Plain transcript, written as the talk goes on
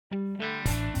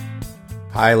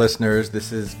Hi, listeners.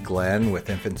 This is Glenn with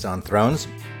Infants on Thrones.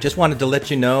 Just wanted to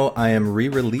let you know I am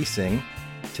re-releasing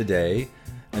today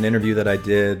an interview that I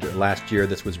did last year.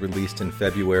 This was released in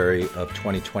February of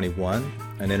 2021,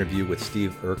 an interview with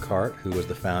Steve Urquhart, who was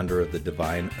the founder of the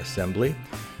Divine Assembly,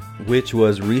 which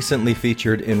was recently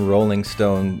featured in Rolling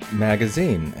Stone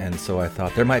magazine. And so I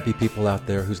thought there might be people out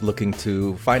there who's looking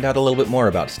to find out a little bit more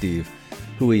about Steve,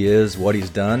 who he is, what he's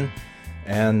done.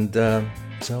 And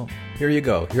so here you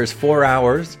go. Here's 4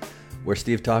 hours where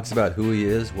Steve talks about who he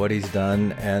is, what he's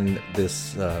done, and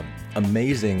this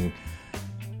amazing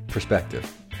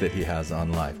perspective that he has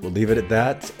on life. We'll leave it at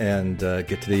that and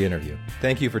get to the interview.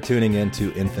 Thank you for tuning in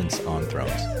to Infants on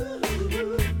Thrones.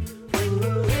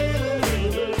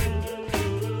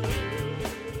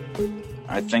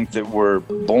 I think that we're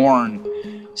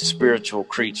born spiritual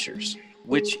creatures,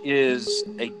 which is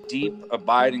a deep,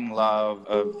 abiding love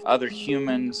of other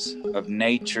humans, of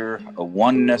nature, a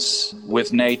oneness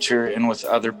with nature and with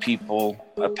other people,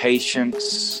 a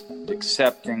patience,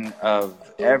 accepting of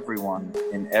everyone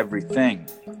and everything.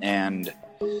 And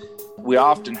we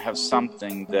often have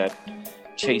something that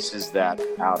chases that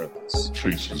out of us.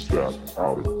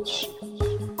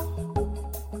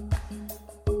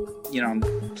 You know,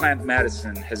 plant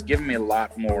medicine has given me a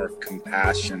lot more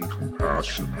compassion.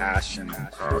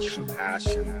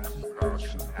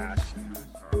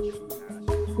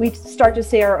 We start to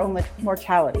see our own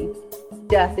mortality.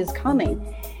 Death is coming.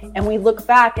 And we look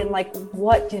back and like,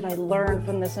 what did I learn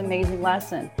from this amazing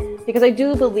lesson? Because I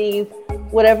do believe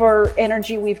whatever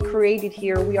energy we've created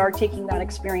here, we are taking that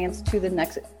experience to the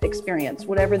next experience,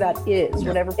 whatever that is,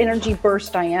 whatever energy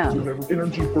burst I am.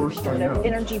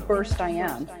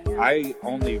 I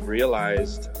only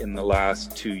realized in the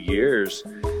last 2 years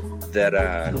that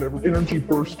I've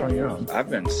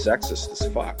been sexist as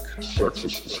fuck.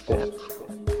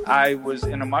 I was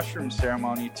in a mushroom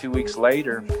ceremony 2 weeks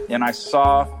later, and I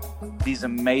saw these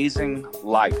amazing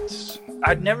lights.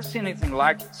 I'd never seen anything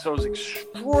like it, so it was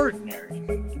extraordinary.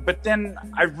 But then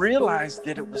I realized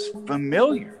that it was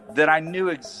familiar, that I knew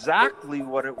exactly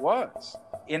what it was.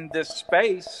 In this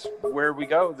space where we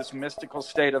go, this mystical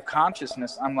state of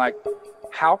consciousness, I'm like,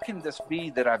 how can this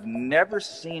be that I've never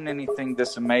seen anything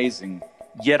this amazing,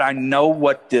 yet I know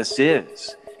what this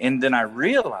is? And then I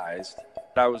realized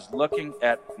I was looking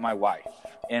at my wife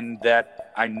and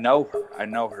that I know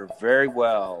her very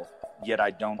well, yet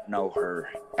I don't know her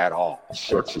at all.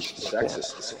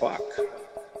 Sexist as fuck.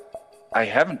 I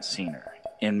haven't seen her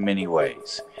in many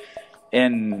ways.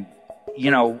 And,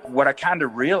 you know, what I kind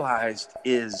of realized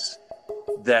is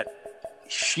that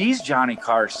she's Johnny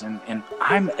Carson and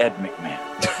I'm Ed McMahon.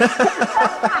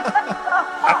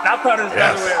 I thought it was the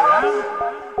other way around.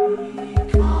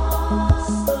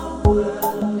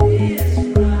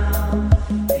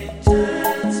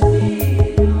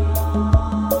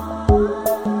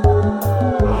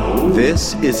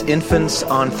 This is Infants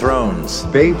on Thrones.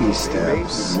 Baby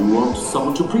steps. You want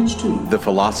someone to preach to? The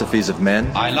philosophies of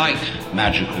men. I like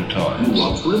magical toys. You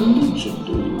want religion,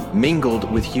 do you? Mingled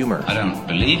with humor. I don't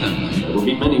believe in them. There will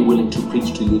be many willing to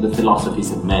preach to you the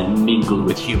philosophies of men mingled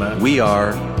with humor. We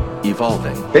are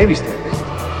evolving. Baby steps.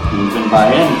 You can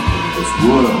buy anything in this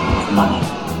world of money.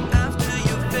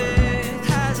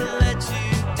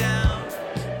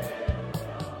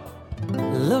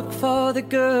 Look for the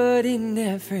good in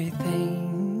everything.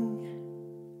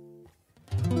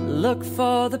 Look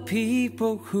for the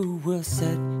people who will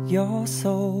set your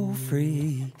soul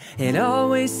free. It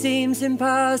always seems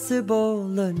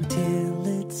impossible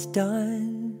until it's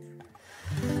done.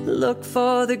 Look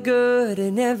for the good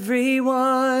in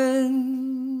everyone.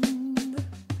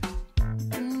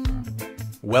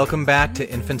 Welcome back to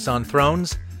Infants on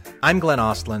Thrones. I'm Glenn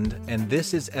Ostland, and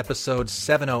this is episode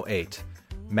 708.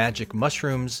 Magic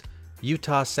Mushrooms,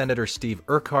 Utah Senator Steve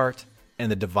Urquhart, and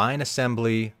the Divine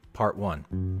Assembly, Part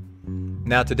 1.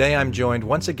 Now today I'm joined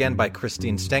once again by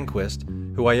Christine Stenquist,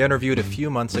 who I interviewed a few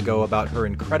months ago about her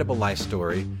incredible life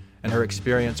story and her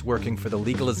experience working for the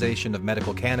legalization of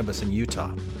medical cannabis in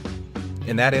Utah.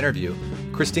 In that interview,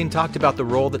 Christine talked about the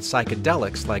role that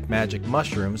psychedelics like magic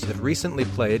mushrooms have recently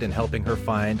played in helping her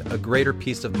find a greater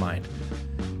peace of mind.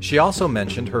 She also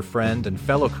mentioned her friend and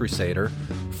fellow crusader,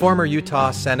 former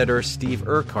Utah Senator Steve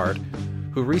Urquhart,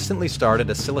 who recently started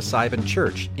a psilocybin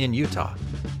church in Utah.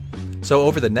 So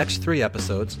over the next 3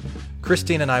 episodes,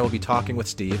 Christine and I will be talking with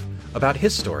Steve about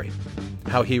his story,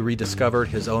 how he rediscovered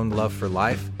his own love for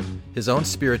life, his own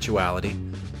spirituality,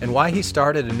 and why he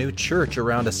started a new church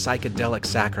around a psychedelic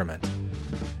sacrament.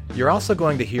 You're also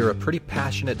going to hear a pretty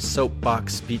passionate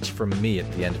soapbox speech from me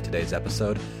at the end of today's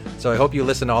episode, so I hope you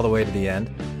listen all the way to the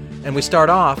end. And we start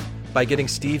off by getting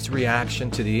Steve's reaction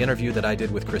to the interview that I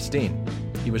did with Christine.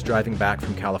 he was driving back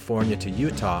from California to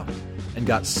Utah and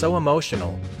got so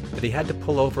emotional that he had to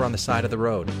pull over on the side of the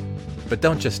road. But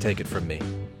don't just take it from me.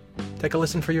 Take a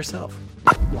listen for yourself.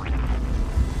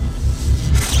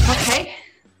 Okay.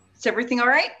 Is everything all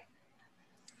right?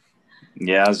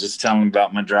 Yeah, I was just telling him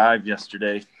about my drive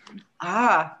yesterday.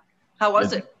 How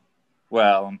was it?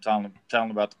 Well, I'm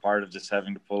telling about the part of just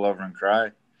having to pull over and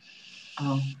cry.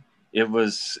 Oh. It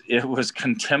was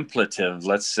contemplative.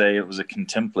 Let's say it was a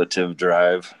contemplative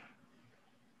drive.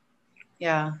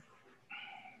 Yeah.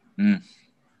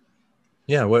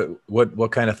 Yeah.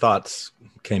 What kind of thoughts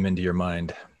came into your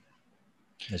mind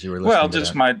as you were listening? Well,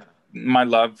 just my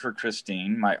love for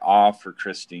Christine, my awe for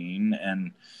Christine,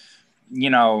 and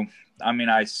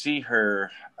I see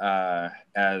her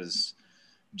as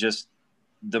just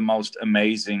the most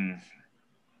amazing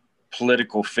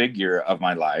political figure of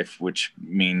my life, which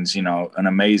means, an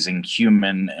amazing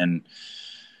human and,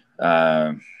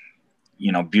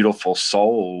 beautiful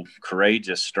soul,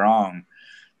 courageous, strong.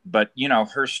 But,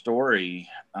 her story,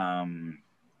 I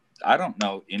don't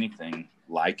know anything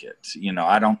like it.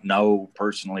 I don't know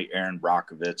personally Aaron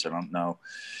Brockovich. I don't know,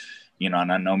 and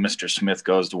I know Mr. Smith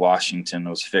Goes to Washington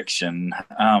was fiction.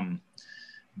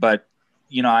 But,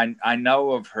 I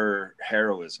know of her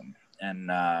heroism and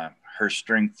her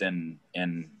strength in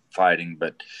fighting.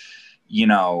 But,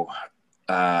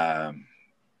 I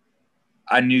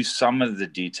knew some of the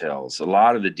details, a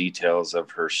lot of the details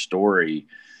of her story,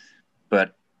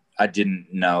 but I didn't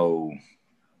know,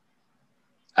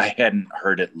 I hadn't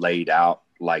heard it laid out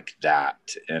like that.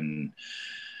 And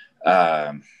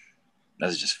that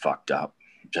was just fucked up.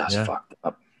 Fucked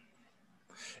up.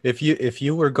 If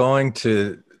you were going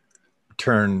to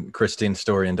turn Christine's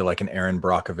story into like an Aaron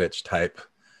Brockovich type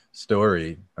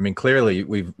story, I mean, clearly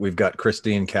we've got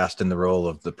Christine cast in the role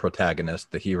of the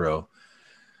protagonist, the hero.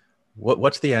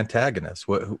 What's the antagonist?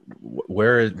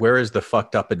 Where is the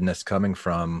fucked upness coming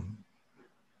from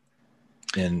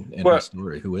in her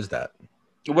story? Who is that?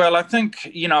 Well, I think,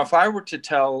 if I were to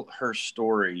tell her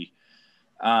story,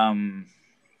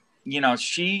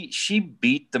 she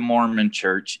beat the Mormon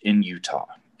Church in Utah,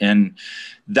 and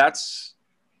that's,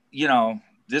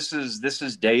 this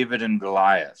is David and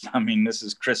Goliath. I mean, this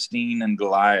is Christine and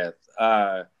Goliath.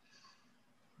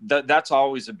 That's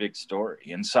always a big story.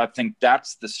 And so I think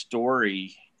that's the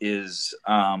story is,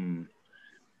 how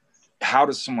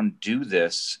does someone do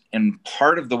this? And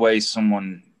part of the way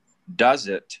someone does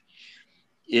it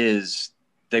is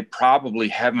they probably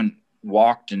haven't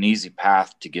walked an easy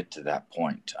path to get to that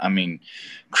point. I mean,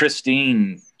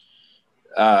 Christine,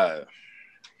 has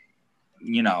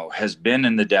been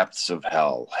in the depths of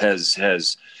hell,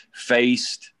 has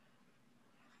faced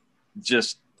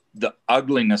just the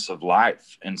ugliness of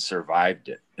life and survived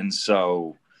it. And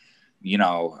so,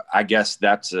 I guess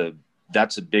that's a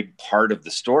big part of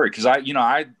the story. Cause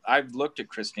I've looked at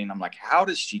Christine. I'm like, how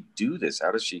does she do this?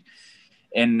 How does she?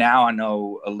 And now I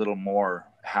know a little more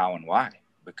how and why,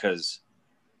 because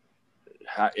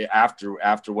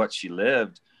after what she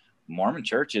lived, Mormon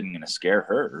Church isn't going to scare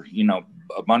her.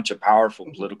 A bunch of powerful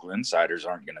political insiders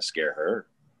aren't going to scare her.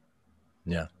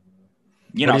 Yeah.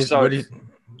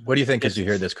 What do you think as you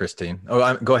hear this, Christine?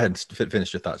 Oh, go ahead and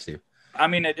finish your thought, Steve. I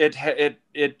mean,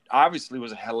 it obviously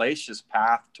was a hellacious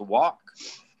path to walk,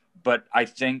 but I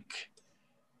think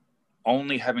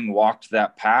only having walked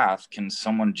that path can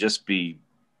someone just be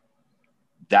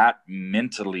that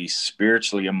mentally,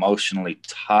 spiritually, emotionally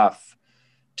tough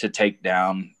to take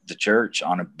down the church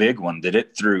on a big one that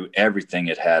it threw everything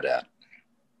it had at.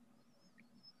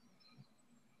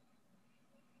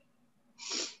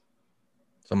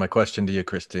 So my question to you,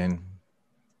 Christine,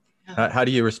 how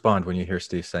do you respond when you hear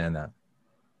Steve saying that?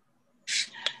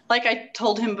 Like I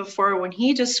told him before, when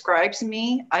he describes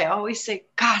me, I always say,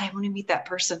 God, I want to meet that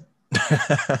person.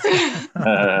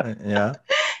 Yeah.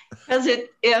 Because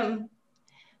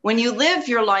when you live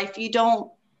your life,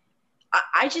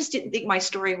 I just didn't think my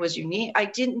story was unique. I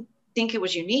didn't think it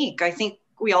was unique. I think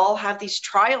we all have these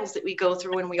trials that we go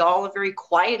through, and we all are very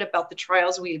quiet about the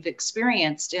trials we've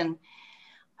experienced. And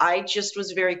I just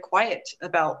was very quiet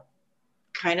about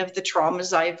kind of the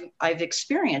traumas I've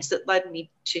experienced that led me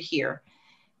to here.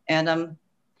 And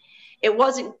it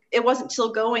wasn't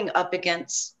till going up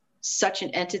against such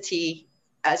an entity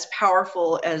as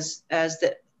powerful as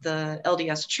the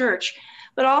LDS Church,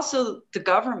 but also the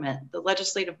government, the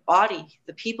legislative body,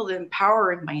 the people that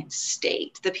empower in my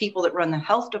state, the people that run the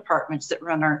health departments, that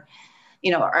run our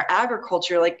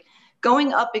agriculture, like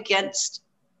going up against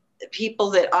people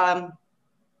that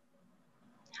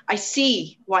I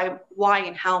see why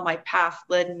and how my path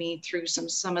led me through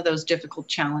some of those difficult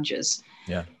challenges.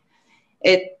 Yeah.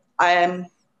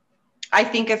 I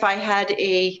think if I had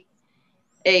a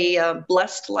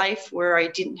blessed life where I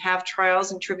didn't have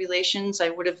trials and tribulations, I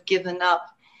would have given up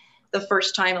the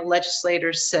first time a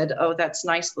legislator said, "Oh, that's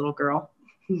nice, little girl."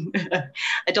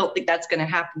 I don't think that's going to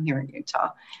happen here in Utah.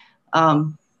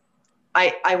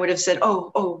 I would have said,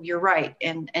 "Oh, you're right,"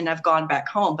 and I've gone back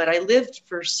home. But I lived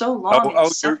for so long.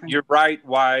 You're right,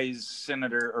 wise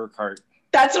Senator Urquhart.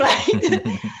 That's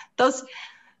right. Those.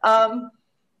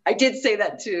 I did say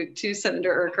that to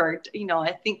Senator Urquhart. You know,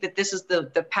 I think that this is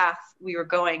the path we were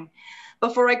going.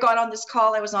 Before I got on this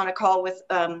call, I was on a call with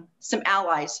some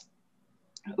allies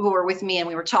who were with me, and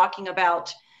we were talking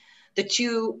about the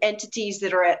two entities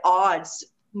that are at odds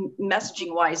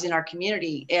messaging-wise in our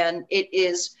community, and it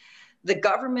is the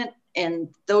government and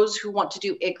those who want to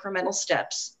do incremental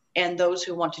steps and those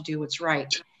who want to do what's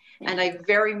right. And I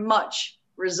very much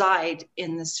reside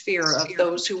in the sphere of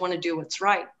those who want to do what's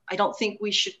right. I don't think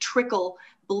we should trickle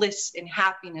bliss and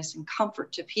happiness and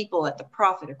comfort to people at the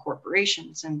profit of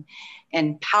corporations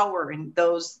and power and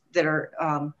those that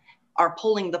are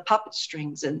pulling the puppet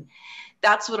strings. And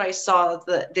that's what I saw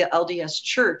the LDS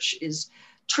Church is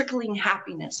trickling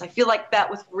happiness. I feel like that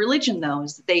with religion, though,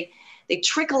 is that they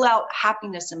trickle out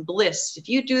happiness and bliss. If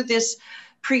you do this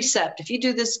precept, if you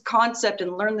do this concept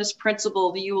and learn this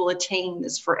principle, you will attain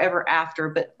this forever after,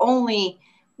 but only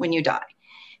when you die.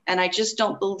 And I just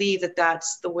don't believe that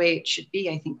that's the way it should be.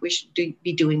 I think we should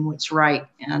be doing what's right.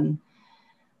 And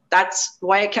that's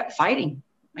why I kept fighting.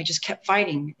 I just kept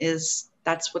fighting,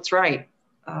 that's what's right.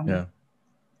 Yeah.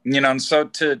 You know, and so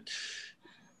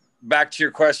back to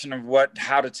your question of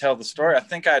how to tell the story, I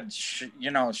think I'd,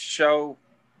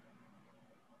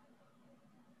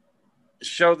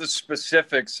 show the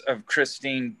specifics of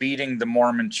Christine beating the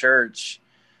Mormon Church,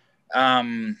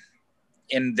 and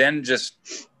then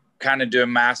just kind of do a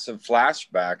massive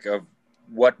flashback of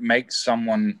what makes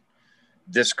someone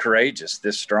this courageous,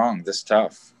 this strong, this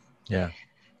tough. Yeah.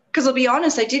 Because I'll be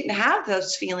honest, I didn't have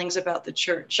those feelings about the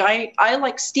church. I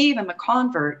like Steve, I'm a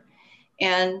convert.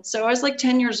 And so I was like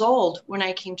 10 years old when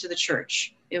I came to the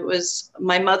church. It was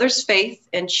my mother's faith,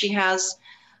 and she has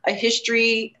a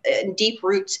history and deep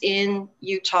roots in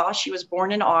Utah. She was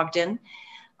born in Ogden.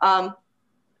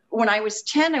 When I was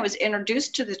 10, I was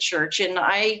introduced to the church, and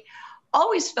I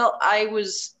always felt I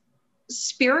was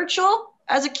spiritual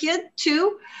as a kid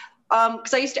too.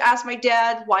 Because I used to ask my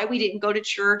dad why we didn't go to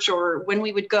church or when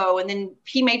we would go. And then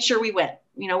he made sure we went.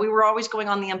 You know, we were always going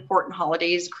on the important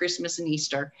holidays, Christmas and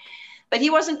Easter. But he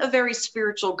wasn't a very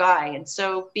spiritual guy. And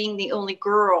so being the only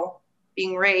girl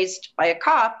being raised by a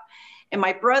cop and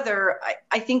my brother,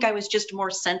 I think I was just more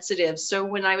sensitive. So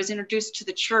when I was introduced to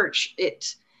the church,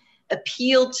 it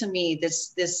appealed to me,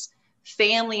 this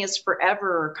family is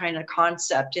forever kind of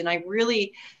concept. And I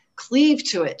really cleaved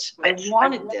to it. I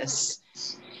wanted this.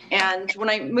 And when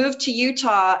I moved to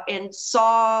Utah and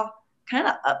saw kind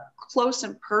of up close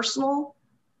and personal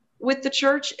with the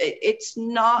church, it's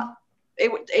not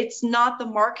the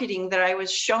marketing that I was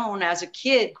shown as a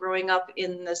kid growing up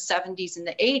in the 70s and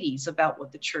the 80s about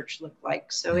what the church looked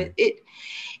like. So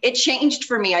it changed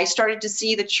for me. I started to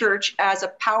see the church as a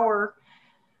power,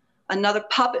 another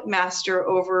puppet master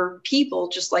over people,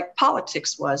 just like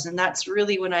politics was. And that's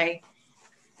really when I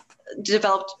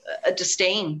developed a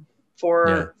disdain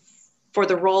for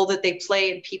the role that they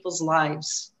play in people's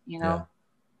lives, you know?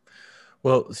 Yeah.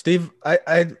 Well, Steve,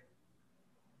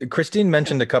 Christine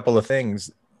mentioned a couple of things.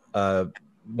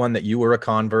 One, that you were a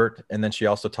convert, and then she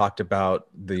also talked about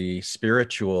the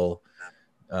spiritual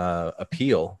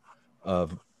appeal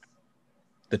of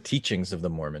the teachings of the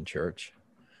Mormon Church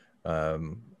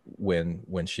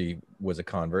when she was a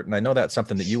convert. And I know that's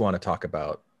something that you want to talk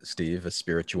about, Steve, is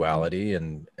spirituality.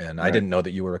 And right. I didn't know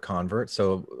that you were a convert.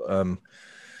 So,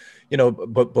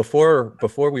 but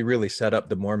before we really set up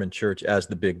the Mormon Church as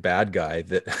the big bad guy,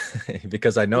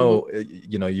 because I know,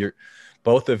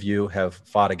 both of you have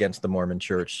fought against the Mormon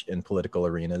Church in political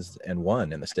arenas and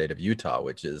won in the state of Utah,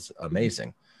 which is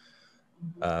amazing.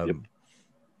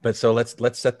 But so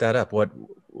let's set that up.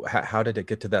 How did it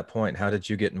get to that point? How did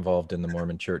you get involved in the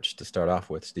Mormon Church to start off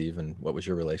with, Steve? And what was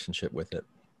your relationship with it?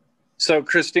 So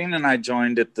Christine and I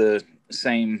joined at the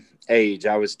same age.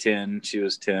 I was 10, she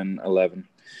was 10, 11.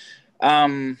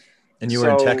 And you were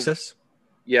in Texas?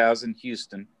 Yeah, I was in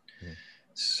Houston.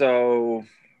 So,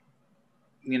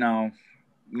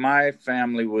 my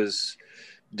family was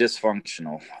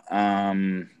dysfunctional,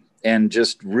 and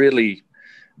just really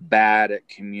bad at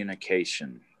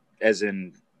communication, as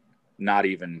in not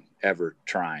even ever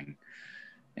trying.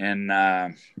 And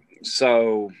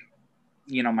so,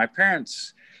 my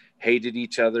parents hated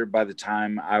each other by the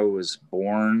time I was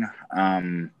born.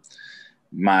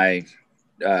 My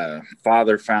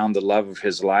father found the love of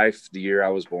his life the year I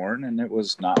was born, and it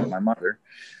was not my mother.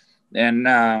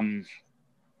 And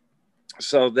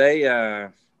so they,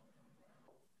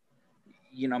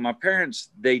 my parents,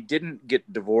 they didn't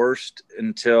get divorced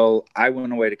until I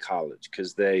went away to college,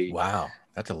 because wow,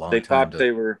 that's a long they time thought to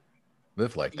they were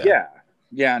live like that.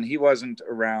 Yeah, and he wasn't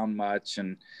around much.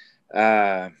 And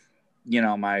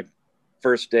my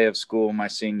first day of school, my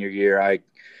senior year, I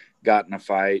got in a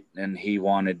fight, and he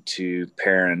wanted to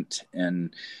parent.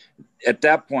 And at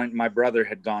that point, my brother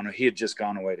he had just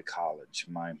gone away to college,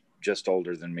 my just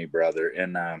older than me brother.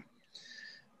 And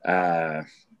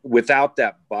without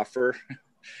that buffer,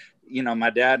 my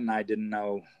dad and I didn't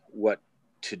know what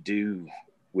to do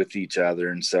with each other.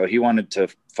 And so he wanted to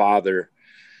father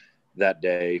that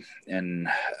day. And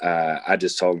I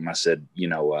just told him, I said, you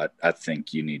know what, I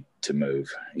think you need to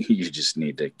move. You just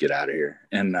need to get out of here.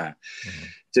 And to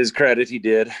his credit, he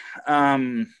did.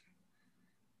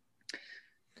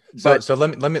 So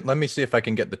let me see if I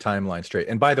can get the timeline straight.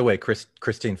 And by the way,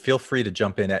 Christine, feel free to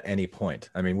jump in at any point.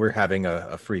 I mean, we're having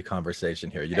a free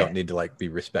conversation here. You don't need to be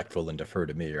respectful and defer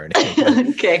to me or anything.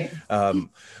 Okay.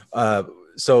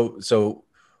 So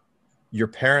your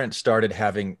parents started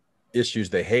having issues.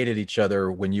 They hated each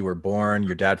other when you were born.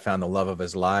 Your dad found the love of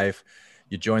his life.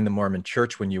 You joined the Mormon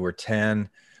church when you were 10.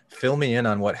 Fill me in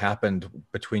on what happened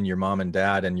between your mom and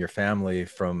dad and your family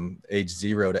from age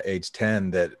 0 to age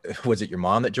 10. Was it your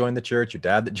mom that joined the church, your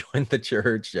dad that joined the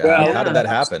church? Well, how did that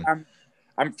happen?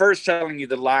 I'm first telling you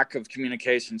the lack of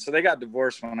communication. So they got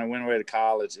divorced when I went away to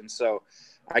college. And so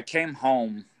I came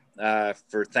home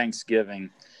for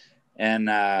Thanksgiving, and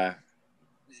I'm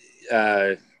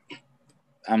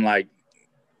like,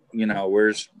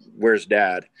 where's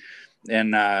dad?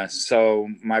 And so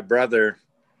my brother,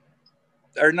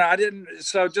 or no, I didn't.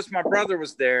 So just my brother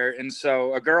was there. And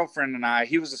so a girlfriend and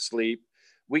he was asleep.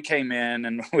 We came in,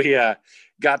 and we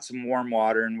got some warm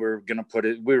water, and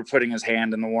we were putting his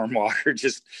hand in the warm water,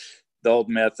 just the old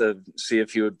method, see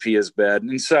if he would pee his bed.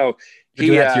 And so Did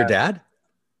you do that to your dad?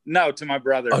 No, to my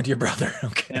brother. Oh, to your brother.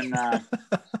 Okay. And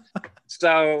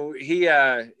so he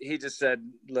just said,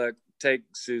 look, take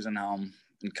Susan home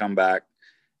and come back.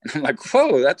 And I'm like,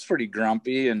 whoa, that's pretty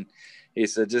grumpy. And he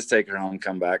said, just take her home,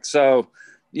 come back. So,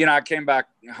 I came back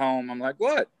home. I'm like,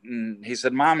 what? And he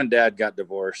said, Mom and Dad got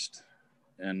divorced.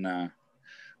 And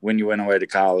when you went away to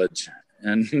college.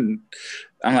 And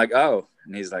I'm like, oh.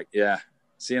 And he's like, yeah,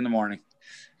 see you in the morning.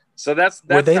 So that's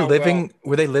were they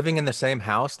living in the same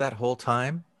house that whole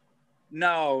time?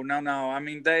 No. I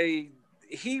mean,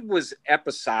 he was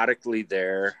episodically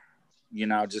there,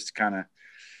 just kind of.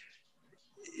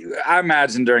 I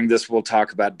imagine during this we'll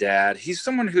talk about Dad. He's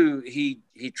someone who he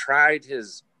tried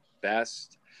his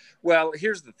best. Well,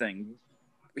 here's the thing.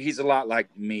 He's a lot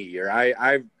like me, or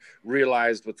I've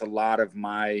realized with a lot of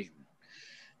my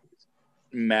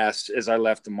mess as I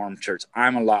left the Mormon church,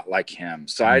 I'm a lot like him.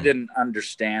 So I didn't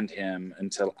understand him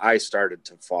until I started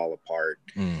to fall apart.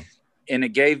 And it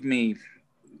gave me,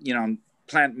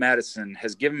 plant medicine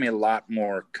has given me a lot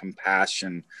more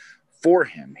compassion for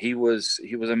him. He was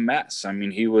a mess. I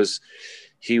mean, he was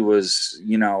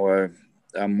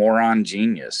a moron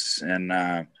genius,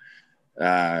 and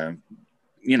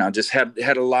just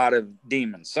had a lot of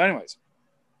demons. So anyways,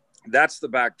 that's the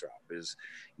backdrop is,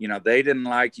 they didn't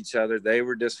like each other. They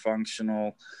were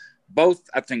dysfunctional, both,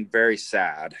 I think, very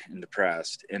sad and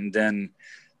depressed. And then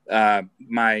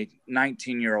my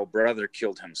 19-year-old brother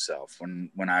killed himself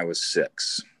when I was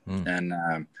 6. And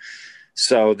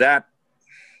so that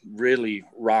really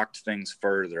rocked things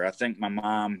further. I think my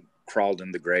mom crawled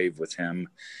in the grave with him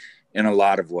in a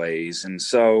lot of ways. And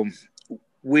so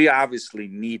we obviously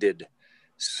needed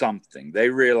something. They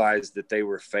realized that they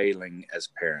were failing as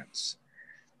parents.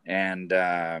 And,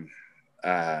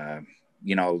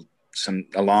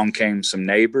 along came some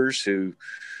neighbors who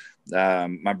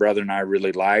my brother and I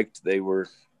really liked. They were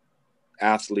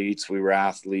athletes. We were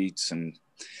athletes, and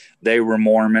they were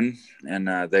Mormon, and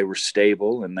they were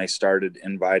stable, and they started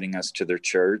inviting us to their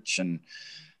church. And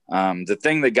the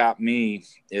thing that got me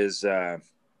is, so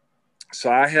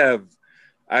I have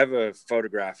a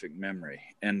photographic memory.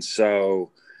 And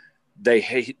so they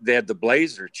had the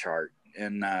Blazer chart,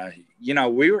 and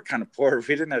we were kind of poor.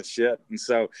 We didn't have shit. And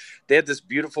so they had this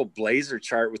beautiful Blazer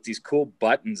chart with these cool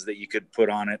buttons that you could put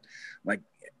on it. Like,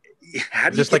 how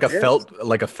do just like a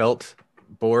felt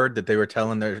board that they were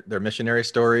telling their missionary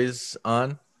stories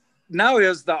on? No, it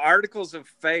was the Articles of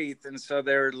Faith. And so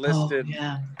they're listed. Oh,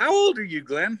 yeah. How old are you,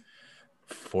 Glenn?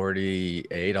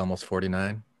 48, almost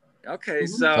 49. Okay.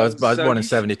 So I was born in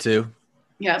 72.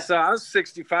 Yeah. So I was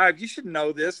 65. You should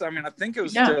know this. I mean, I think it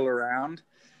was still around.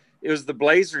 the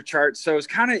Blazer chart. So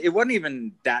it wasn't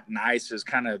even that nice. It was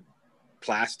kind of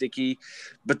plasticky,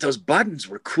 but those buttons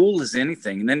were cool as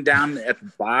anything. And then down at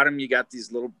the bottom, you got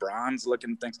these little bronze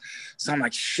looking things. So I'm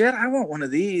like, shit, I want one of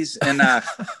these. And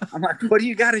I'm like, what do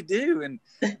you got to do? And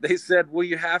they said, well,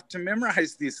 you have to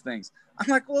memorize these things. I'm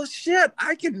like, well, shit,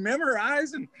 I can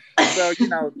memorize. And so,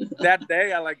 that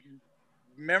day I like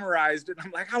memorized it. I'm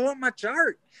like, I want my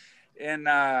chart. And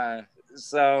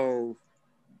so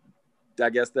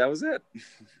I guess that was it.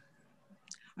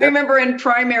 I remember in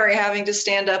primary having to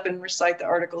stand up and recite the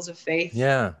Articles of Faith.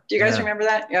 Yeah. Do you guys remember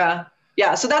that? Yeah.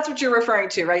 Yeah. So that's what you're referring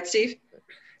to, right, Steve?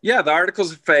 Yeah, the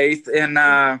Articles of Faith. And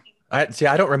I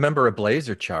don't remember a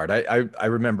Blazer chart. I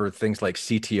remember things like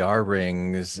CTR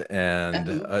rings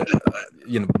and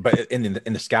but in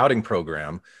the scouting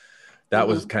program, that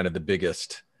was kind of the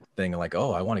biggest thing. Like,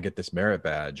 oh, I want to get this merit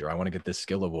badge, or I want to get this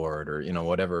skill award, or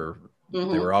whatever. They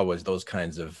were always those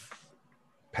kinds of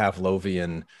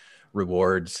Pavlovian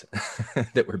rewards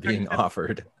that were being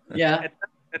offered. Yeah.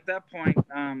 At that point,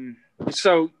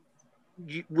 so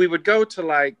we would go to,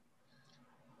 like,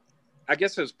 I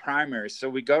guess it was primary. So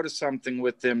we go to something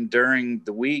with them during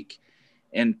the week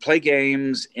and play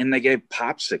games, and they gave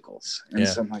popsicles. And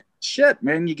so I'm like, shit,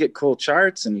 man, you get cool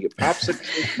charts and you get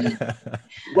popsicles.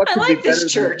 What could I like this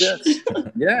church.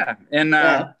 Yeah.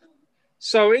 And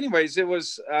so anyways, it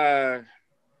was,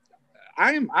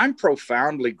 I'm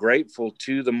profoundly grateful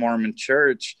to the Mormon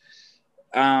Church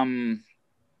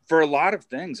for a lot of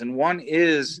things. And one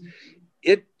is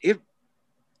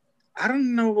I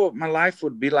don't know what my life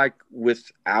would be like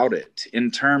without it, in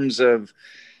terms of,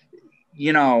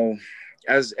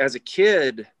 as a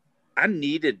kid, I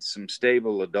needed some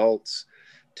stable adults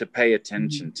to pay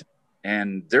attention to.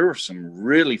 And there were some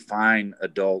really fine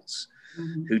adults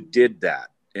who did that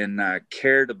and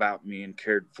cared about me and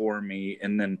cared for me.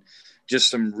 And then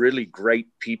just some really great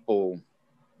people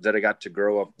that I got to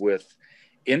grow up with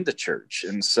in the church.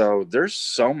 And so there's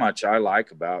so much I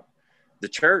like about the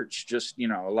church, just,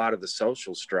 a lot of the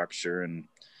social structure and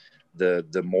the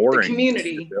mooring, the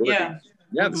community.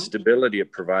 The stability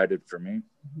it provided for me.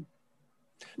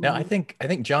 Now, I think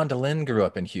John DeLynn grew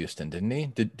up in Houston, didn't he?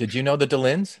 Did you know the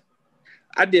DeLynns?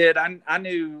 I did. I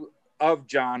knew of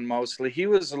John mostly. He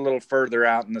was a little further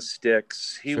out in the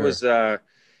sticks. He was out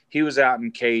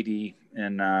in Katy,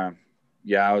 and I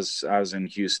was in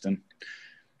Houston.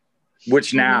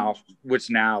 Which now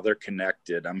they're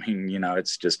connected. I mean,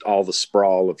 it's just all the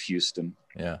sprawl of Houston.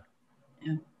 Yeah.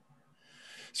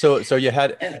 So you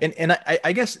had, and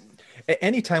I guess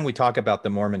anytime we talk about the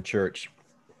Mormon Church,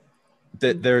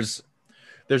 that there's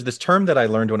this term that I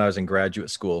learned when I was in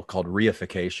graduate school called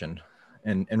reification.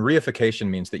 And reification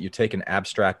means that you take an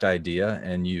abstract idea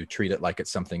and you treat it like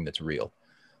it's something that's real,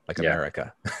 like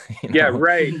America.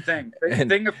 Right.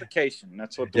 Thingification.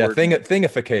 That's what the word is.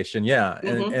 Thingification. Yeah.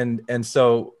 And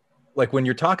so, like, when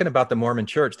you're talking about the Mormon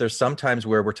Church, there's sometimes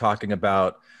where we're talking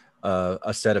about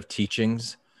a set of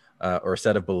teachings or a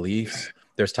set of beliefs.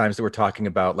 There's times that we're talking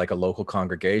about, like, a local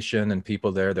congregation and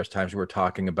people there. There's times we're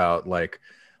talking about, like,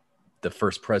 the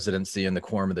first presidency and the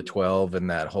Quorum of the 12 and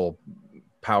that whole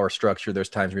power structure. There's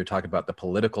times we're talking about the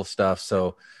political stuff.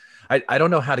 So I don't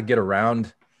know how to get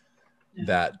around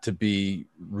that to be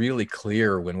really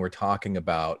clear when we're talking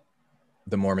about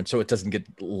the Mormon, so it doesn't get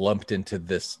lumped into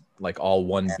this, like, all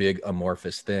one big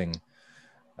amorphous thing.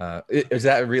 Is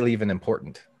that really even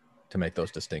important to make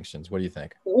those distinctions? What do you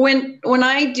think? When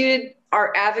I did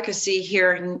our advocacy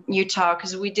here in Utah,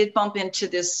 because we did bump into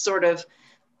this sort of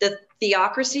the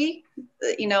theocracy,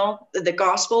 the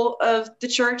gospel of the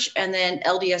church, and then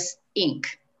LDS Inc.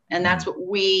 And that's what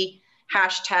we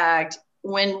hashtagged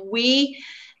when we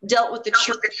dealt with the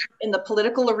church in the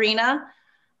political arena.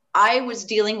 I was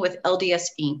dealing with LDS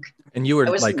Inc. And you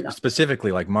were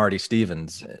specifically like Marty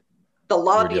Stevens, the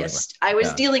lobbyist. I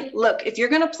was look, if you're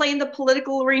going to play in the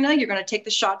political arena, you're going to take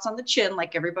the shots on the chin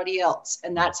like everybody else.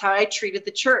 And that's how I treated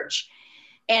the church.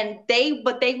 And they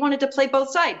wanted to play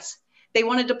both sides. They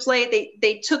wanted to play,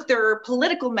 they took their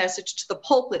political message to the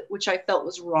pulpit, which I felt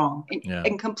was wrong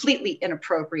and completely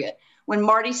inappropriate. When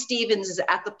Marty Stevens is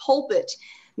at the pulpit,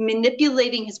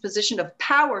 manipulating his position of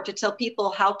power to tell people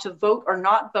how to vote or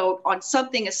not vote on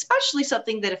something, especially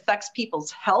something that affects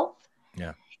people's health.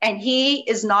 Yeah. And he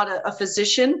is not a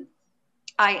physician.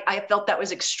 I felt that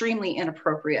was extremely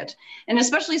inappropriate. And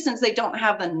especially since they don't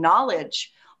have the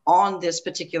knowledge on this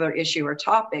particular issue or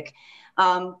topic,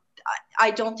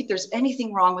 I don't think there's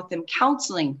anything wrong with them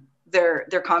counseling their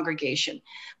congregation.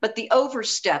 But the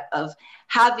overstep of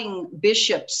having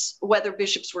bishops, whether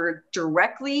bishops were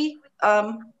directly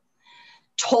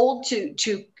told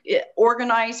to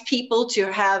organize people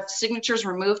to have signatures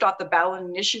removed off the ballot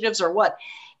initiatives or what.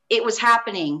 It was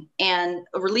happening, and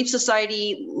Relief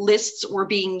Society lists were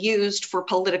being used for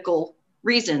political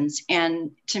reasons.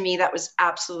 And to me, that was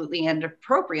absolutely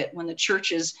inappropriate when the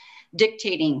church is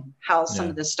dictating how some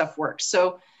of this stuff works.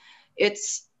 So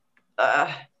it's,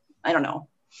 I don't know.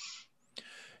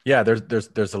 Yeah,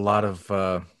 there's a lot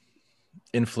of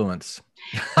influence.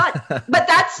 but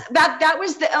that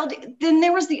was the then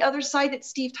there was the other side that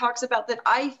Steve talks about that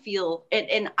I feel,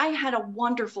 and I had a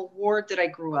wonderful ward that I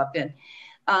grew up in.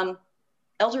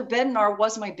 Elder Bednar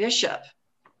was my bishop.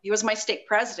 He was my stake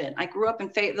president. I grew up in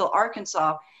Fayetteville,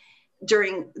 Arkansas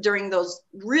during those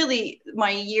really my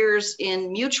years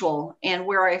in Mutual, and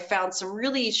where I found some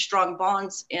really strong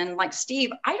bonds. And like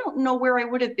Steve, I don't know where I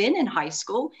would have been in high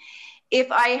school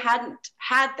if I hadn't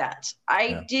had that.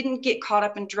 I didn't get caught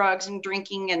up in drugs and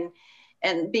drinking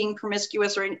and being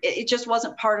promiscuous, or it just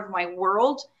wasn't part of my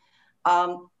world.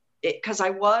 Because I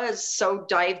was so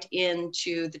dived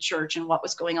into the church and what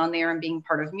was going on there, and being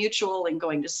part of Mutual and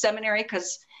going to seminary.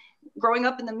 Because growing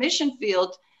up in the mission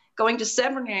field, going to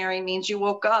seminary means you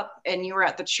woke up and you were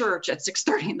at the church at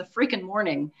 6:30 in the freaking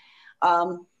morning,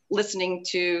 listening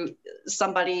to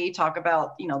somebody talk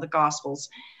about, the Gospels.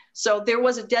 So there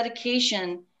was a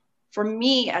dedication for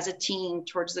me as a teen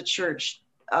towards the church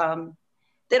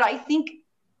that I think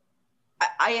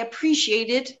I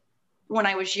appreciated when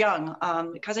I was young,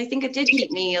 because I think it did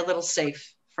keep me a little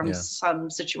safe from some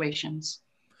situations.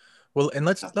 Well, and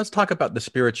let's talk about the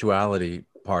spirituality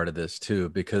part of this too,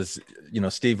 because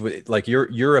Steve, like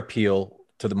your appeal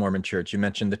to the Mormon Church, you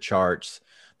mentioned the charts,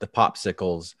 the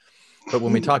popsicles, but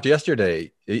when we talked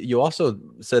yesterday, you also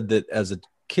said that as a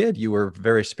kid you were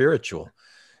very spiritual,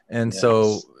 and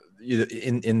so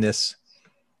in this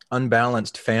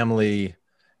unbalanced family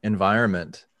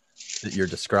environment that you're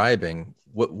describing,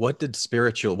 what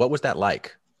was that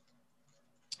like?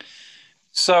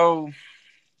 So,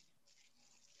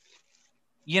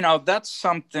 that's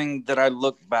something that I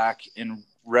look back in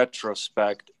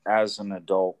retrospect as an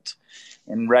adult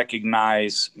and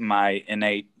recognize my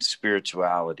innate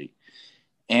spirituality.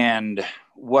 And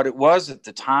what it was at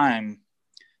the time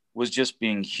was just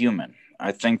being human.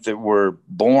 I think that we're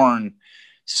born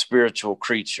spiritual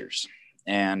creatures,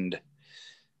 and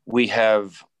we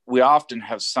often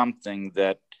have something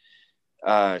that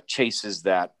chases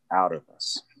that out of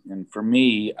us. And for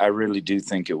me, I really do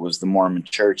think it was the Mormon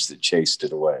Church that chased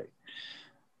it away.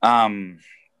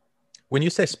 When you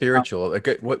say spiritual, like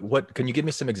what can you give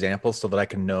me some examples so that I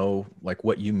can know like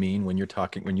what you mean when you're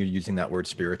using that word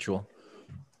spiritual?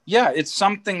 Yeah, it's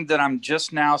something that I'm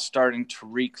just now starting to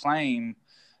reclaim,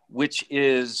 which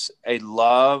is a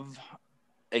love,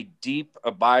 a deep,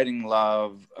 abiding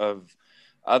love of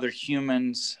other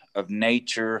humans, of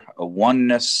nature, a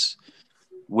oneness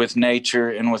with nature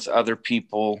and with other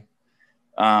people,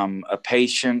 a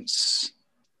patience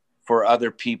for other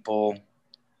people.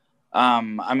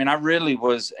 I really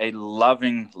was a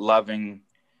loving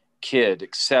kid,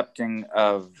 accepting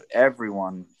of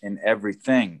everyone and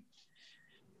everything.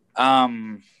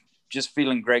 Just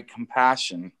feeling great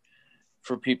compassion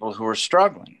for people who are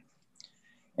struggling.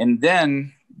 And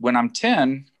then when I'm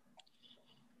 10,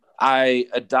 I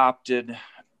adopted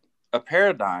a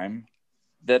paradigm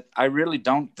that I really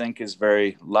don't think is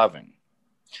very loving,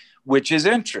 which is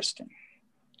interesting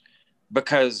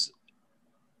because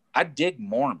I dig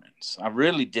Mormons. I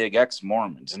really dig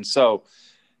ex-Mormons. And so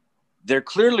there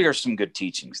clearly are some good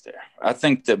teachings there. I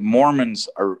think that Mormons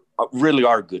really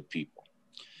are good people.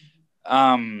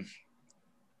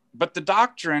 But the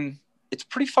doctrine, it's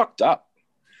pretty fucked up.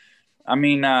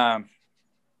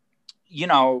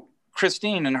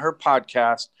 Christine in her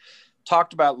podcast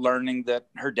talked about learning that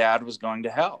her dad was going to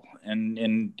hell,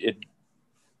 and it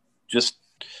just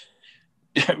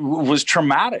was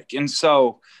traumatic. And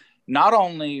so not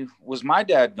only was my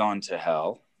dad going to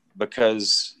hell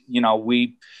because,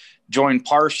 we joined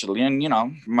partially,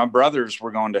 and, my brothers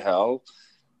were going to hell.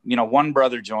 One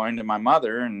brother joined and my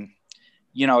mother, and,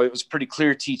 it was pretty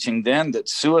clear teaching then that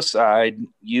suicide,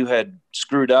 you had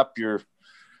screwed up your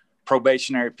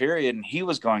probationary period and he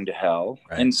was going to hell.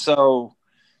 Right. And so,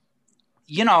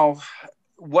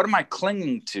 what am I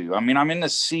clinging to? I'm in the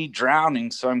sea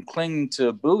drowning, so I'm clinging to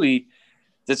a buoy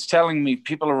that's telling me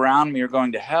people around me are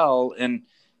going to hell. And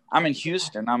I'm in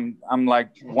Houston. I'm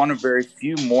like one of very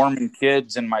few Mormon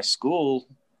kids in my school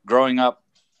growing up,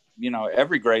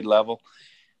 every grade level.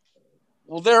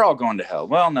 Well, they're all going to hell.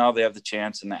 Well, no, they have the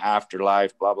chance in the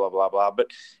afterlife, blah, blah, blah, blah. But,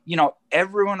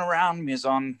 everyone around me is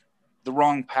on the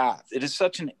wrong path. It is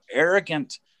such an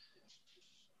arrogant,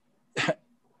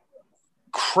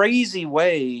 crazy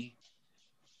way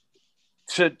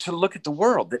to look at the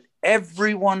world, that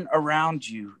everyone around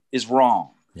you is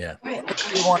wrong. Yeah.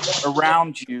 Everyone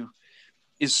around you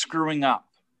is screwing up,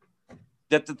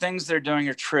 that the things they're doing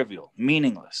are trivial,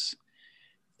 meaningless.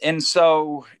 And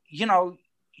so,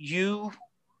 you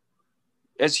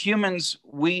as humans,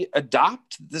 we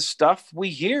adopt the stuff we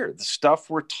hear, the stuff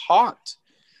we're taught.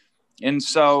 And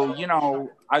so,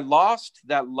 I lost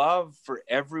that love for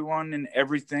everyone and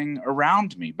everything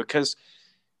around me because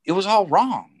it was all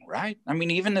wrong, right? I mean,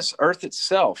 even this earth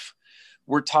itself,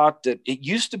 we're taught that it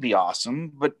used to be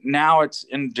awesome, but now it's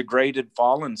in degraded,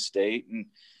 fallen state. And,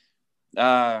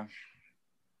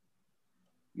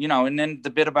 and then the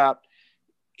bit about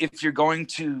if you're going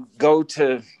to go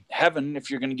to heaven,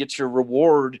 if you're going to get your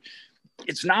reward,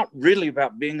 it's not really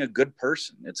about being a good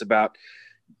person. It's about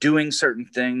doing certain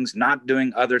things, not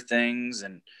doing other things.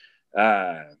 And,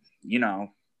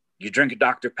 you drink a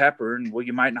Dr. Pepper and, well,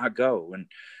 you might not go. And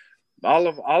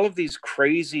all of these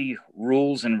crazy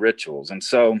rules and rituals. And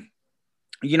so,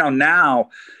 now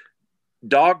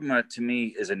dogma to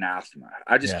me is anathema.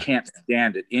 I just can't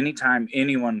stand it. Anytime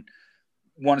anyone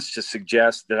wants to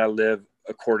suggest that I live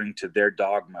according to their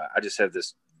dogma, I just have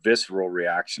this visceral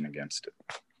reaction against it.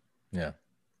 Yeah.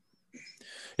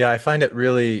 Yeah. I find it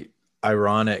really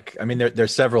ironic. I mean,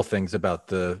 there's several things about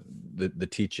the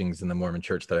teachings in the Mormon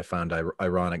church that I found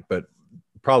ironic, but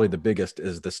probably the biggest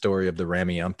is the story of the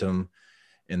Rameumptom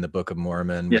in the Book of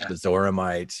Mormon with the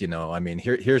Zoramites. I mean,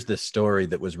 here's this story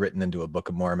that was written into a Book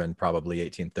of Mormon, probably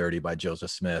 1830 by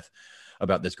Joseph Smith,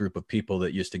 about this group of people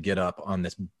that used to get up on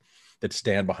this, that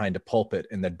stand behind a pulpit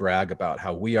and that brag about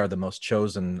how we are the most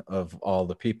chosen of all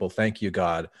the people. Thank you,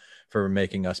 God, for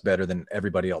making us better than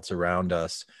everybody else around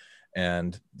us.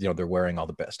 And, they're wearing all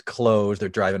the best clothes. They're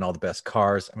driving all the best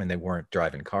cars. I mean, they weren't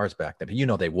driving cars back then,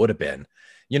 but they would have been,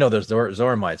 those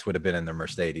Zoramites would have been in their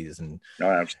Mercedes and,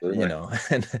 absolutely.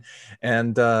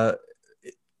 And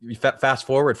you fast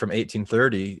forward from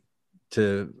 1830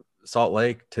 to Salt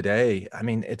Lake today. I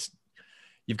mean,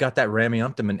 you've got that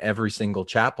Rameumptom in every single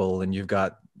chapel, and you've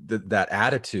got that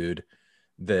attitude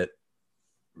that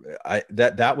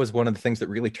was one of the things that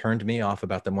really turned me off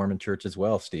about the Mormon church as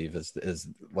well, Steve, is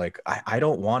like, I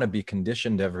don't want to be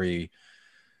conditioned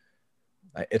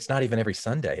it's not even every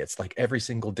Sunday. It's like every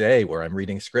single day where I'm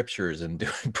reading scriptures and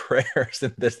doing prayers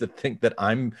and this, to think that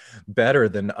I'm better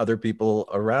than other people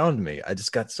around me. I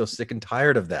just got so sick and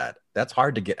tired of that. That's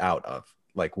hard to get out of.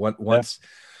 Like once,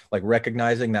 like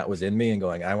recognizing that was in me and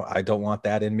going, I don't want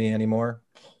that in me anymore.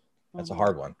 That's a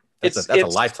hard one. That's a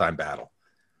lifetime battle.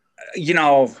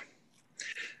 The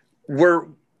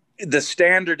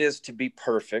standard is to be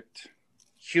perfect.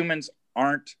 Humans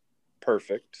aren't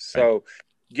perfect. So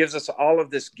gives us all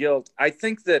of this guilt. I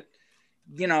think that,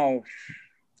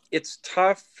 it's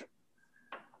tough,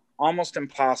 almost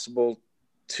impossible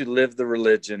to live the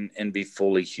religion and be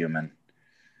fully human.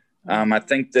 I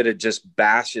think that it just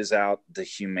bashes out the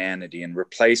humanity and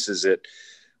replaces it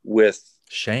with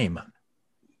shame.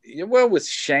 Well, with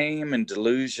shame and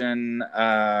delusion.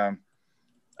 I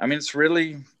mean, it's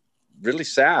really, really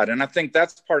sad. And I think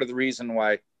that's part of the reason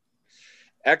why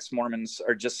ex-Mormons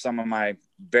are just some of my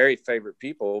very favorite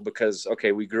people, because,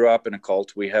 okay, we grew up in a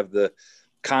cult. We have the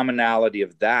commonality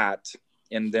of that.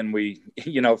 And then we,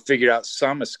 figured out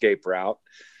some escape route.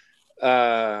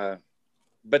 But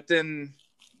then,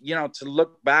 to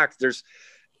look back, there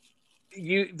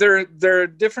are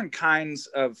different kinds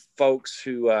of folks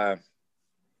who,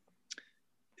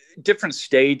 different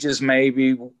stages,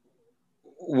 maybe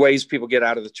ways people get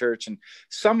out of the church. And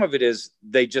some of it is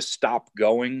they just stop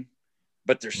going,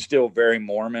 but they're still very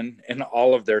Mormon in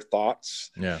all of their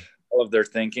thoughts, all of their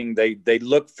thinking. They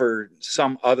look for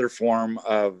some other form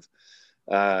of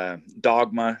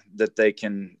dogma that they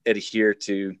can adhere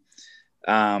to.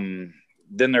 Then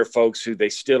there are folks who they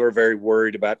still are very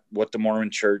worried about what the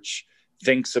Mormon church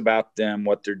thinks about them,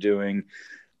 what they're doing.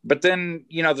 But then,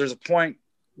 there's a point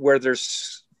where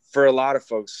there's, for a lot of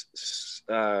folks,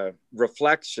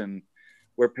 reflection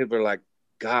where people are like,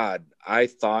 God, I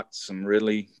thought some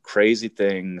really crazy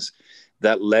things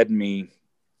that led me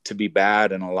to be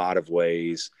bad in a lot of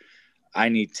ways. I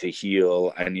need to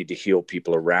heal. I need to heal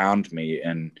people around me.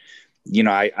 And,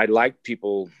 I like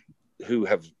people who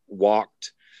have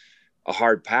walked a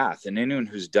hard path, and anyone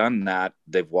who's done that,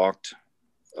 they've walked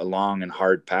a long and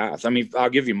hard path. I mean, I'll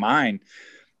give you mine.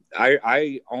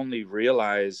 I only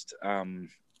realized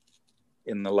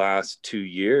in the last 2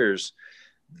 years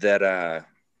that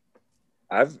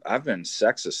I've been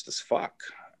sexist as fuck.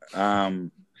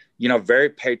 Very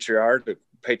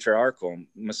patriarchal,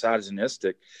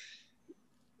 misogynistic.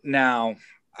 Now,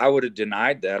 I would have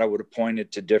denied that. I would have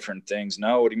pointed to different things.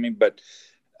 No, what do you mean? But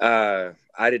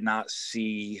I did not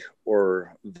see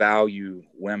or value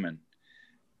women.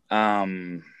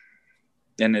 And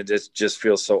it just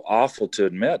feels so awful to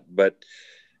admit, but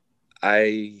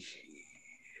that's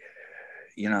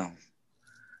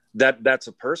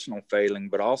a personal failing,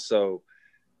 but also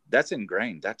that's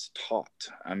ingrained, that's taught.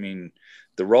 I mean,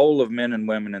 the role of men and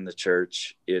women in the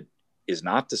church, it is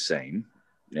not the same.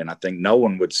 And I think no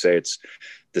one would say it's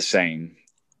the same.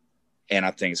 And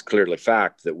I think it's clearly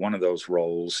fact that one of those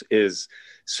roles is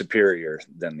superior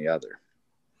than the other.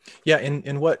 Yeah.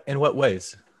 In what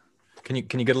ways? Can you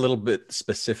get a little bit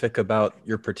specific about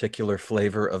your particular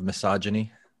flavor of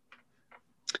misogyny?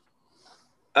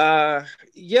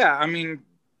 Yeah, I mean,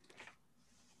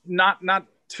 not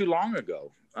too long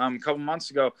ago, a couple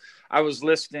months ago, I was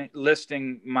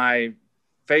listing my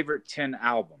favorite 10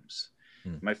 albums,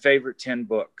 my favorite 10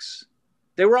 books.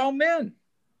 They were all men.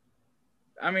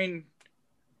 I mean,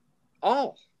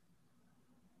 all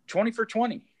 20 for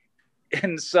 20.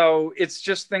 And so it's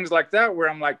just things like that where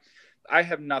I'm like, I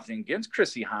have nothing against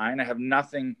Chrissie Hynde. I have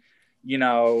nothing,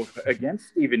 against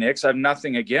Stevie Nicks. I have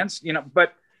nothing against,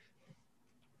 but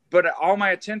all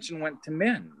my attention went to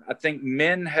men. I think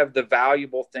men have the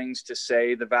valuable things to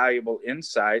say, the valuable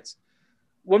insights.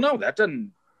 Well, no,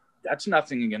 that's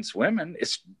nothing against women.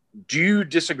 Do you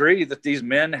disagree that these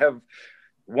men have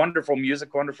wonderful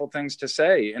music, wonderful things to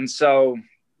say? And so,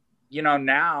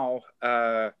 now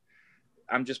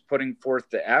I'm just putting forth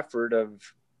the effort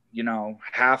of,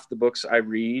 half the books I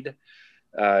read,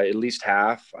 at least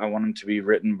half, I want them to be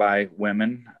written by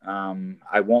women.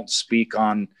 I won't speak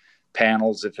on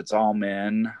panels if it's all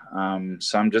men.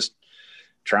 So I'm just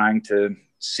trying to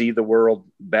see the world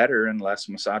better and less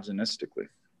misogynistically.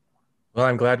 Well,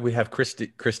 I'm glad we have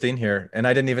Christine here, and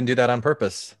I didn't even do that on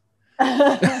purpose.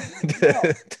 No.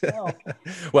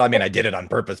 Well, I mean, I did it on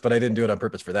purpose, but I didn't do it on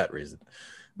purpose for that reason.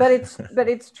 But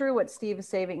it's true what Steve is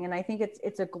saying, and I think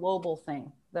it's a global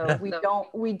thing. Though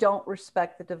we don't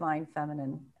respect the divine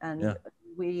feminine, and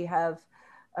we have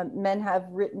men have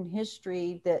written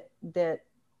history that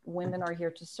women are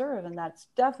here to serve, and that's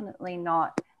definitely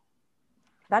not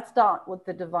what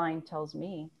the divine tells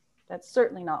me. That's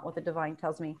certainly not what the divine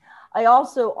tells me. I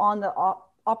also, on the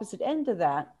opposite end of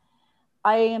that,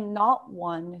 I am not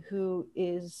one who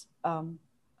is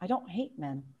I don't hate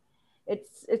men.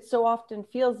 It so often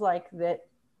feels like that,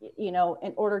 in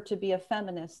order to be a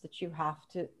feminist, that you have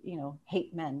to,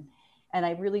 hate men. And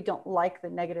I really don't like the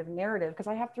negative narrative because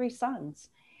I have 3 sons,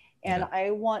 and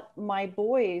I want my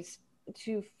boys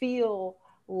to feel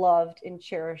loved and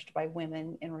cherished by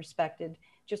women and respected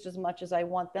just as much as I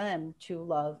want them to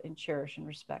love and cherish and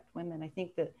respect women. I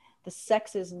think that the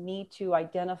sexes need to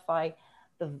identify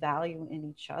the value in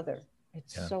each other.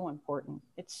 It's so important.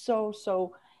 It's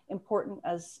so important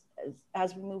as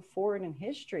we move forward in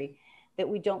history, that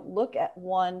we don't look at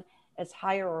one as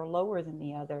higher or lower than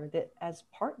the other, that as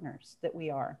partners that we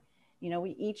are,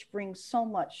 we each bring so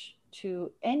much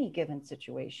to any given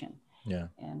situation. Yeah.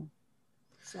 And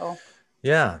so.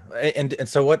 Yeah. And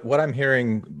so what I'm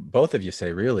hearing both of you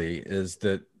say really is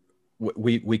that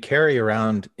we carry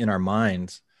around in our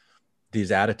minds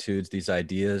these attitudes, these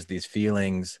ideas, these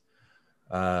feelings,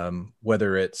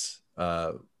 whether it's,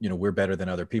 we're better than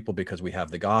other people because we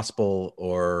have the gospel,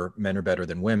 or men are better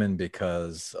than women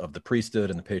because of the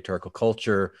priesthood and the patriarchal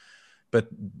culture. But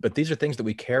these are things that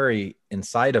we carry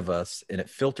inside of us, and it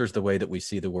filters the way that we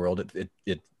see the world.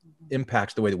 It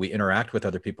impacts the way that we interact with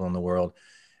other people in the world.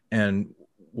 And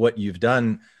what you've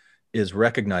done is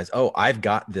recognize, oh, I've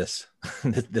got this,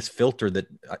 this filter that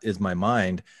is my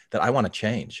mind that I want to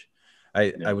change.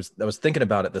 I was thinking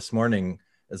about it this morning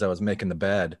as I was making the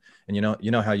bed, and you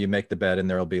know how you make the bed and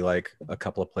there'll be like a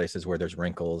couple of places where there's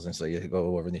wrinkles, and so you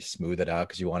go over and you smooth it out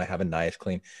because you want to have a nice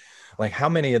clean. Like, how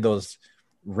many of those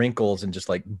wrinkles and just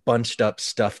like bunched up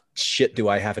stuff shit do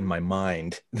I have in my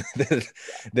mind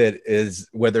that is,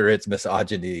 whether it's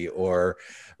misogyny or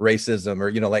racism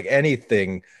or like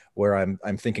anything where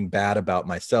I'm thinking bad about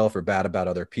myself or bad about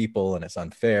other people and it's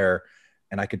unfair,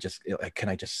 and I could just can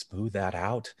I just smooth that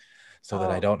out so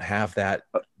that I don't have that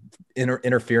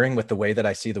interfering with the way that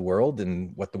I see the world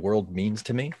and what the world means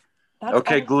to me.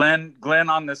 Okay, Glenn,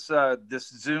 on this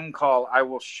Zoom call, I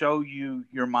will show you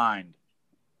your mind.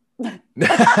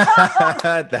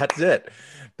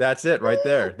 That's it right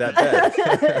there. That bed.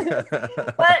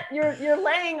 But you're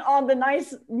laying on the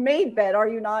nice made bed, are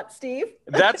you not, Steve?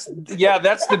 That's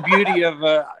the beauty of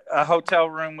a hotel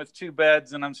room with 2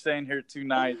 beds, and I'm staying here 2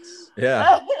 nights.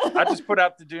 Yeah. I just put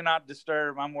up the do not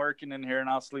disturb. I'm working in here, and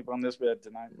I'll sleep on this bed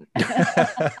tonight.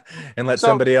 And let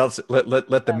somebody else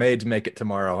let the maids make it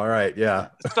tomorrow. All right. Yeah.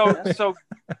 So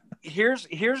here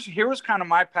was kind of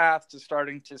my path to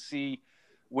starting to see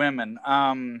women.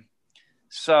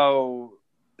 So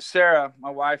Sarah,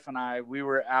 my wife, and I, we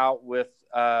were out with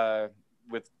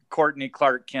Courtney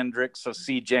Clark Kendrick, so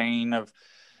C. Jane of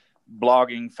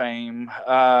blogging fame.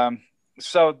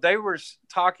 So they were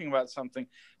talking about something.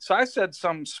 So I said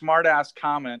some smart ass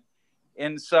comment.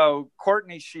 And so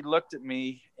Courtney, she looked at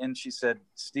me and she said,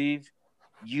 Steve,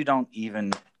 you don't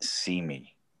even see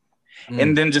me.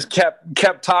 And then just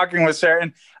kept talking with Sarah.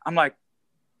 And I'm like,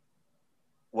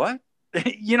 what?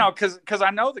 You know, because I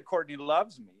know that Courtney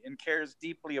loves me and cares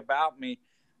deeply about me.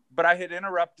 But I had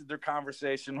interrupted their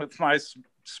conversation with my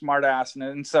smart ass.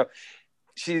 And so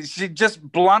she just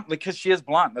bluntly, because she is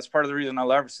blunt. That's part of the reason I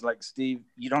love her. She's like, Steve,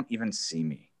 you don't even see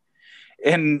me.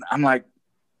 And I'm like,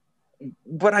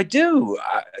 but I do.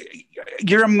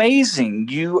 You're amazing.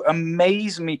 You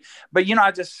amaze me. But, you know,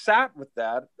 I just sat with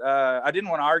that. I didn't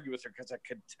want to argue with her because I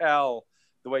could tell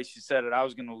the way she said it, I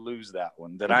was going to lose that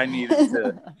one, that I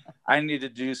needed to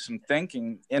do some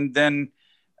thinking. And then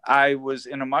I was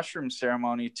in a mushroom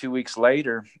ceremony 2 weeks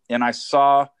later, and I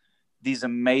saw these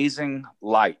amazing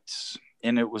lights.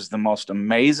 And it was the most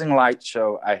amazing light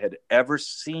show I had ever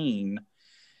seen.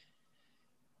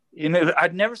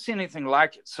 I'd never seen anything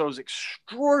like it. So it was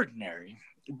extraordinary.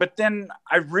 But then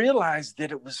I realized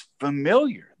that it was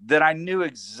familiar, that I knew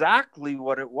exactly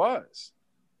what it was.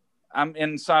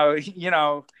 And so, you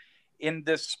know, in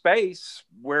this space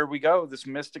where we go, this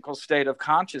mystical state of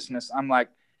consciousness, I'm like,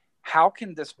 how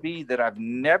can this be that I've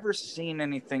never seen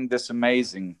anything this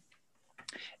amazing,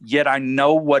 yet I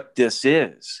know what this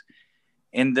is?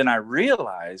 And then I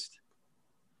realized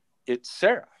it's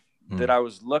Sarah, that I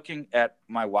was looking at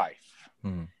my wife,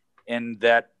 and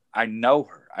that I know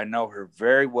her. I know her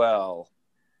very well,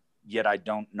 yet I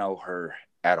don't know her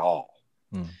at all.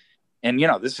 And, you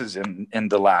know, this is in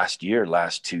the last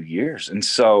 2 years. And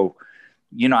so,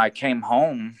 you know, I came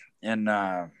home and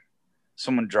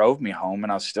someone drove me home,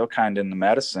 and I was still kind of in the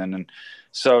medicine. And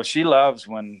so she loves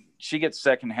when she gets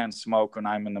secondhand smoke when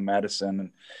I'm in the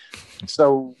medicine. And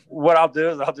so what I'll do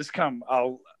is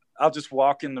I'll just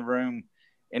walk in the room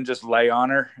and just lay on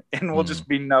her, and we'll just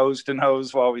be nose to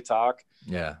nose while we talk.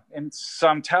 Yeah. And so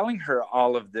I'm telling her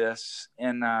all of this,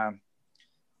 and,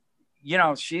 you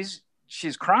know, she's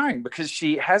crying because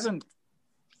she hasn't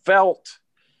felt,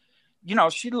 you know,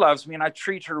 she loves me and I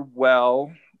treat her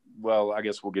well. Well, I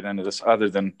guess we'll get into this, other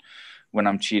than when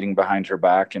I'm cheating behind her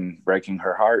back and breaking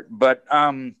her heart. But,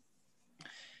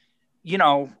 you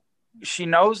know, she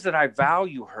knows that I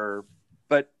value her,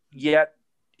 but yet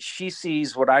she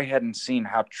sees what I hadn't seen,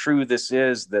 how true this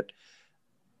is, that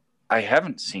I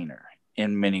haven't seen her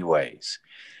in many ways.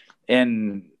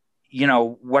 And, you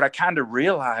know, what I kind of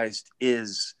realized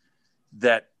is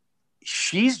that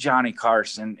she's Johnny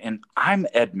Carson and I'm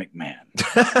Ed McMahon.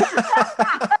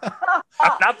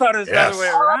 I thought it was the other way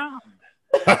around.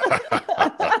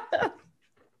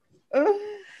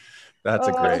 That's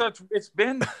a great. So it's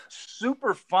been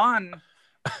super fun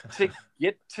to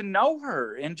get to know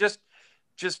her, and just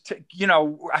to, you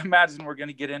know, I imagine we're going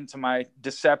to get into my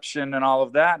deception and all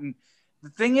of that. And the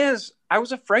thing is, I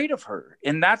was afraid of her,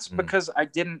 and that's because I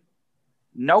didn't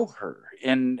know her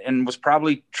and was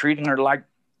probably treating her like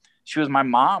she was my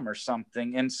mom or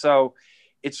something. And so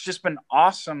it's just been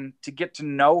awesome to get to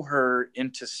know her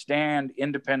and to stand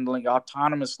independently,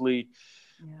 autonomously,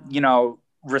 you know,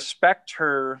 respect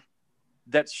her,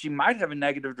 that she might have a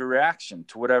negative reaction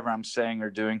to whatever I'm saying or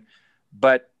doing,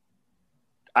 but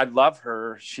I love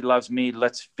her. She loves me.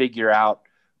 Let's figure out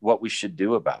what we should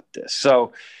do about this.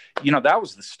 So, you know, that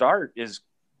was the start, is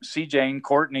CJ and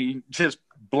Courtney just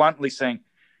bluntly saying,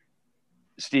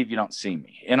 Steve, you don't see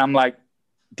me. And I'm like,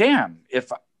 damn,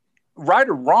 if right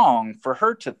or wrong, for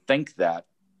her to think that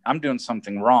I'm doing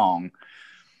something wrong,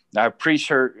 I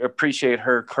appreciate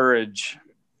her courage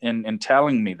in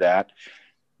telling me that.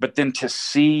 But then to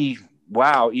see,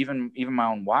 wow, even my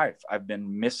own wife, I've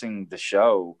been missing the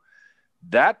show.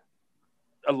 That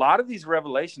a lot of these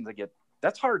revelations I get,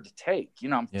 that's hard to take. You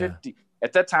know, I'm 50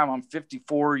 at that time. I'm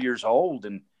 54 years old,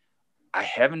 and I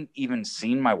haven't even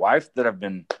seen my wife that I've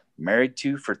been married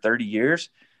to for 30 years.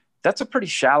 That's a pretty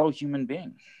shallow human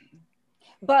being.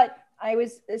 But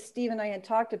Steve and I had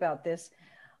talked about this.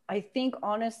 I think,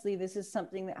 honestly, this is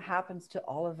something that happens to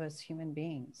all of us human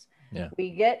beings. Yeah.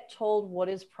 We get told what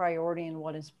is priority and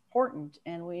what is important,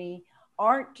 and we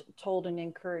aren't told and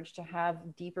encouraged to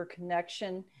have deeper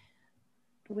connection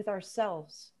with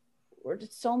ourselves. Or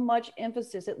so much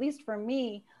emphasis, at least for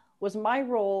me, was my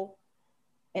role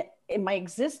in my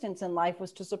existence in life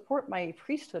was to support my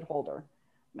priesthood holder,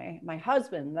 my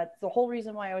husband. That's the whole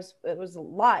reason why I was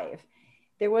alive.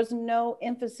 There was no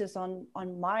emphasis on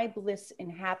my bliss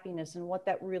and happiness and what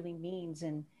that really means.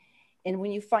 And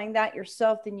when you find that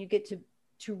yourself, then you get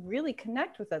to really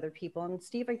connect with other people. And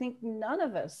Steve, I think none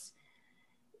of us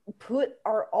put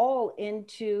our all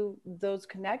into those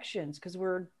connections because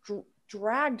we're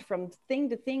dragged from thing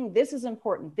to thing. This is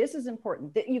important. This is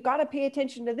important. You got to pay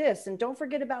attention to this, and don't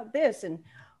forget about this. And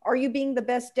are you being the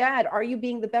best dad? Are you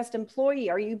being the best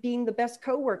employee? Are you being the best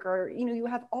coworker? You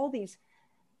have all these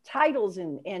titles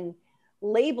and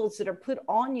labels that are put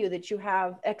on you that you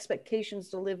have expectations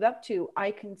to live up to. I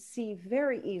can see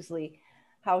very easily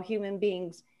how human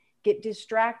beings get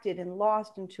distracted and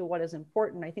lost into what is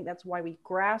important. I think that's why we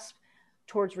grasp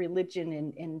towards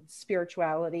religion and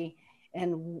spirituality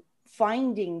and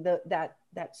finding that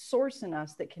source in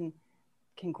us that can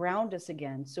ground us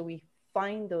again. So we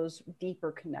find those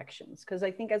deeper connections. Because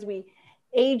I think as we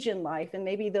age in life, and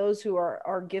maybe those who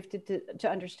are gifted to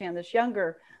understand this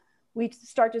younger, we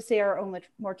start to see our own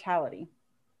mortality.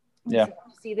 Yeah.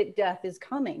 We see that death is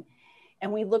coming.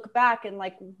 And we look back and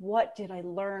like, what did I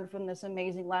learn from this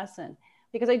amazing lesson?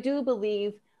 Because I do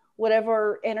believe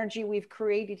whatever energy we've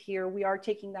created here, we are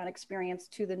taking that experience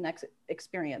to the next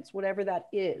experience, whatever that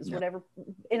is, whatever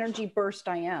energy burst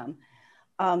I am.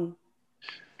 And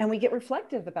we get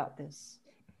reflective about this.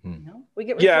 We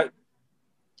get reflective.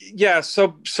 Yeah.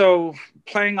 So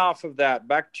playing off of that,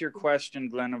 back to your question,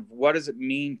 Glenn, of what does it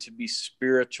mean to be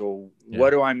spiritual? Yeah.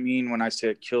 What do I mean when I say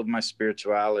it killed my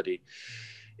spirituality?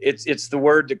 It's the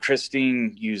word that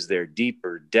Christine used there,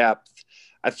 deeper, depth.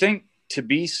 I think to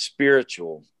be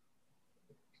spiritual,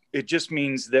 it just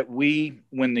means that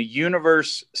when the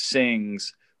universe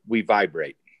sings, we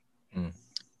vibrate.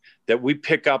 That we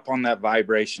pick up on that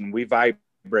vibration. We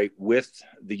vibrate with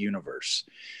the universe.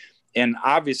 And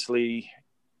obviously,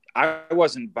 I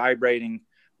wasn't vibrating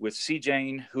with C.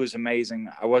 Jane, who is amazing.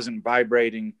 I wasn't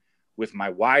vibrating with my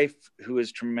wife, who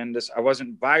is tremendous. I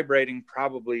wasn't vibrating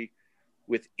probably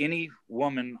with any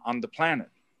woman on the planet.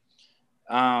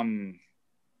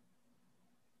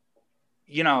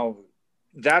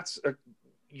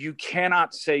 You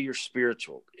cannot say you're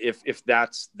spiritual if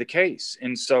that's the case.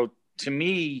 And so to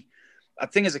me, I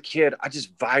think as a kid, I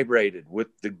just vibrated with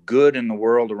the good in the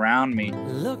world around me.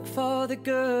 Look for the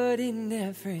good in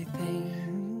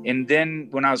everything. And then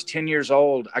when I was 10 years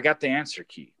old, I got the answer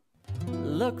key.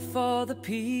 Look for the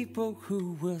people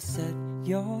who will set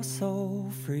your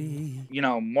soul free.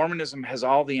 Mormonism has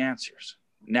all the answers.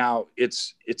 Now,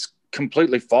 it's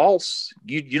completely false.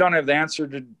 You don't have the answer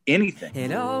to anything.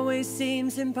 It always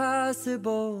seems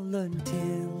impossible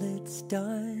until it's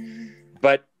done.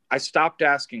 But I stopped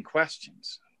asking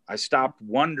questions. I stopped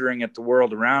wondering at the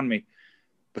world around me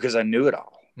because I knew it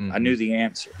all. I knew the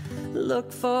answer.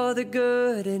 Look for the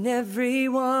good in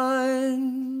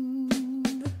everyone.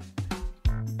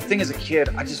 I think as a kid,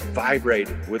 I just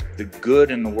vibrated with the good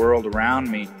in the world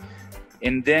around me.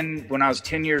 And then when I was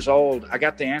 10 years old, I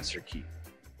got the answer key.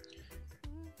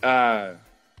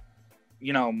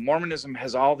 Mormonism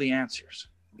has all the answers.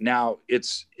 Now,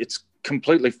 it's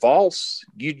completely false.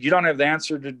 You don't have the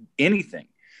answer to anything.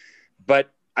 But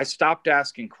I stopped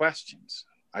asking questions.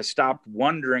 I stopped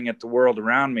wondering at the world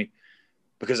around me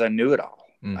because I knew it all.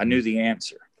 I knew the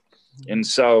answer. And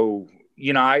so,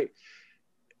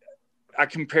 I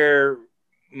compare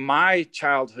my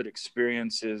childhood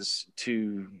experiences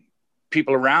to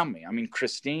people around me. I mean,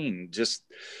 Christine, just,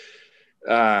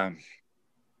 how,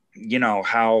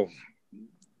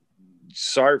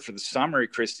 sorry for the summary,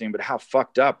 Christine, but how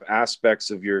fucked up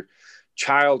aspects of your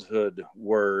childhood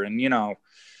were. And,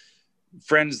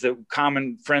 friends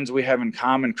we have in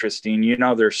common, Christine,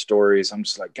 their stories. I'm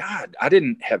just like, God, I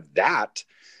didn't have that.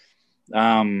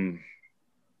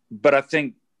 But I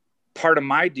think part of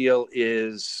my deal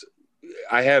is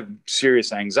I have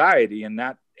serious anxiety, and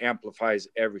that amplifies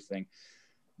everything.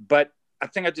 But I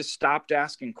think I just stopped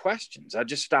asking questions. I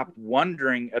just stopped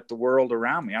wondering at the world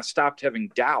around me. I stopped having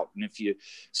doubt. And if you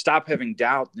stop having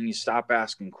doubt, then you stop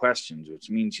asking questions, which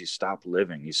means you stop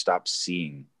living, you stop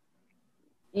seeing.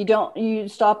 You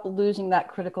stop losing that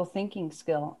critical thinking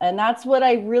skill. And that's what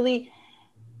I really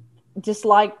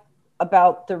dislike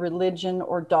about the religion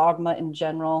or dogma in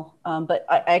general. But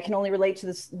I can only relate to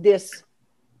this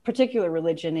particular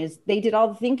religion is they did all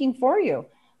the thinking for you.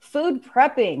 Food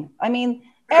prepping. I mean,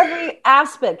 every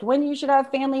aspect, when you should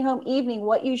have family home evening,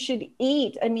 what you should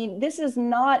eat. I mean, this is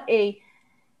a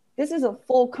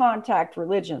full contact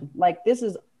religion. Like, this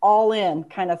is all in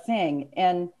kind of thing.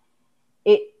 And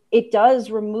it does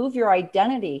remove your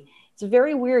identity. It's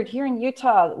very weird. Here in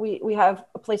Utah, we have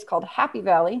a place called Happy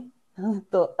Valley,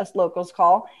 us locals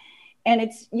call, and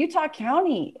it's Utah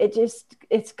County.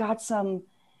 It's got some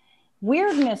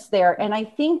weirdness there. And I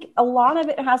think a lot of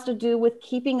it has to do with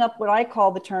keeping up, what I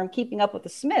call the term, keeping up with the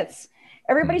Smiths.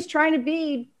 Everybody's trying to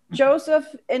be Joseph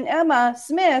and Emma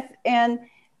Smith, and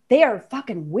they are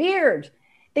fucking weird.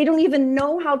 They don't even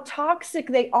know how toxic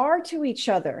they are to each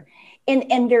other,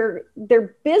 and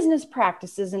their business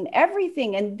practices and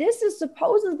everything. And this is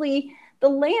supposedly the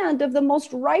land of the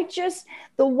most righteous,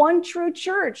 the one true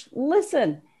church.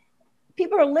 Listen,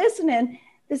 people are listening.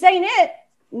 This ain't it.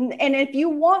 And if you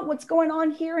want what's going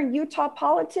on here in Utah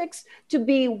politics to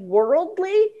be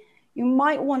worldly, you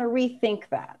might want to rethink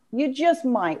that. You just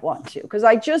might want to, because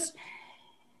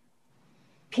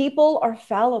people are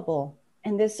fallible.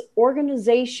 And this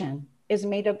organization is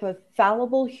made up of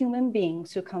fallible human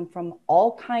beings who come from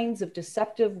all kinds of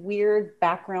deceptive, weird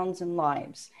backgrounds and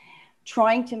lives,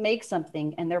 trying to make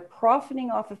something. And they're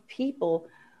profiting off of people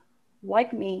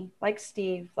like me, like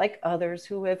Steve, like others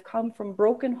who have come from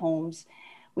broken homes.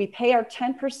 We pay our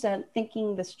 10%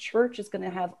 thinking this church is going to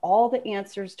have all the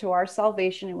answers to our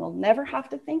salvation and we'll never have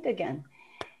to think again.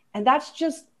 And that's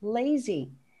just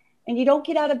lazy. And you don't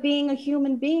get out of being a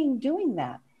human being doing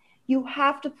that. You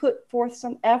have to put forth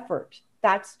some effort.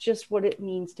 That's just what it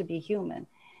means to be human.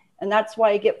 And that's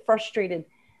why I get frustrated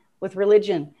with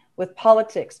religion, with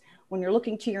politics. When you're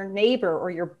looking to your neighbor or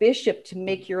your bishop to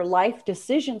make your life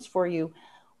decisions for you,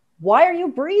 why are you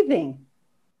breathing?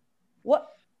 What?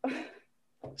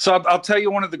 So I'll tell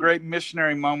you one of the great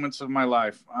missionary moments of my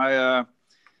life. I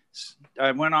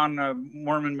went on a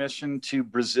Mormon mission to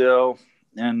Brazil,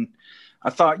 and I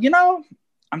thought,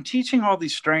 I'm teaching all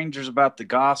these strangers about the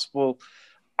gospel.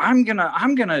 I'm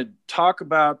gonna talk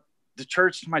about the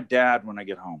church to my dad when I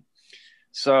get home.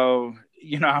 So,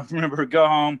 I remember go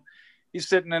home. He's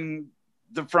sitting in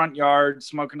the front yard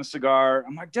smoking a cigar.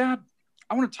 I'm like, Dad,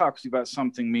 I want to talk to you about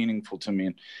something meaningful to me.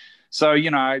 And so,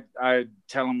 I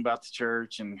tell him about the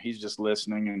church, and he's just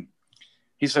listening. And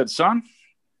he said, son,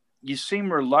 you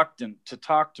seem reluctant to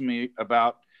talk to me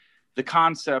about the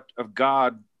concept of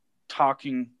God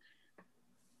talking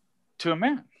to a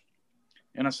man.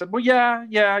 And I said, well, yeah,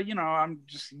 I'm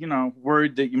just,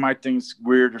 worried that you might think it's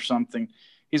weird or something.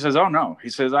 He says, oh, no. He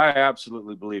says, I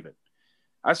absolutely believe it.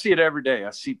 I see it every day.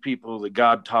 I see people that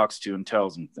God talks to and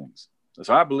tells them things.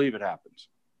 So I believe it happens.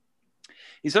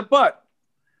 He said, but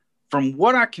from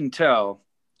what I can tell,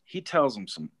 he tells them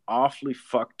some awfully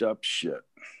fucked up shit.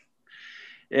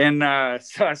 And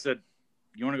so I said,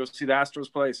 you want to go see the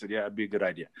Astros play? He said, yeah, it'd be a good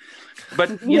idea.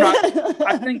 But,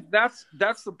 I think that's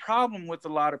the problem with a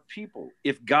lot of people.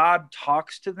 If God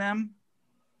talks to them,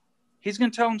 he's going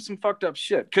to tell them some fucked up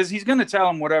shit, because he's going to tell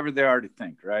them whatever they already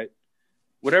think, right?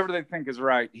 Whatever they think is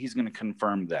right, he's going to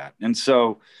confirm that. And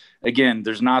so, again,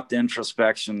 there's not the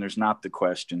introspection. There's not the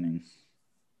questioning.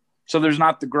 So there's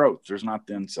not the growth. There's not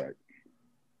the insight.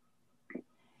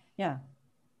 Yeah.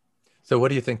 So what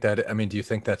do you think do you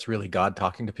think that's really God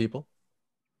talking to people?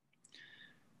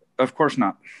 Of course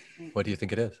not. What do you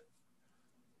think it is?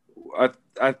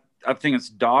 I think it's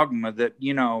dogma that,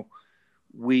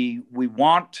 we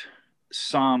want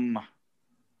some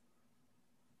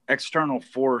external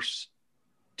force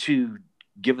to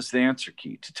give us the answer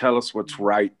key, to tell us what's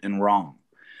right and wrong.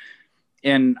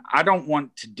 And I don't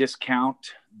want to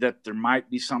discount that there might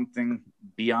be something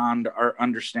beyond our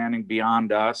understanding,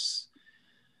 beyond us.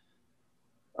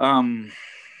 But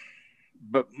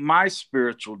my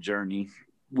spiritual journey,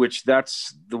 which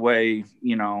that's the way,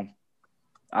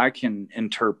 I can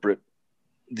interpret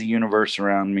the universe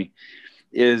around me,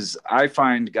 is I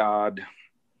find God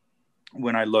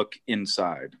when I look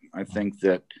inside. I think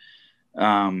that,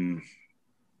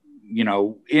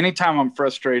 anytime I'm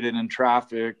frustrated in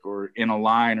traffic or in a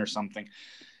line or something,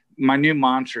 my new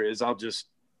mantra is I'll just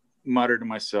mutter to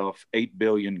myself, 8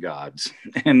 billion gods.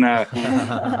 And,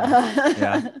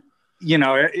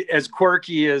 Yeah. As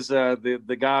quirky as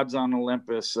the gods on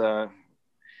Olympus.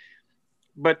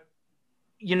 But,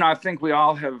 I think we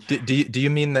all have. Do you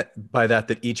mean that by that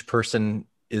each person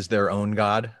is their own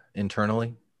God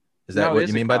internally? Is that what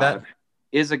you mean by that?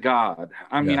 Is a God.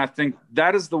 I mean, I think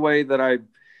that is the way that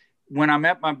when I'm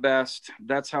at my best,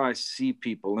 that's how I see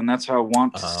people. And that's how I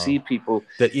want to see people.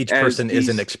 That each person is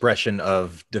an expression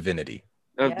of divinity.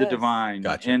 Of the divine.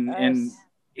 Gotcha. And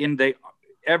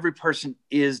every person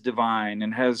is divine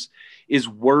and is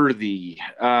worthy.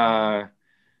 That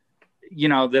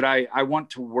I want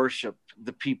to worship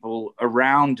the people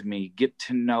around me, get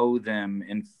to know them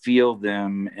and feel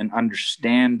them and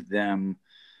understand them.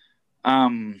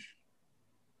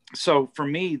 So for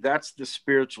me, that's the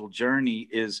spiritual journey,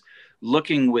 is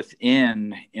looking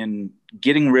within and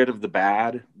getting rid of the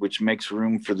bad, which makes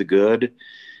room for the good,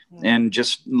 and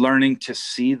just learning to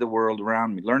see the world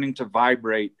around me, learning to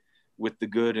vibrate with the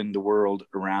good in the world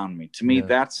around me. To me,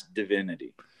 that's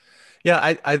divinity.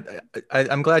 Yeah,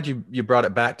 I'm glad you brought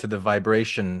it back to the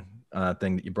vibration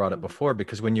thing that you brought up before,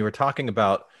 because when you were talking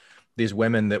about these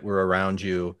women that were around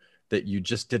you that you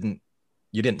just didn't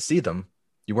see them,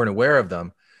 you weren't aware of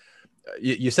them.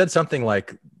 You said something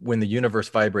like, when the universe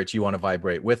vibrates, you want to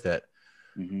vibrate with it.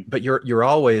 Mm-hmm. But you're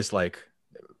always like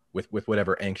with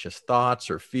whatever anxious thoughts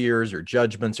or fears or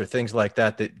judgments or things like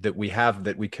that we have,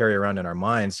 that we carry around in our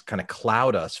minds, kind of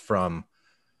cloud us from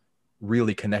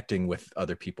really connecting with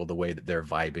other people the way that they're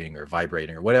vibing or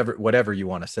vibrating or whatever you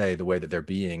want to say, the way that they're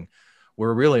being.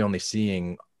 We're really only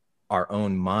seeing our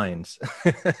own minds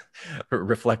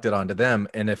reflected onto them.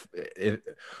 And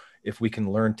if we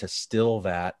can learn to still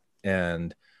that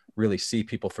and really see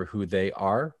people for who they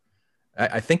are,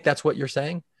 I think that's what you're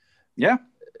saying. Yeah.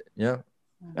 Yeah.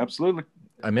 Absolutely.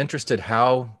 I'm interested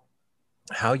how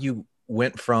you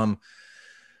went from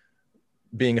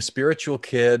being a spiritual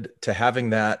kid to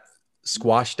having that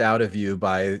squashed out of you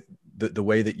by the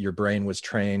way that your brain was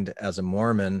trained as a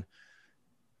Mormon.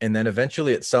 And then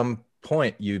eventually at some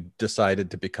point you decided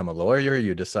to become a lawyer,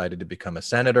 you decided to become a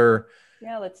senator.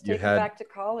 Yeah, let's take it back to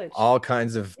college. All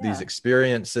kinds of these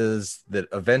experiences that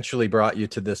eventually brought you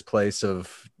to this place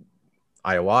of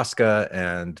ayahuasca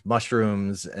and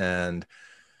mushrooms. And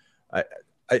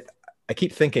I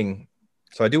keep thinking,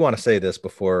 so I do want to say this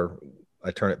before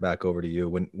I turn it back over to you.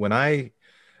 When I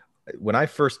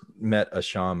first met a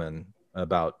shaman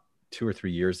about 2 or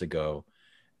 3 years ago,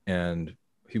 and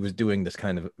he was doing this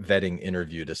kind of vetting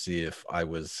interview to see if I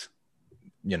was,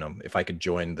 if I could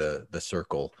join the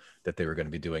circle that they were going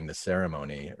to be doing the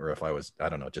ceremony, or if I was, I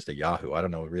don't know, just a Yahoo. I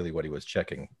don't know really what he was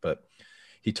checking, but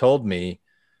he told me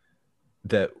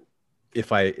that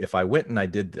if I went and I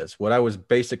did this, what I was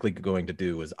basically going to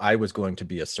do was I was going to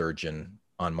be a surgeon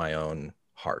on my own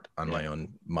heart, on my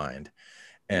own mind.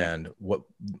 And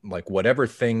whatever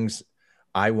things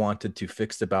I wanted to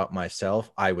fix about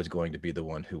myself, I was going to be the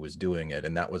one who was doing it.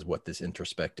 And that was what this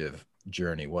introspective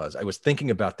journey was. I was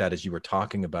thinking about that as you were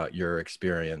talking about your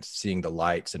experience, seeing the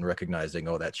lights and recognizing,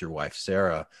 oh, that's your wife,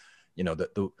 Sarah.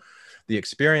 The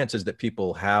experiences that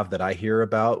people have that I hear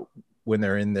about when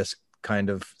they're in this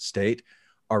kind of state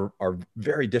are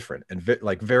very different and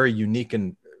very unique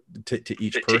and to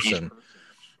each person.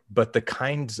 But the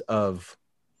kinds of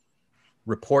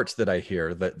reports that I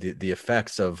hear, that the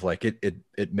effects of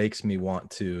it makes me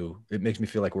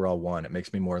feel like we're all one. It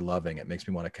makes me more loving. It makes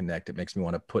me want to connect. It makes me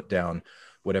want to put down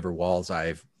whatever walls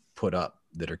I've put up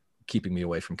that are keeping me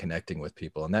away from connecting with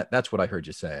people. And that's what I heard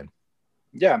you saying.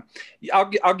 Yeah.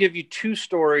 I'll give you 2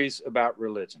 stories about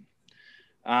religion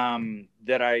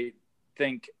that I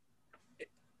think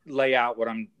lay out what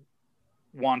I'm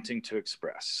wanting to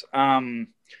express.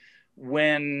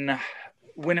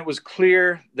 When it was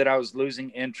clear that I was losing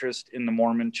interest in the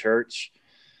Mormon church,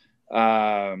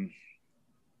 my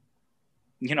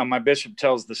bishop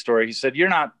tells the story. He said, you're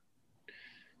not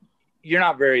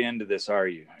very into this, are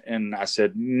you? And I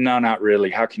said, no, not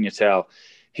really. How can you tell?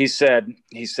 He said,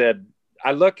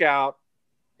 I look out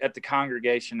at the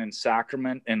congregation in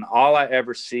Sacrament, and all I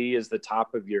ever see is the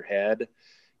top of your head.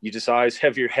 You just always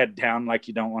have your head down like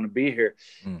you don't want to be here,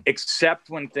 except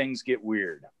when things get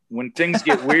weird. When things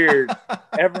get weird,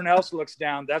 everyone else looks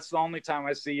down. That's the only time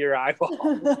I see your eyeball.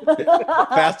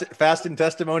 Fast and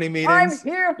testimony meetings.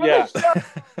 I'm here. Yeah.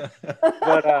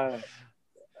 But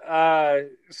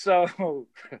so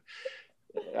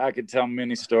I could tell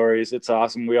many stories. It's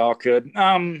awesome. We all could.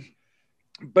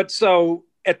 But so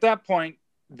at that point,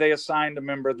 they assigned a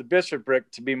member of the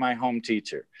bishopric to be my home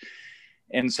teacher.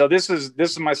 And so this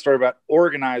is my story about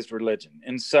organized religion.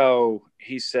 And so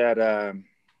he said, I'm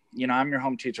your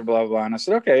home teacher, blah, blah, blah. And I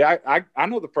said, okay, I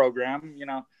know the program,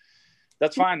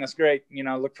 that's fine. That's great.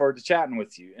 Look forward to chatting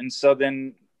with you. And so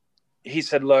then he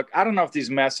said, look, I don't know if these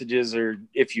messages or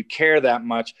if you care that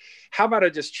much, how about I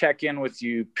just check in with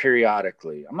you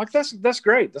periodically? I'm like, that's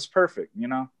great. That's perfect.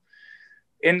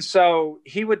 And so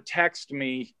he would text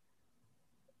me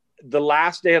the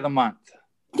last day of the month.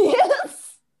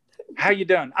 Yes. How you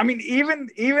doing? I mean,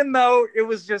 even though it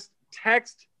was just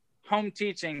text home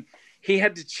teaching, he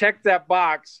had to check that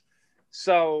box.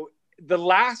 So the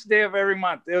last day of every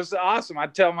month, it was awesome.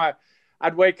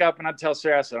 I'd wake up and I'd tell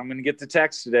Sarah, I said, I'm going to get the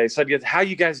text today. So I'd get, how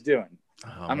you guys doing?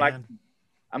 Oh, I'm like,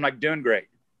 doing great.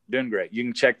 You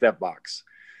can check that box.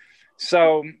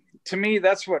 So to me,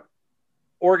 that's what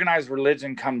organized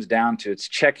religion comes down to. It's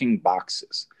checking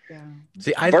boxes. Yeah.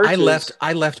 See, I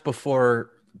left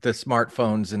before the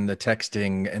smartphones and the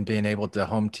texting and being able to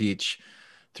home teach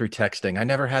through texting. I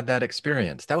never had that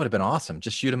experience. That would have been awesome.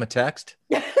 Just shoot them a text,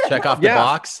 check off the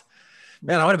box.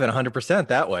 Man, I would have been 100%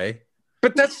 that way.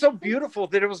 But that's so beautiful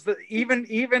that it was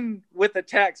even with the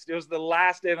text, it was the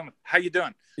last day of them. How you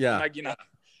doing? Yeah. Like,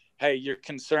 hey, your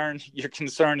concern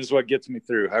is what gets me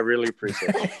through. I really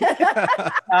appreciate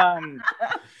it.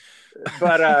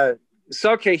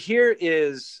 So, okay, here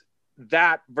is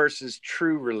that versus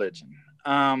true religion.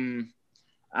 I'm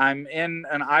in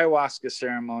an ayahuasca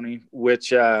ceremony,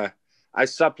 which I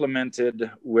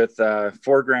supplemented with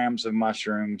 4 grams of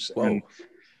mushrooms. Whoa. And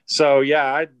so,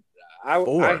 yeah, I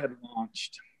had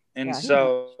launched. And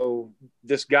so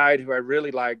this guide who I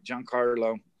really like,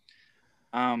 Giancarlo,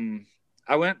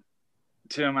 I went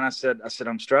to him and I said,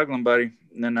 I'm struggling, buddy.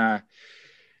 And then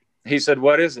he said,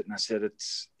 what is it? And I said,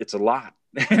 it's a lot.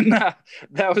 And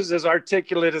that was as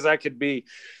articulate as I could be.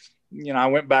 I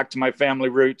went back to my family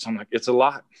roots. I'm like, it's a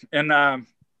lot. And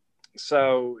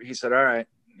so he said, all right.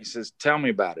 He says, tell me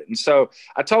about it. And so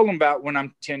I told him about when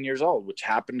I'm 10 years old, which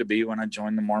happened to be when I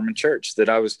joined the Mormon church, that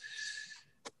I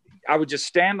would just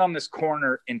stand on this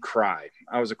corner and cry.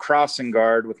 I was a crossing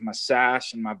guard with my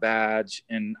sash and my badge.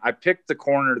 And I picked the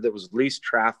corner that was least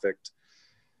trafficked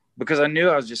because I knew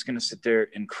I was just going to sit there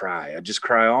and cry. I'd just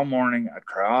cry all morning. I'd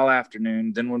cry all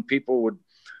afternoon. Then when people would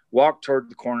walk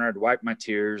toward the corner, I'd wipe my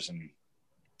tears and,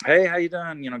 hey, how you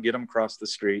doing? Get them across the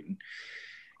street.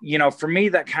 And, for me,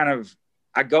 that kind of,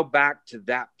 I go back to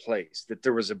that place, that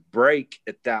there was a break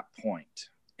at that point.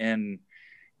 And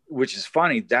which is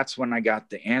funny, that's when I got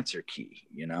the answer key,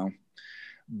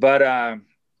 But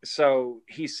so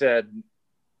he said,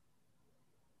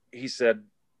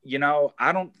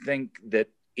 I don't think that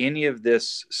any of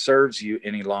this serves you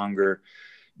any longer.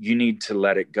 You need to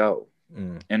let it go.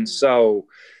 And so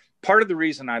part of the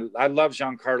reason I love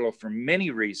Giancarlo for many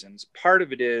reasons, part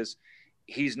of it is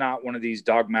he's not one of these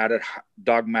dogmatic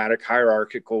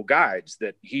hierarchical guides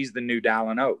that he's the new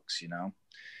Dallin Oaks,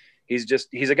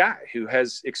 he's a guy who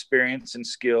has experience and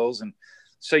skills. And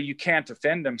so you can't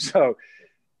offend him. So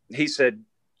he said,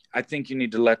 I think you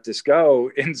need to let this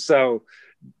go. And so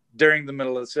during the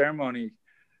middle of the ceremony,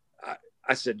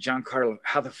 I said, Giancarlo,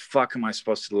 how the fuck am I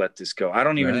supposed to let this go? I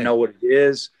don't even know what it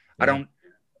is. Yeah.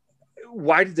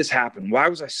 Why did this happen? Why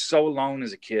was I so alone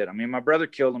as a kid? I mean, my brother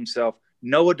killed himself.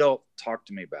 No adult talked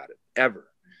to me about it ever.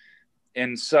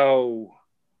 And so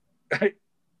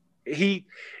he,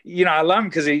 I love him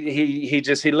because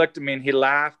he looked at me and he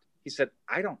laughed. He said,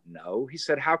 I don't know. He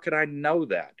said, how could I know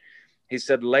that? He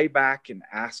said, lay back and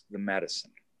ask the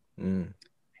medicine.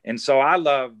 And so I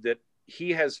love that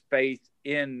he has faith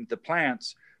in the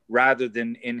plants rather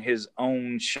than in his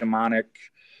own shamanic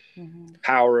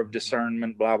power of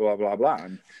discernment, blah, blah, blah, blah.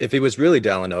 And if he was really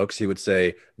Dallin Oaks, he would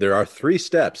say, there are 3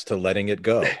 steps to letting it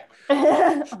go.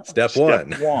 Step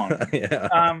one.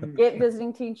 Yeah. Get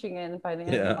visiting teaching in by the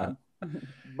end of the month.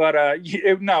 But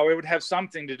it would have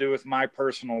something to do with my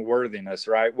personal worthiness,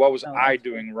 right? What was I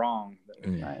doing wrong?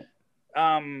 Right.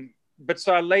 But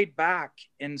so I laid back,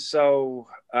 and so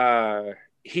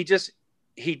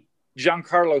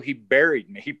Giancarlo, he buried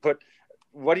me. He put,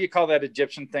 what do you call that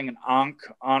Egyptian thing? An ankh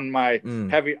on my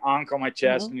heavy ankh on my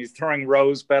chest, and he's throwing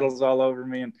rose petals all over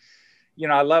me. And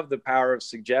I love the power of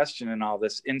suggestion and all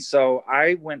this. And so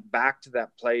I went back to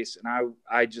that place, and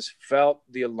I just felt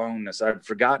the aloneness. I'd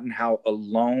forgotten how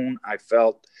alone I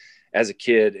felt as a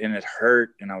kid, and it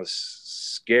hurt, and I was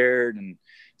scared and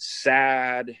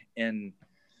sad, and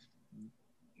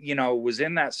was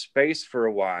in that space for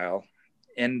a while.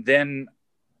 And then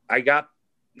I got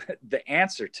the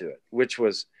answer to it, which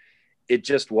was, it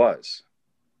just was.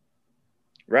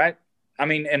 Right? I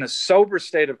mean, in a sober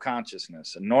state of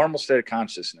consciousness, a normal state of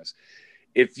consciousness,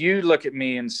 if you look at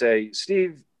me and say,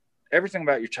 Steve, everything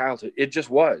about your childhood, it just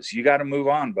was. You got to move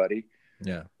on, buddy.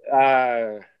 Yeah.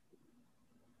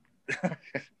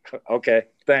 Okay,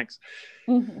 thanks.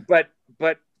 But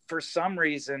for some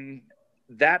reason,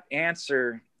 that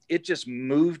answer, it just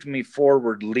moved me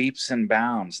forward leaps and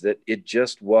bounds, that it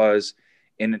just was,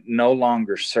 and it no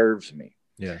longer serves me.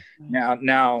 Yeah.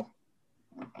 Now,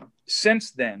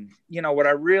 since then, what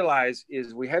I realize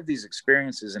is we have these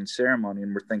experiences in ceremony,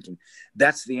 and we're thinking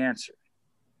that's the answer.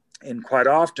 And quite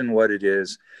often what it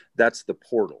is, that's the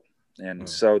portal. And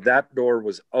so that door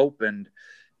was opened,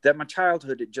 that my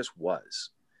childhood, it just was.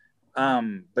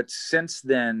 But since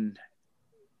then,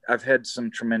 I've had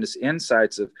some tremendous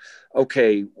insights of,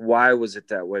 okay, why was it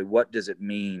that way? What does it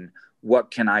mean? What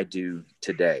can I do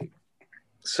today?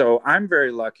 So I'm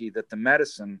very lucky that the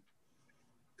medicine,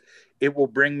 it will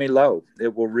bring me low.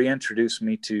 It will reintroduce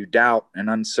me to doubt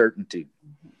and uncertainty,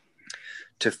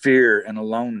 to fear and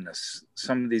aloneness,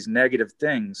 some of these negative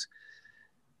things.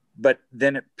 But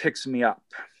then it picks me up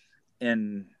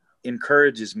and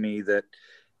encourages me that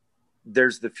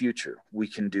there's the future. We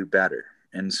can do better.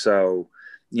 And so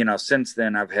since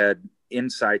then I've had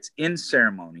insights in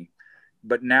ceremony,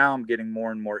 but now I'm getting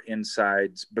more and more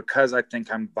insights because I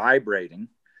think I'm vibrating.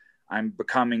 I'm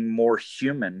becoming more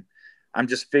human. I'm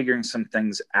just figuring some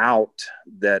things out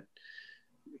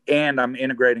and I'm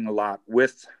integrating a lot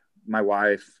with my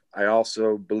wife. I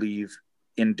also believe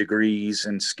in degrees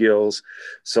and skills.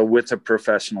 So with a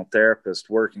professional therapist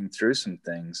working through some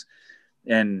things.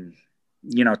 And,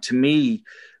 to me,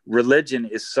 religion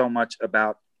is so much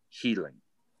about healing.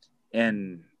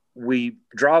 And we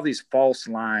draw these false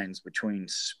lines between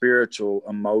spiritual,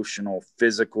 emotional,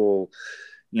 physical.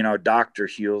 Doctor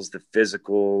heals the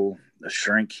physical, a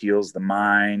shrink heals the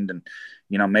mind, and,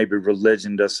 maybe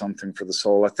religion does something for the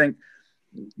soul. I think,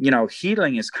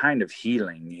 healing is kind of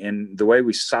healing, and the way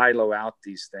we silo out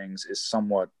these things is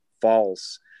somewhat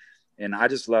false. And I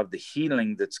just love the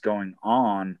healing that's going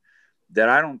on that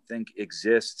I don't think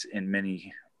exists in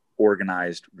many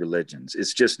organized religions.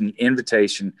 It's just an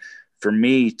invitation for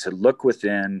me to look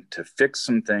within, to fix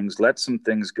some things, let some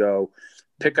things go,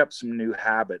 pick up some new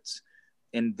habits,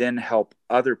 and then help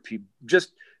other people.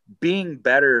 Just being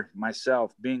better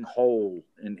myself, being whole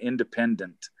and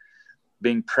independent,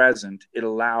 being present, it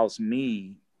allows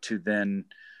me to then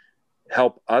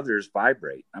help others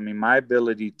vibrate. I mean, my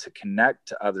ability to connect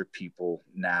to other people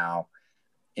now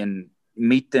and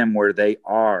meet them where they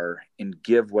are and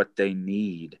give what they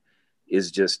need is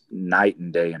just night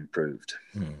and day improved.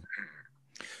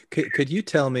 Could you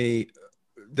tell me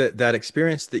that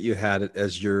experience that you had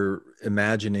as you're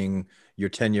imagining your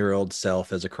 10-year-old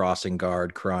self as a crossing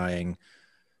guard crying,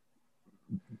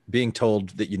 being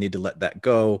told that you need to let that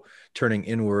go, turning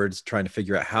inwards, trying to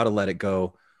figure out how to let it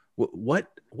go. What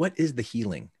is the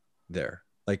healing there?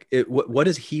 Like what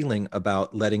is healing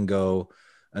about letting go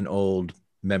an old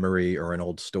memory or an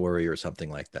old story or something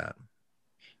like that?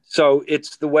 So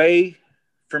it's the way,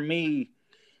 for me,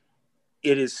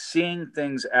 it is seeing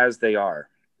things as they are.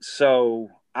 So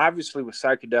obviously with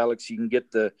psychedelics, you can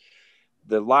get the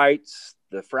lights,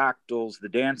 the fractals, the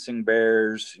dancing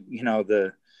bears,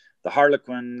 the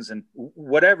harlequins, and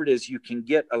whatever it is, you can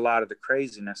get a lot of the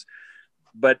craziness.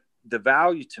 But the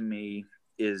value to me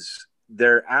is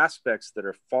there are aspects that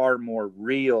are far more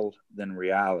real than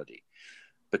reality,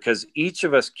 because each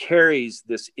of us carries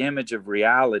this image of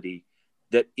reality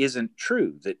that isn't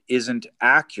true, that isn't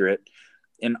accurate.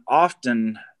 And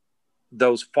often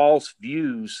those false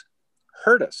views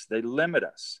hurt us, they limit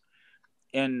us.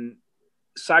 And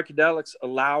psychedelics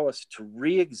allow us to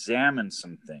re-examine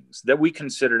some things that we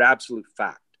considered absolute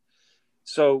fact.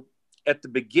 So at the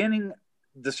beginning,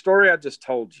 the story I just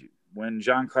told you, when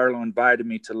Giancarlo invited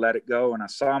me to let it go, and I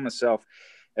saw myself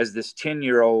as this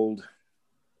 10-year-old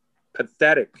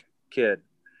pathetic kid.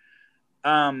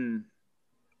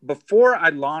 Before I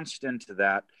launched into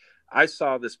that, I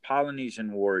saw this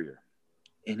Polynesian warrior,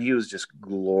 and he was just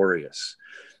glorious,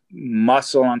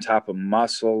 muscle on top of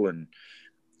muscle. And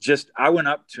just, I went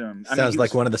up to him. Sounds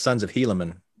like one of the sons of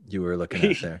Helaman you were looking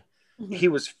at there. He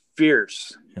was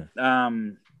fierce.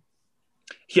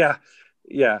 Yeah.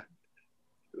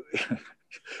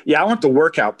 I want the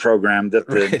workout program that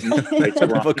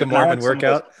the Book of Mormon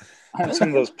workout. I want some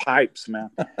of those pipes,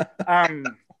 man.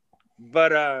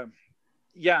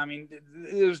 Yeah, I mean,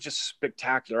 it was just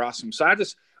spectacular, awesome. So I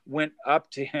just went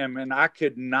up to him, and I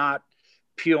could not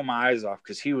peel my eyes off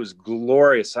because he was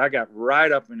glorious. I got right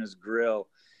up in his grill,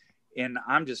 and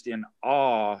I'm just in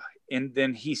awe. And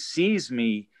then he sees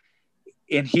me,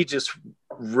 and he just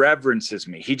reverences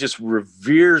me. He just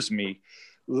reveres me,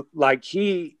 like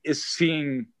he is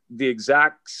seeing the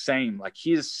exact same. Like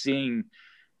he is seeing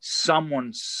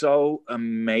someone so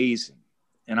amazing.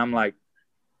 And I'm like,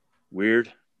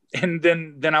 weird. And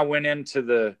then I went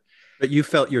into but you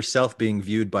felt yourself being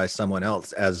viewed by someone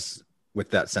else as with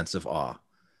that sense of awe.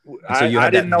 And so you had I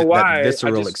didn't know why. That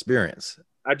visceral experience.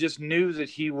 I just knew that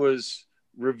he was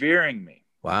revering me.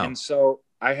 Wow. And so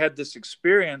I had this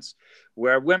experience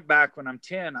where I went back when I'm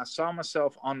 10, I saw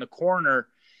myself on the corner,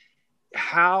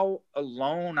 how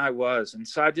alone I was. And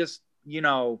so I just,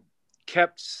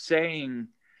 kept saying,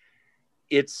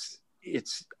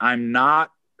 I'm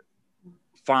not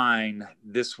fine.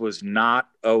 This was not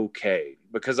okay.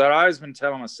 Because I'd always been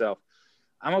telling myself,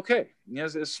 I'm okay.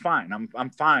 It's fine. I'm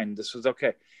fine. This was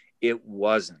okay. It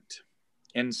wasn't.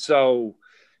 And so,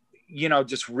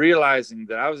 just realizing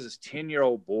that I was this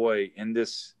 10-year-old boy in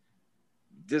this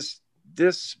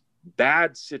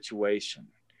bad situation,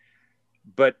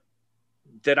 but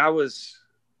that I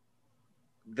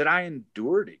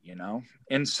endured it,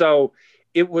 And so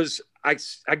it was, I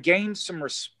gained some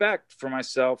respect for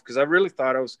myself because I really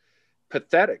thought I was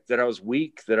pathetic, that I was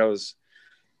weak, that I was,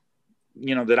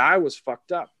 that I was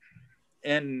fucked up.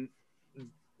 And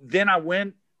then I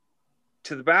went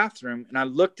to the bathroom and I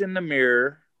looked in the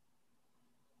mirror.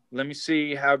 Let me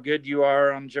see how good you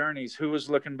are on journeys. Who was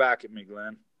looking back at me,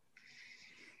 Glenn?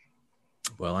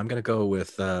 Well, I'm going to go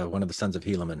with one of the sons of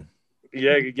Helaman.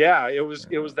 Yeah. It was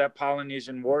that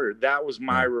Polynesian warrior. That was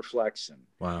my reflection.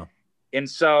 Wow. And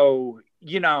so,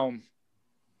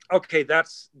 okay,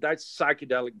 that's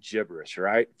psychedelic gibberish,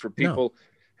 right? For people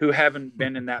who haven't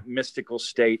been in that mystical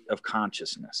state of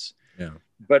consciousness. Yeah.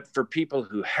 But for people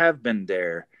who have been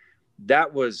there,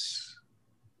 that was,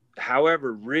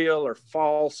 however real or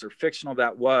false or fictional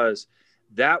that was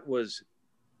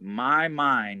my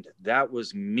mind. That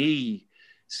was me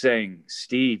saying,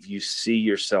 Steve, you see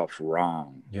yourself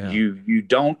wrong. Yeah. You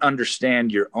don't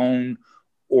understand your own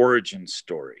origin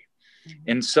story.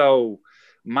 And so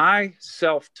my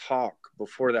self-talk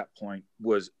before that point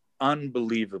was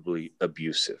unbelievably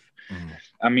abusive.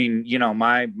 I mean,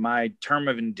 my term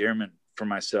of endearment for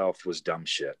myself was dumb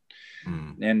shit.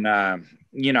 And,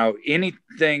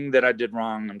 anything that I did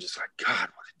wrong, I'm just like, God,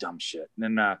 what a dumb shit.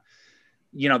 And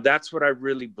then, that's what I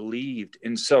really believed.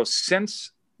 And so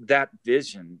since that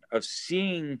vision of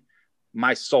seeing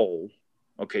my soul,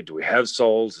 okay, do we have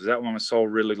souls? Is that what my soul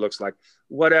really looks like?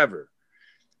 Whatever.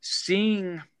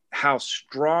 Seeing how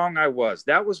strong I was,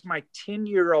 that was my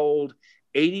 10-year-old,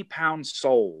 80-pound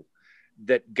soul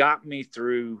that got me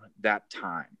through that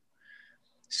time.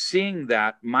 Seeing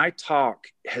that, my talk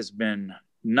has been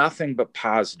nothing but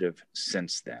positive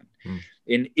since then.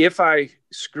 And if I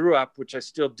screw up, which I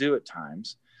still do at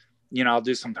times, I'll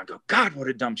do something, I go, God, what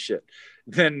a dumb shit.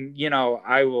 Then,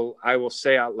 I will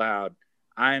say out loud,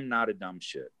 I am not a dumb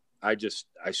shit. I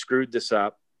screwed this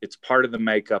up. It's part of the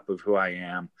makeup of who I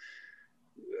am.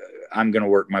 I'm going to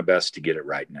work my best to get it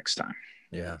right next time.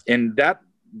 Yeah. And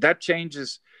that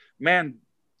changes, man.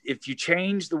 If you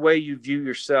change the way you view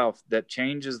yourself, that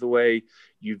changes the way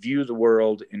you view the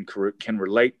world and can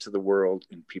relate to the world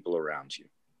and people around you.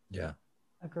 Yeah.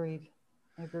 Agreed.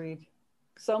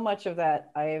 So much of that,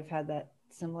 I have had that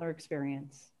similar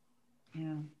experience.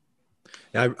 Yeah.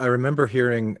 I remember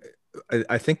hearing,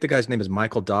 I think the guy's name is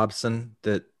Michael Dobson,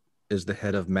 that is the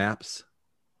head of MAPS.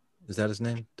 Is that his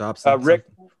name? Dobson?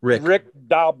 Rick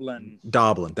Doblin.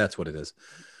 Doblin, that's what it is.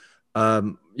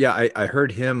 I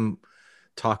heard him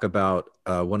talk about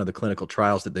one of the clinical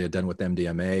trials that they had done with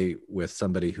MDMA with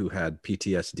somebody who had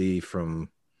PTSD from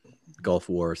Gulf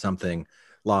War or something,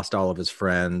 lost all of his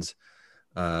friends,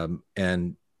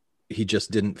 and he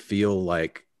just didn't feel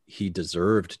like he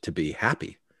deserved to be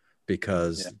happy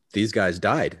because these guys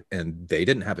died and they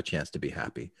didn't have a chance to be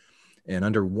happy. And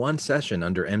under one session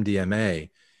under MDMA,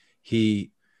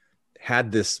 he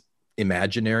had this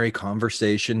imaginary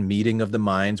conversation, meeting of the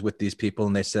minds with these people.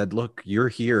 And they said, look, you're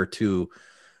here to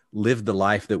live the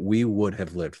life that we would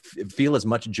have lived. Feel as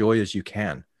much joy as you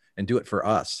can and do it for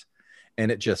us.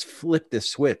 And it just flipped this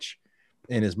switch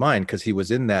in his mind because he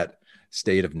was in that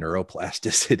state of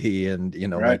neuroplasticity. And,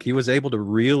 like he was able to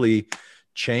really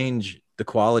change the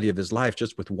quality of his life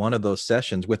just with one of those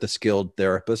sessions with a skilled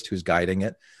therapist who's guiding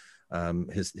it.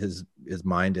 His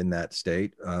mind in that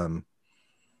state.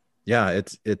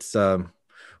 It's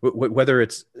whether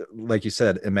it's like you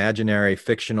said, imaginary,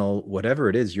 fictional, whatever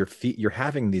it is, you're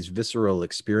having these visceral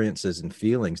experiences and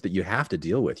feelings that you have to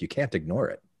deal with. You can't ignore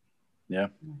it. Yeah.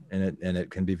 And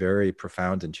it can be very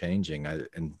profound and changing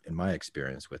in my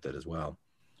experience with it as well.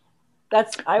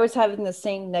 I was having the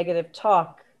same negative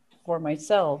talk for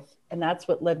myself. And that's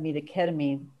what led me to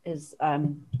ketamine is,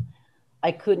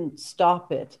 I couldn't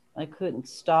stop it. I couldn't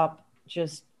stop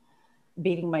just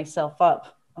beating myself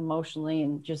up emotionally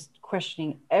and just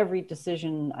questioning every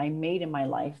decision I made in my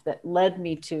life that led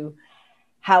me to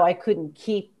how I couldn't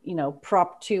keep,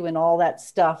 Prop 2 and all that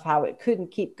stuff, how it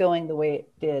couldn't keep going the way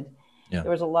it did. Yeah.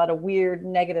 There was a lot of weird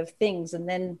negative things. And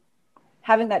then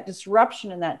having that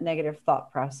disruption in that negative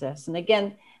thought process. And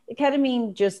again, the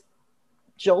ketamine just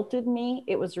jolted me.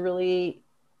 It was really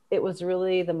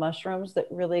the mushrooms that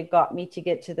really got me to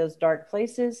get to those dark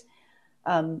places,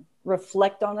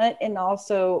 reflect on it. And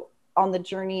also on the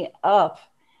journey up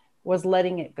was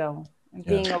letting it go and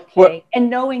being okay. And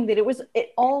knowing that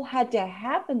it all had to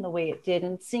happen the way it did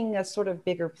and seeing a sort of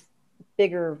bigger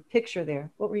picture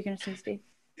there. What were you going to say, Steve?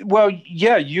 Well,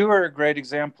 yeah, you are a great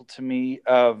example to me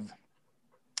of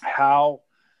how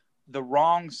the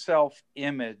wrong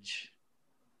self-image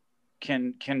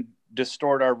can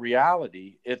distort our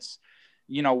reality. It's,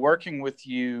 working with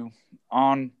you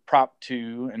on Prop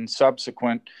 2 and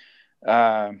subsequent,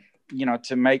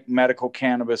 to make medical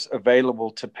cannabis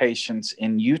available to patients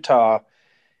in Utah.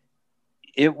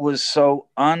 It was so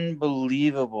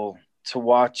unbelievable to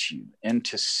watch you and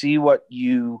to see what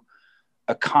you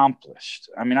accomplished.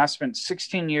 I mean, I spent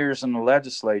 16 years in the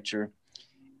legislature,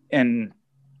 and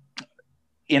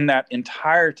in that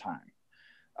entire time,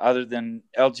 other than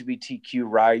LGBTQ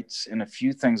rights and a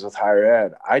few things with higher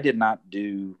ed, I did not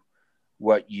do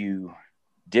what you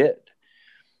did.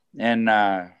 And,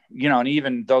 you know, and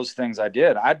even those things I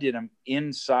did them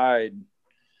inside,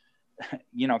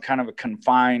 you know, kind of a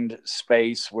confined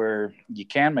space where you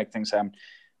can make things happen.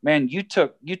 Man, you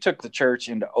took the church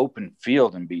into open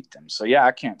field and beat them. So yeah,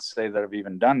 I can't say that I've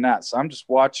even done that. So I'm just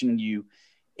watching you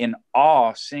in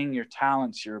awe, seeing your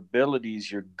talents, your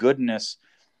abilities, your goodness,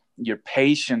 your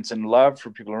patience and love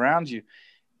for people around you.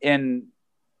 And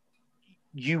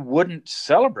you wouldn't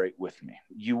celebrate with me.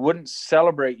 You wouldn't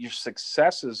celebrate your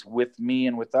successes with me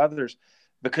and with others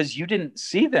because you didn't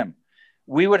see them.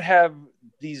 We would have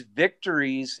these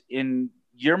victories in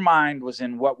your mind was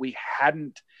in what we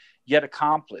hadn't yet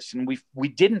accomplished. And we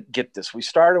didn't get this. We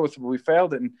started with, we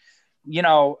failed it. And, you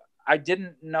know, I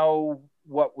didn't know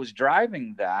what was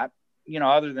driving that, you know,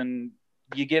 other than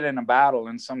you get in a battle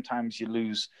and sometimes you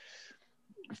lose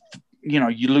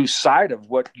sight of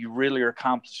what you really are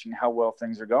accomplishing, how well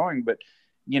things are going. But,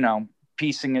 you know,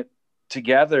 piecing it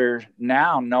together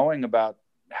now, knowing about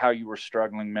how you were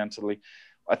struggling mentally,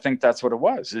 I think that's what it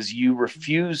was, is you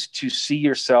refused to see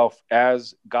yourself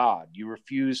as God. You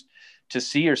refused to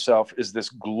see yourself as this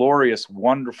glorious,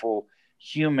 wonderful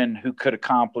human who could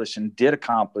accomplish and did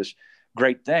accomplish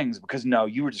great things, because no,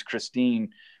 you were just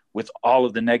Christine with all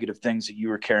of the negative things that you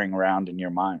were carrying around in your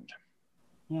mind.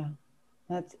 Yeah,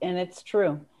 it's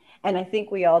true. And I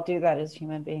think we all do that as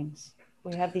human beings.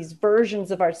 We have these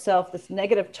versions of ourselves, this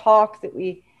negative talk that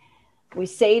we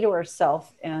say to ourselves,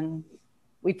 and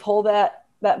we pull that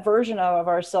version of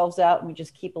ourselves out and we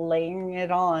just keep layering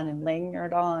it on and layering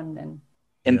it on.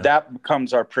 And that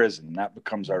becomes our prison. That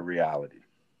becomes our reality.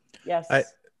 Yes.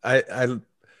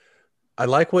 I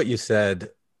like what you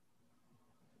said.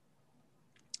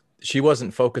 She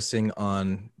wasn't focusing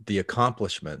on the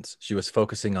accomplishments. She was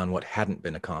focusing on what hadn't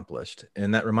been accomplished.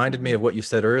 And that reminded me of what you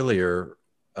said earlier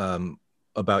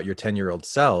about your 10-year-old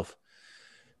self,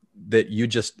 that you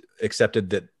just accepted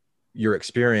that your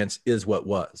experience is what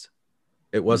was.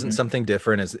 It wasn't something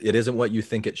different. It isn't what you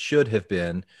think it should have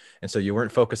been. And so you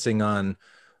weren't focusing on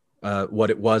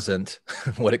what it wasn't,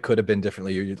 what it could have been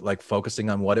differently. You're like focusing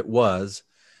on what it was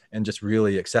and just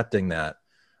really accepting that.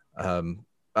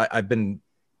 I've been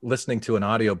listening to an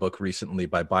audiobook recently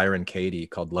by Byron Katie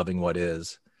called Loving What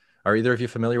Is. Are either of you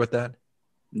familiar with that?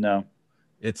 No.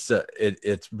 It's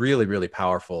really, really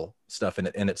powerful stuff.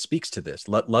 And it speaks to this,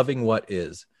 loving what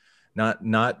is.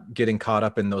 Not getting caught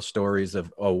up in those stories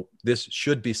of, oh, this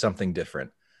should be something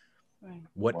different. Right.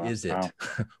 What is it?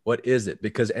 What is it?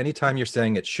 Because anytime you're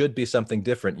saying it should be something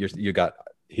different, you got,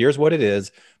 here's what it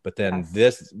is, but then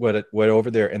this, what over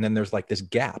there. And then there's like this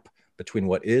gap between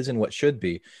what is and what should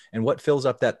be. And what fills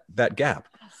up that gap?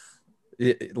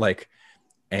 Like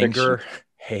anger,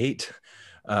 hate,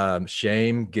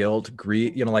 shame, guilt,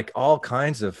 greed, you know, like all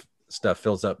kinds of stuff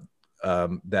fills up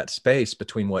that space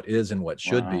between what is and what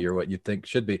should be, or what you think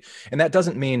should be. And that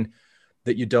doesn't mean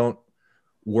that you don't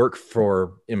work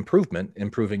for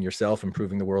improving yourself,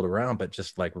 improving the world around, but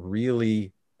just like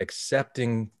really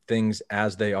accepting things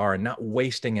as they are and not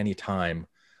wasting any time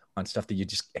on stuff that you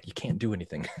can't do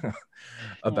anything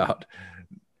about.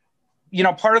 You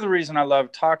know, part of the reason I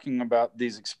love talking about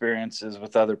these experiences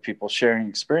with other people, sharing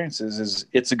experiences, is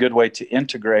it's a good way to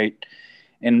integrate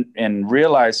and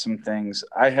realize some things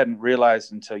I hadn't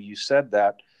realized until you said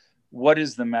that. What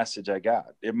is the message I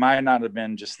got? It might not have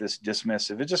been just this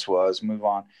dismissive. It just was, move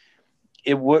on.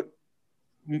 It would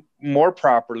more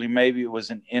properly, maybe it was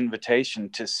an invitation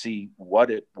to see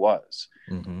what it was.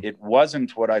 Mm-hmm. It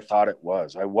wasn't what I thought it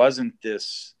was. I wasn't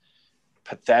this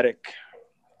pathetic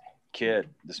kid,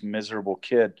 this miserable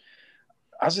kid.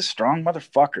 I was a strong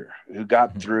motherfucker who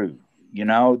got through, you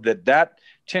know, that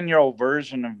 10-year-old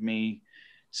version of me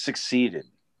succeeded.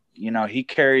 You know, he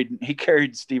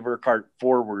carried Steve Urquhart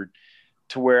forward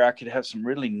to where I could have some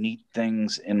really neat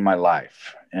things in my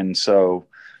life. And so,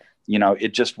 you know,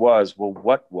 it just was, well,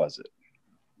 what was it?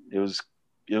 It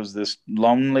was this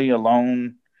lonely,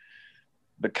 alone,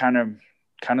 but kind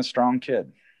of strong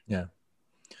kid. Yeah.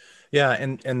 Yeah.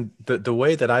 And the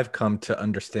way that I've come to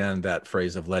understand that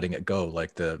phrase of letting it go,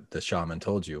 like the shaman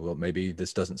told you, well, maybe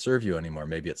this doesn't serve you anymore.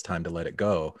 Maybe it's time to let it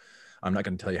go. I'm not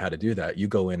going to tell you how to do that. You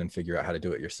go in and figure out how to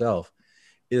do it yourself.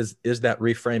 Is that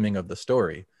reframing of the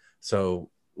story?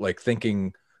 So like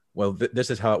thinking, well,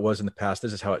 this is how it was in the past.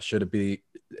 This is how it should be.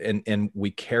 And we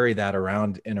carry that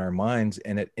around in our minds,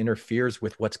 and it interferes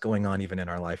with what's going on even in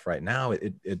our life right now.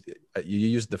 You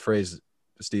used the phrase,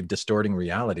 Steve, distorting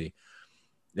reality.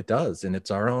 It does. And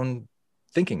it's our own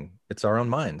thinking. It's our own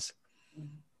minds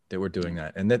that we're doing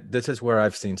that. And this is where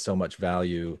I've seen so much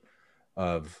value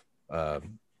of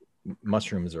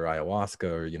mushrooms or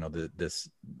ayahuasca, or, you know, this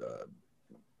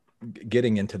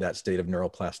getting into that state of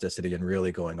neuroplasticity and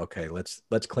really going, okay, let's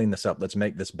clean this up. Let's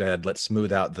make this bed. Let's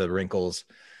smooth out the wrinkles.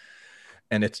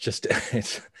 And it's just,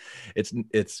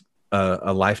 it's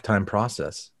a lifetime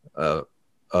process of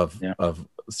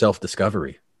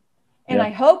self-discovery. And I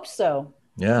hope so.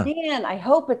 Yeah. Man, I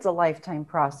hope it's a lifetime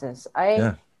process.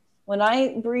 When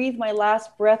I breathe my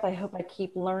last breath, I hope I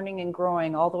keep learning and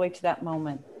growing all the way to that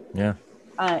moment. Yeah.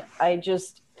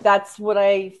 That's what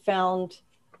I found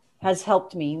has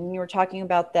helped me. When you were talking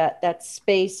about that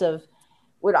space of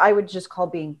what I would just call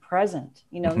being present,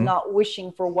 you know, not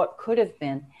wishing for what could have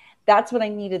been. That's what I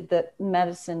needed the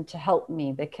medicine to help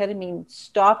me. The ketamine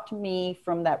stopped me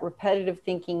from that repetitive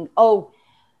thinking, oh,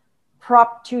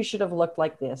 prop 2 should have looked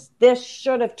like this. This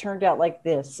should have turned out like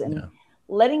this. And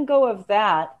letting go of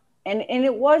that. And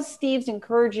it was Steve's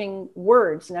encouraging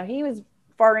words. Now, he was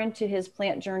far into his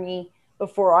plant journey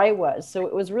before I was. So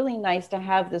it was really nice to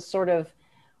have this sort of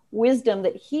wisdom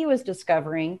that he was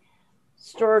discovering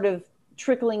sort of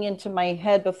trickling into my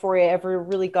head before I ever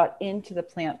really got into the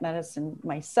plant medicine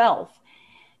myself.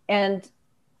 And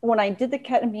when I did the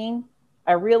ketamine,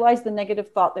 I realized the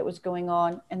negative thought that was going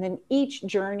on. And then each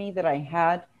journey that I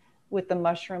had with the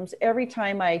mushrooms, every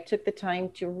time I took the time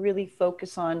to really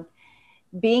focus on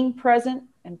being present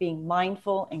and being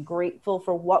mindful and grateful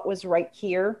for what was right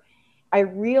here, I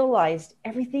realized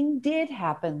everything did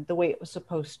happen the way it was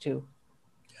supposed to.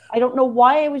 I don't know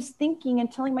why I was thinking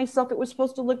and telling myself it was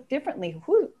supposed to look differently.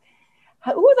 Who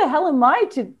the hell am I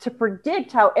to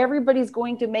predict how everybody's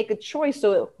going to make a choice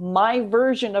so my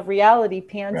version of reality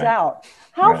pans out?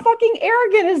 How fucking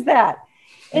arrogant is that?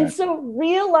 And so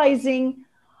realizing,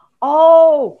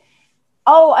 oh,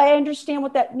 I understand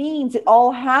what that means. It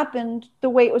all happened the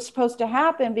way it was supposed to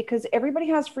happen because everybody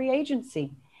has free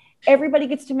agency. Everybody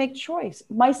gets to make choice,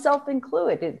 myself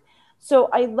included. So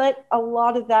I let a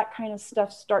lot of that kind of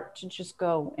stuff start to just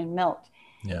go and melt.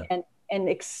 Yeah. And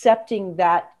accepting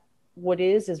that what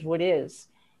is what is.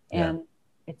 And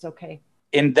it's okay.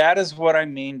 And that is what I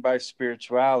mean by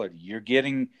spirituality. You're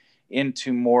getting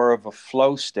into more of a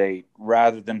flow state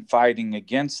rather than fighting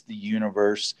against the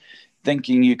universe,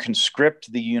 thinking you can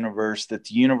script the universe, that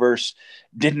the universe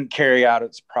didn't carry out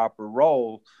its proper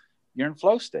role. You're in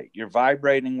flow state. You're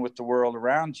vibrating with the world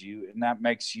around you. And that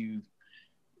makes you,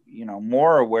 you know,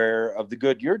 more aware of the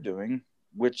good you're doing,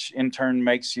 which in turn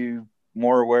makes you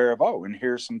more aware of, oh, and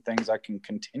here's some things I can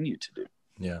continue to do.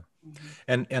 Yeah.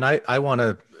 And I want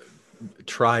to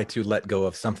try to let go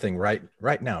of something right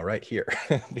now, right here,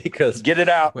 because get it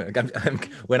out.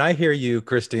 When I hear you,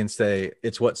 Christine, say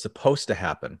it's what's supposed to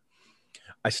happen,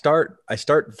 I start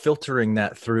filtering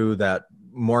that through that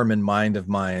Mormon mind of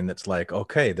mine that's like,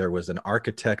 okay, there was an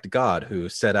architect God who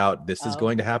set out this is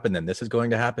going to happen, and this is going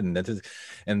to happen,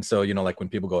 and so, you know, like when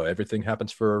people go, everything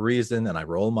happens for a reason, and I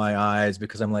roll my eyes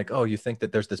because I'm like, oh, you think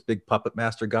that there's this big puppet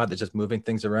master God that's just moving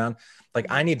things around? Like,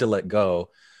 I need to let go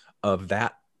of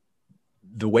that,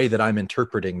 the way that I'm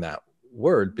interpreting that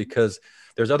word, because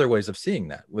there's other ways of seeing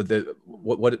that. With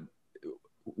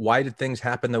why did things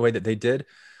happen the way that they did?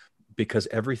 Because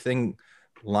everything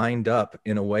lined up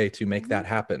in a way to make that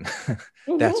happen.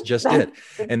 That's just it.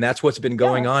 And that's what's been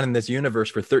going on in this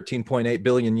universe for 13.8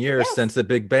 billion years since the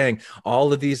Big Bang.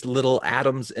 All of these little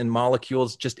atoms and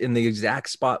molecules just in the exact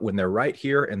spot when they're right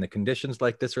here, and the conditions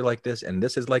like this are like this, and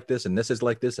this is like this, and this is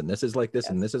like this, and this is like this,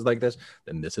 and this is like this,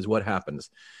 then this is what happens.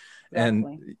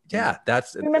 Exactly. And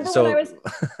that's remember so.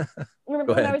 When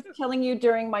I was telling you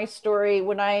during my story,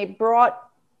 when I brought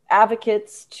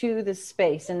advocates to this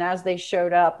space, and as they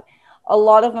showed up, a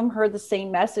lot of them heard the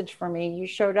same message from me. You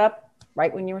showed up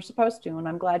right when you were supposed to, and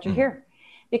I'm glad you're here.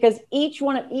 Because each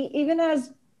one of, even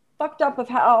as fucked up of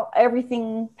how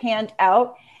everything panned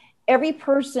out, every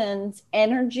person's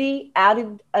energy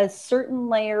added a certain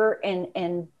layer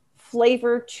and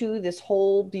flavor to this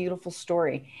whole beautiful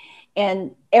story.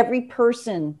 And every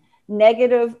person,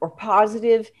 negative or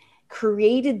positive,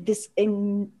 created this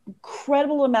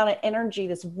incredible amount of energy,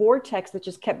 this vortex that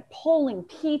just kept pulling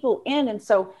people in. And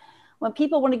so when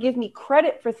people want to give me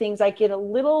credit for things, I get a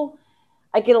little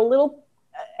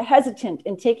hesitant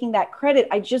in taking that credit.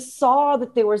 I just saw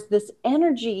that there was this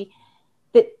energy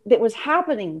that was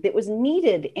happening, that was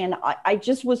needed. And I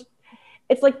just was,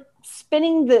 it's like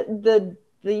spinning the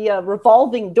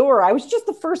revolving door. I was just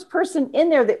the first person in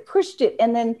there that pushed it.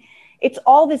 And then it's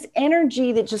all this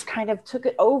energy that just kind of took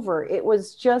it over. It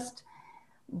was just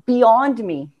beyond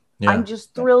me. Yeah. I'm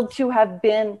just thrilled to have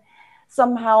been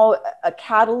somehow a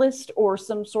catalyst or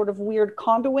some sort of weird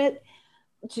conduit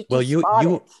to well, spot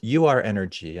it. you are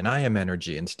energy, and I am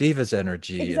energy, and Steve is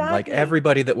energy, Exactly. and like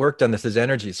everybody that worked on this is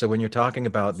energy. So when you're talking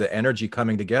about the energy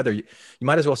coming together, you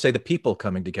might as well say the people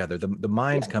coming together, the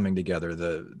minds coming together,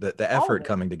 the effort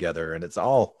coming together, and it's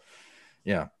all,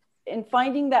 yeah. And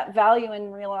finding that value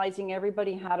and realizing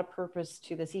everybody had a purpose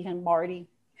to this, even Marty.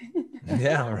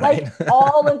 Yeah, right. Like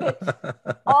all of it,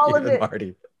 all of it.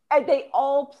 Marty. And they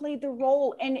all played the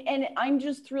role, and I'm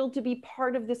just thrilled to be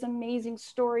part of this amazing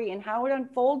story. And how it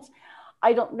unfolds,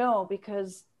 I don't know,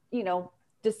 because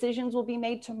decisions will be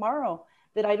made tomorrow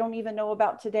that I don't even know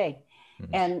about today.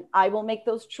 Mm-hmm. And I will make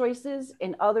those choices,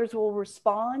 and others will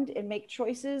respond and make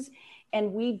choices,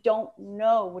 and we don't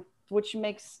know, which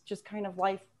makes just kind of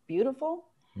life beautiful.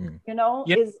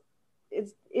 Is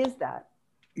that,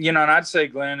 and I'd say,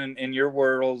 Glenn, in your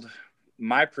world,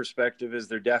 my perspective is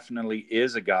there definitely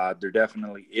is a God. There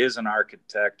definitely is an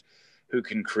architect who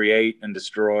can create and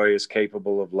destroy, is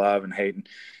capable of love and hate. And,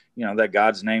 that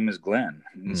God's name is Glenn.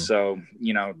 And so,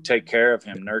 take care of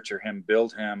him, nurture him,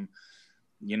 build him,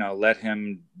 let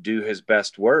him do his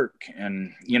best work.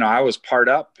 And, I was caught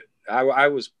up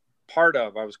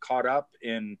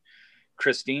in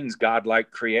Christine's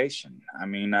godlike creation. I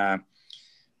mean,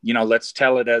 let's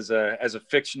tell it as a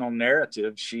fictional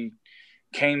narrative. She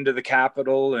came to the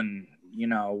Capitol, and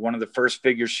one of the first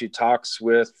figures she talks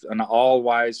with, an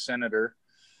all-wise senator,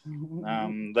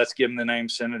 let's give him the name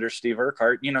Senator Steve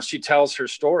Urquhart. She tells her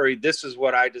story. This is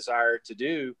what I desire to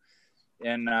do,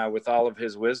 and with all of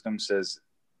his wisdom says,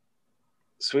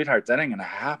 sweetheart, that ain't gonna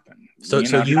happen. So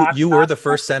you were the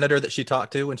first senator that she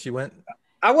talked to when she went?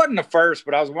 I wasn't the first,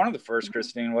 but I was one of the first,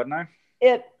 Christine, wasn't I?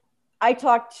 I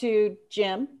talked to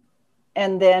Jim,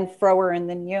 and then Frower, and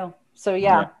then you. So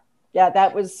yeah,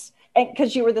 that was,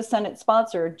 because you were the Senate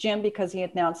sponsor. Jim, because he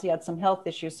announced he had some health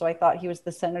issues, so I thought he was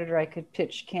the senator I could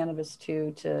pitch cannabis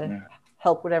to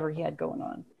help whatever he had going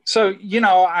on. So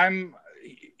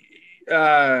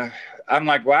I'm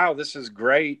like, wow, this is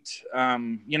great.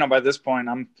 By this point,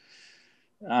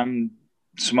 I'm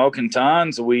smoking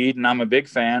tons of weed, and I'm a big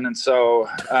fan, and so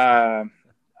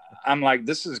I'm like,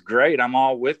 this is great. I'm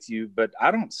all with you, but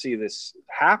I don't see this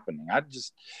happening. I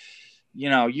just.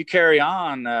 You carry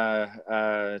on,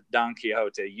 Don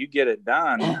Quixote, you get it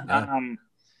done. Yeah.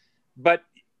 But,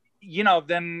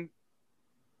 then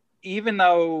even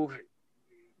though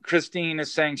Christine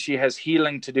is saying she has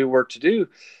healing to do, work to do,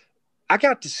 I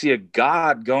got to see a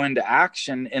God go into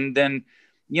action. And then,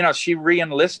 she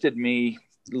re-enlisted me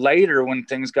later when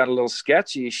things got a little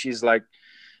sketchy. She's like,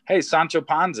 hey, Sancho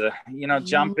Panza,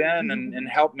 jump in and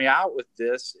help me out with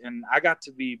this. And I got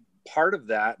to be part of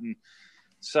that. And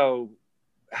so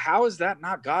how is that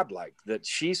not godlike, that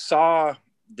she saw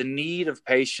the need of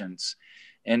patience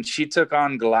and she took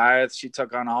on Goliath, she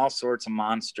took on all sorts of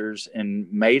monsters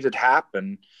and made it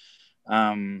happen.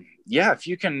 If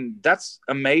you can, that's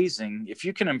amazing. If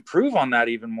you can improve on that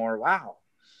even more, wow,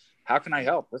 how can I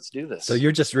help? Let's do this. So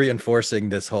you're just reinforcing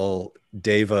this whole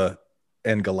Deva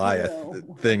and Goliath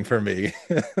thing for me.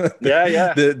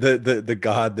 Yeah. The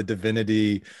God, the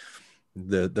divinity,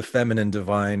 the feminine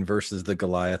divine versus the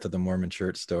Goliath of the Mormon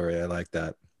Church story. I like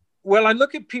that. Well, I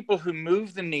look at people who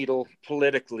move the needle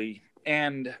politically,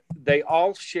 and they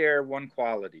all share one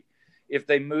quality. If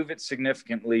they move it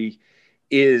significantly,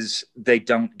 is they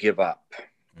don't give up.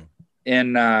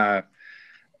 And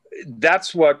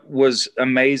that's what was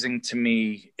amazing to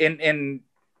me. And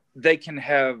they can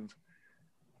have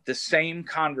the same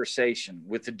conversation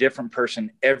with a different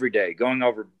person every day, going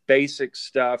over basic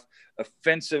stuff,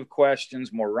 offensive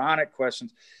questions, moronic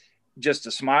questions, just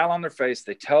a smile on their face.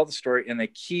 They tell the story and they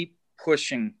keep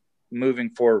pushing,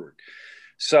 moving forward.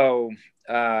 So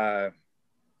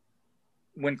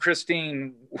when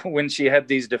Christine, when she had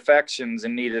these defections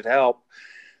and needed help,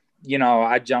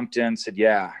 I jumped in and said,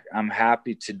 yeah, I'm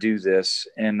happy to do this.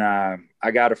 And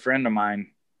I got a friend of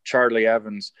mine, Charlie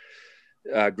Evans,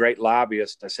 a great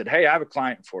lobbyist. I said, hey, I have a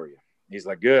client for you. He's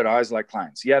like, good. I always like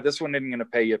clients. Yeah, this one isn't going to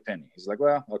pay you a penny. He's like,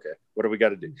 well, okay, what do we got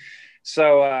to do?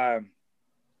 So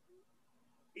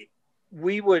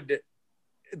we would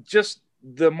just,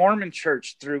 the Mormon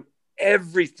Church, through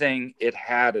everything it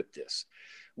had at this,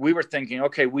 we were thinking,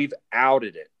 okay, we've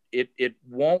outed it. It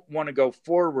won't want to go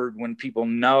forward when people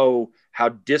know how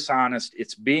dishonest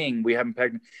it's being. We haven't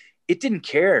pegged. It didn't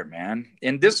care, man.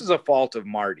 And this is a fault of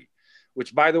Marty.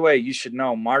 Which, by the way, you should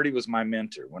know, Marty was my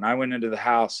mentor. When I went into the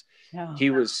house, he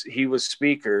was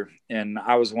speaker, and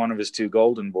I was one of his two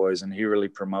golden boys, and he really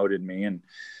promoted me. And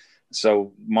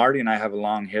so Marty and I have a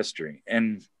long history.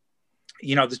 And,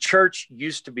 the church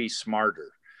used to be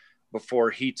smarter.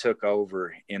 before he took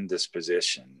over in this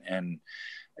position, and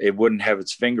it wouldn't have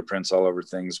its fingerprints all over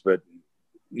things, but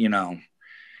you know,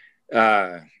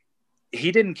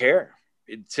 he didn't care.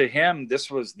 To him, this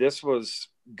was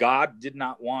God did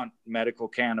not want medical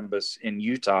cannabis in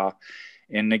Utah.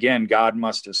 And again, God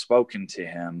must have spoken to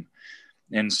him.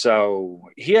 And so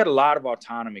he had a lot of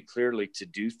autonomy, clearly, to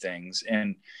do things.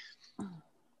 And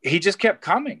he just kept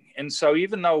coming. And so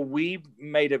even though we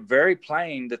made it very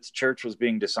plain that the church was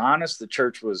being dishonest, the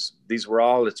church was, these were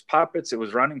all its puppets, it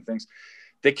was running things,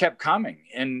 they kept coming.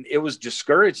 And it was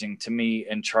discouraging to me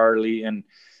and Charlie and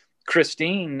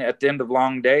Christine at the end of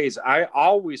long days. I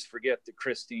always forget that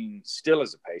Christine still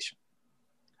is a patient.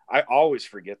 I always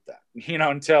forget that, you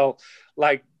know, until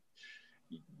like,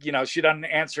 you know, she doesn't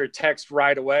answer a text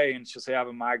right away and she'll say, I have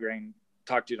a migraine,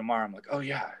 talk to you tomorrow. I'm like, oh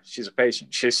yeah, she's a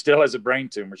patient. She still has a brain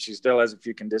tumor. She still has a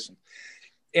few conditions.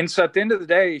 And so at the end of the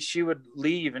day, she would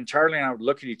leave and Charlie and I would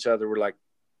look at each other. We're like,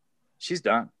 she's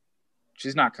done.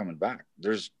 She's not coming back.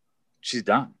 She's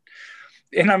done.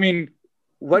 And I mean,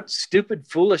 what stupid,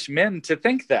 foolish men to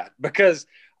think that, because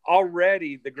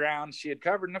already the ground she had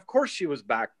covered. And of course she was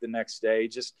back the next day,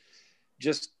 just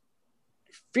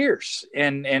fierce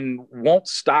and won't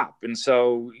stop. And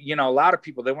so, you know, a lot of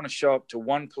people, they want to show up to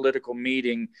one political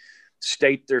meeting,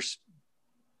 state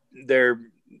their,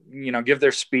 you know, give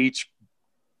their speech.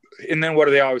 And then what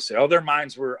do they always say? Oh, their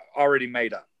minds were already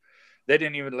made up. They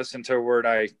didn't even listen to a word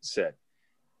I said.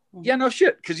 Yeah, no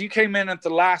shit. Because you came in at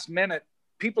the last minute.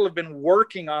 People have been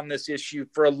working on this issue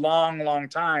for a long, long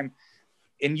time,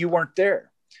 and you weren't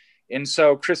there. And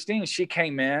so Christine, she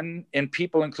came in, and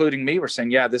people, including me, were saying,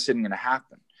 yeah, this isn't going to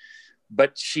happen.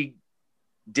 But she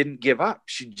didn't give up.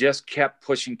 She just kept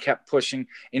pushing,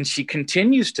 and she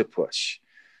continues to push.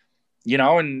 You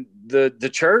know, and the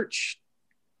church,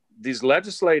 these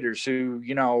legislators who,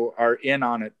 you know, are in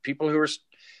on it, people who are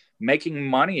making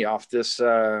money off this,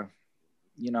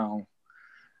 you know,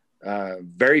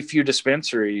 very few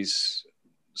dispensaries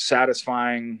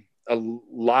satisfying a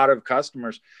lot of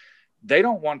customers, they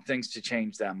don't want things to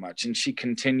change that much. And she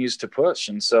continues to push.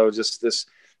 And so just this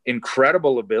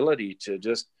incredible ability to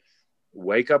just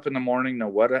wake up in the morning,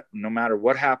 no matter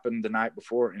what happened the night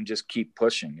before, and just keep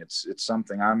pushing. It's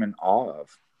something I'm in awe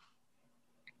of.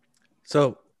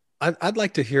 So I'd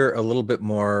like to hear a little bit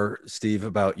more, Steve,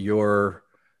 about your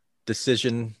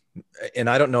decision. And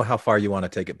I don't know how far you want to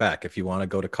take it back. If you want to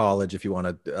go to college, if you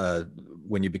want to,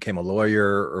 when you became a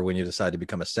lawyer or when you decided to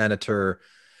become a senator,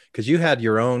 because you had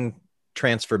your own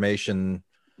transformation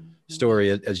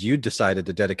story as you decided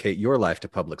to dedicate your life to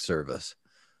public service,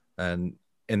 and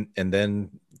then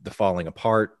the falling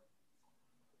apart,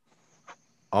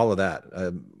 all of that.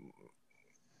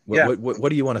 What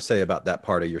do you want to say about that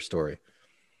part of your story?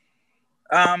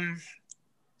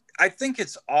 I think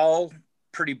it's all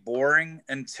pretty boring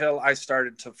until I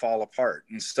started to fall apart.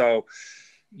 And so,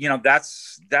 you know,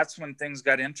 that's when things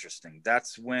got interesting.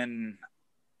 That's when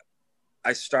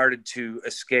I started to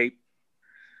escape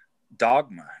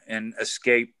dogma and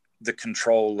escape the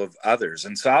control of others.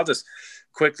 And so I'll just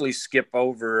quickly skip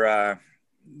over,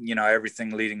 you know,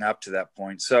 everything leading up to that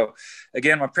point. So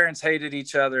again, my parents hated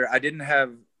each other. I didn't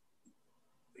have,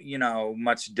 you know,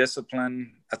 much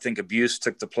discipline. I think abuse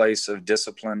took the place of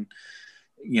discipline,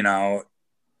 you know.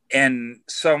 And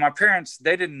so my parents,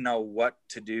 they didn't know what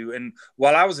to do. And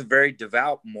while I was a very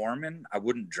devout Mormon, I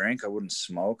wouldn't drink, I wouldn't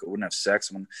smoke, I wouldn't have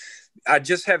sex. I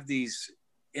just have these,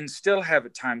 and still have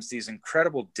at times, these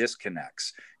incredible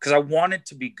disconnects, because I wanted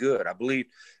to be good. I believe,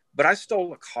 but I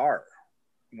stole a car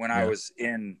when I was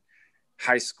in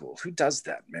high school. Who does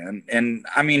that, man? And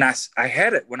I mean, I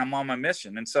had it when I'm on my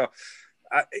mission. And so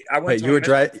I went. Wait, you were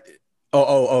driving?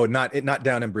 Oh, not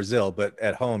down in Brazil, but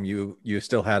at home, you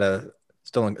still had a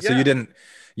stolen. Yeah. So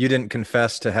you didn't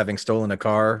confess to having stolen a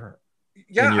car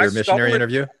in your missionary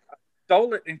interview? I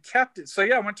stole it and kept it. So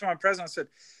yeah, I went to my president and said,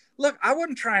 look, I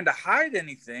wasn't trying to hide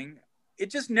anything.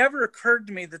 It just never occurred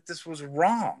to me that this was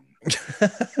wrong.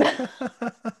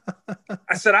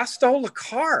 I said, I stole a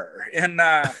car. And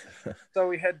so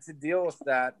we had to deal with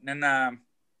that. And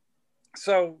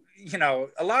so, you know,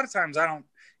 a lot of times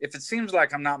if it seems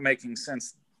like I'm not making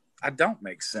sense, I don't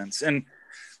make sense.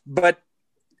 But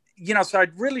you know, so I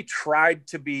really tried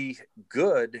to be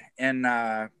good, and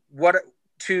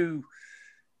to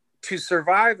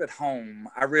survive at home,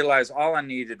 I realized all I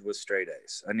needed was straight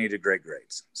A's. I needed great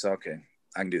grades. So, okay,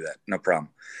 I can do that. No problem.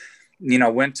 You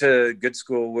know, went to good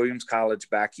school, Williams College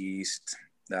back east,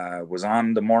 was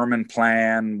on the Mormon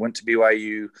plan, went to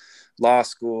BYU law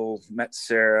school, met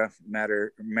Sarah,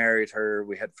 married her.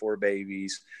 We had 4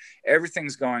 babies.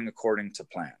 Everything's going according to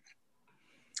plan.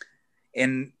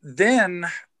 And then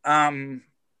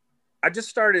I just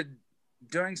started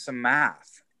doing some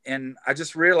math, and I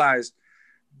just realized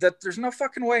that there's no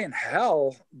fucking way in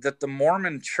hell that the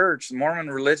Mormon church, the Mormon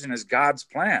religion is God's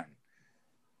plan.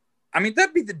 I mean,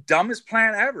 that'd be the dumbest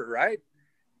plan ever, right?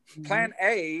 Mm-hmm. Plan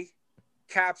A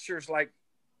captures like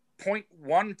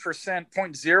 0.1%,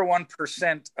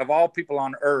 0.01% of all people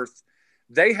on earth.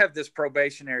 They have this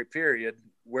probationary period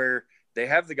where they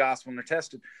have the gospel and they're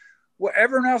tested. Well,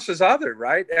 everyone else is other,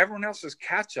 right? Everyone else is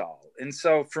catch-all. And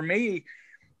so for me,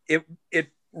 it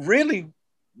really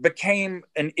became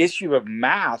an issue of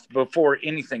math before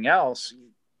anything else.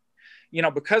 You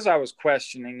know, because I was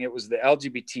questioning, it was the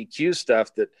LGBTQ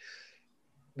stuff that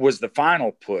was the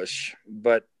final push,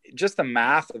 but just the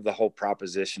math of the whole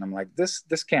proposition, I'm like, this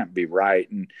can't be right.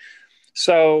 And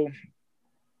so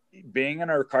being an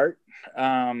Urquhart,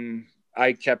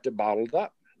 I kept it bottled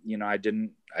up. You know, I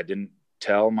didn't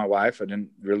tell my wife. I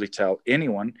didn't really tell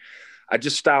anyone. I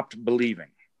just stopped believing.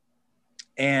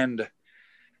 And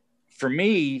for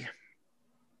me,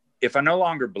 if I no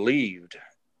longer believed,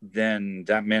 then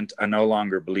that meant I no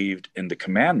longer believed in the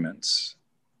commandments.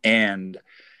 And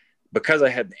because I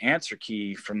had the answer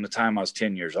key from the time I was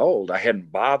 10 years old, I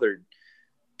hadn't bothered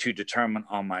to determine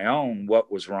on my own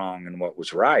what was wrong and what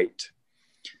was right.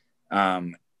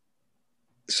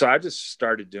 So I just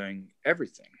started doing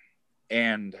everything.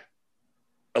 And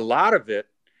a lot of it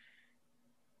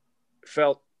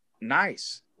felt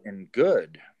nice and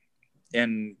good.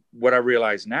 And what I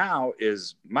realize now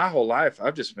is my whole life,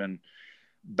 I've just been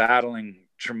battling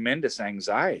tremendous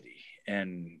anxiety.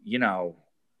 And, you know,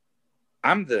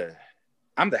 I'm the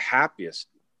happiest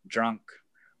drunk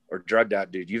or drugged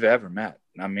out dude you've ever met.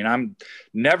 I mean, I'm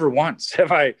never once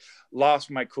have I lost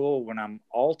my cool when I'm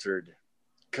altered,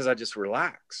 because I just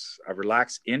relax. I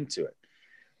relax into it.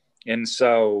 And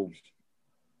so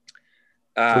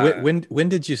when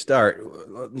did you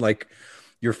start, like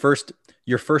your first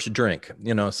drink,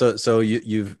 you know? So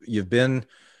you've been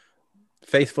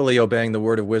faithfully obeying the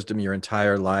word of wisdom your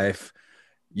entire life.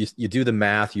 You do the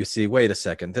math, you see, wait a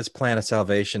second, this plan of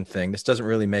salvation thing, this doesn't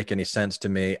really make any sense to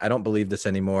me. I don't believe this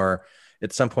anymore.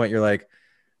 At some point you're like,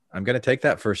 I'm going to take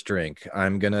that first drink.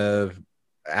 I'm going to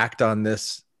act on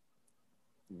this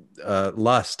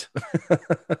lust.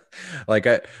 Like,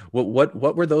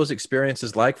 what were those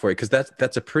experiences like for you? Because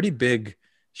that's a pretty big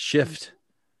shift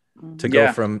to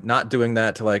go from not doing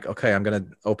that to like, okay, I'm going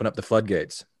to open up the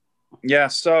floodgates. Yeah.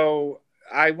 So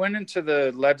I went into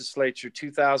the legislature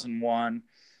 2001.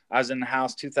 I was in the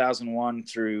House 2001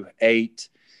 through 8.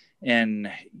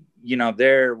 And, you know,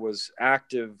 there was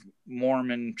active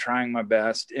Mormon, trying my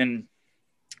best. And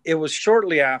it was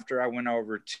shortly after I went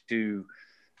over to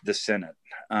the Senate.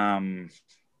 So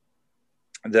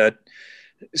that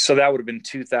would have been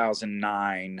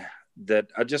 2009, that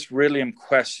I just really am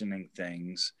questioning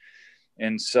things.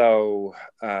 And so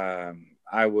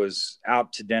I was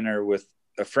out to dinner with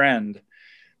a friend,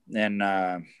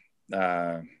 and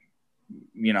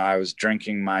you know, I was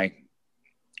drinking my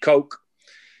Coke,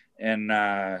 and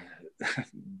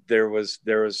there was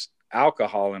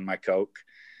alcohol in my Coke.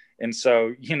 And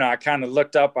so, you know, I kind of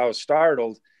looked up, I was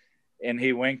startled, and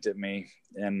he winked at me,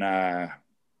 and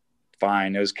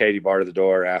fine. It was Katie barred the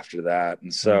door after that.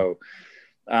 And so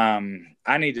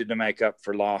I needed to make up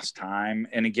for lost time.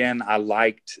 And again, I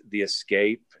liked the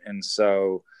escape. And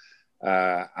so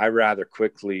I rather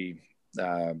quickly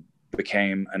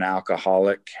became an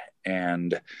alcoholic.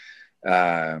 And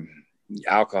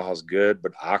alcohol's good,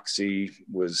 but Oxy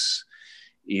was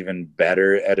even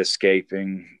better at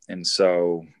escaping. And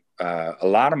so a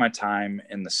lot of my time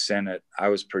in the Senate, I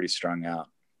was pretty strung out.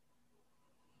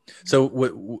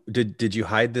 So did you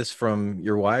hide this from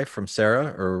your wife, from Sarah,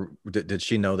 or did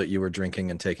she know that you were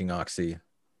drinking and taking Oxy?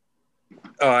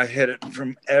 Oh, I hid it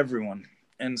from everyone.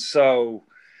 And so,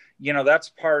 you know, that's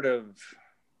part of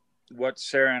what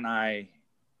Sarah and I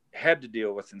had to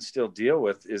deal with and still deal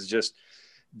with, is just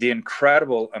the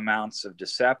incredible amounts of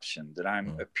deception that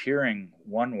I'm appearing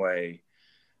one way,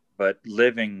 but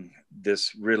living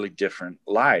this really different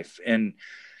life. And,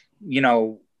 you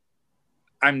know,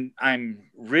 I'm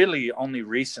really only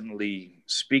recently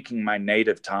speaking my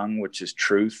native tongue, which is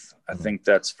truth. I think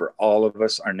that's for all of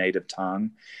us, our native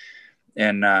tongue.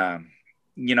 And,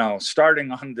 you know, starting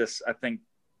on this, I think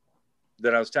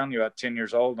that I was telling you about 10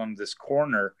 years old on this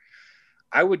corner,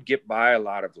 I would get by a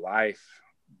lot of life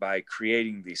by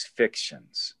creating these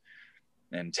fictions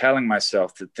and telling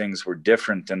myself that things were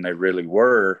different than they really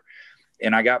were.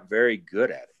 And I got very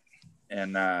good at it.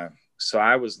 And so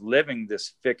I was living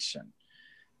this fiction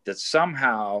that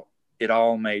somehow it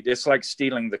all made, it's like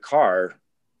stealing the car,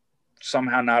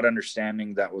 somehow not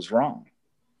understanding that was wrong.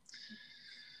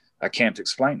 I can't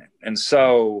explain it. And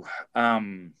so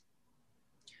I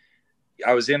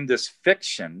was in this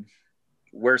fiction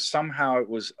where somehow it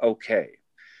was okay.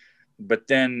 But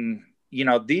then, you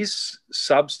know, these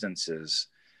substances,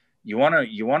 you want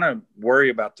to worry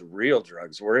about the real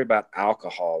drugs, worry about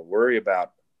alcohol, worry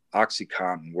about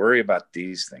OxyContin, worry about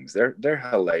these things. They're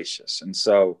hellacious. And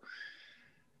so,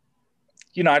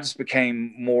 you know, I just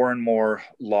became more and more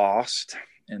lost.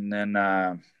 And then,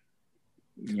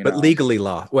 but legally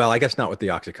lost. Well, I guess not with the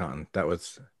OxyContin. That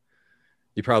was,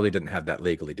 you probably didn't have that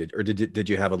legally, did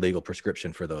you have a legal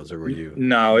prescription for those, or were you?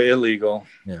 No, illegal.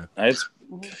 Yeah. It's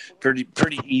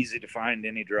pretty easy to find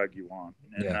any drug you want.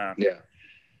 And, yeah.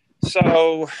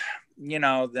 So, you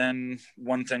know, then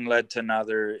one thing led to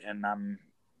another, and I'm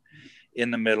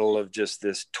in the middle of just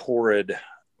this torrid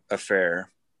affair.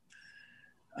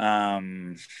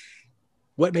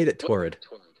 What made it torrid?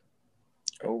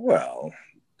 Well,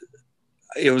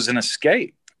 it was an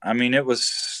escape. I mean, it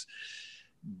was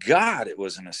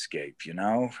an escape, you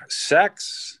know.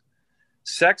 Sex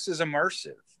is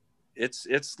immersive. It's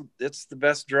the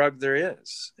best drug there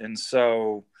is. And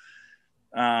so,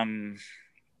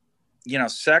 you know,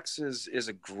 sex is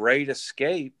a great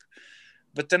escape,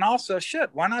 but then also shit,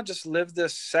 why not just live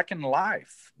this second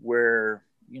life where,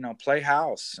 you know, play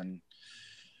house and,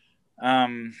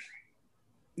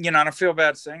 you know, I don't feel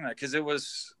bad saying that, because it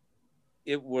was,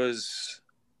 you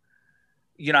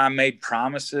know, I made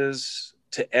promises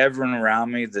to everyone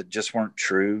around me that just weren't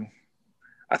true.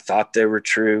 I thought they were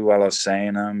true while I was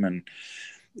saying them. And,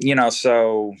 you know,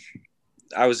 so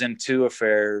I was in 2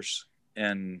 affairs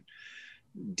and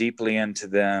deeply into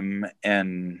them.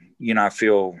 And, you know, I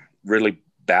feel really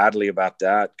badly about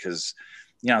that, because,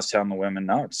 you know, I was telling the women,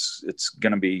 no, it's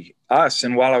going to be us.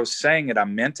 And while I was saying it, I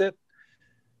meant it,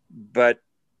 but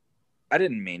I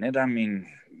didn't mean it. I mean,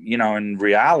 you know, in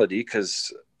reality,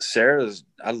 because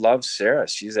I love Sarah.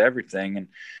 She's everything. And,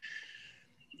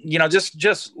 you know,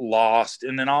 just lost.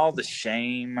 And then all the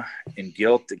shame and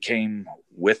guilt that came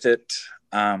with it.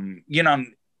 You know,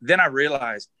 then I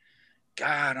realized,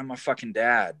 God, I'm a fucking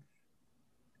dad.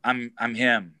 I'm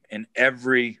him in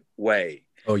every way.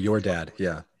 Oh, your dad.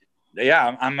 Yeah.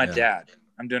 Yeah. I'm my dad.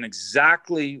 I'm doing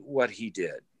exactly what he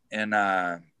did. And,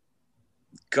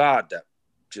 God, that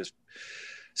just,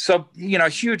 so, you know,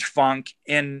 huge funk.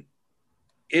 And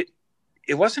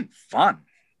it wasn't fun.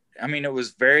 I mean, it was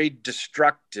very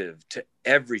destructive to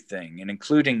everything, and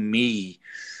including me.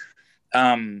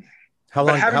 How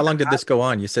long did this go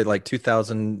on? You said like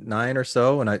 2009 or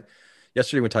so. And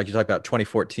yesterday you talked about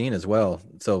 2014 as well.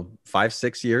 So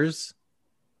 5-6 years.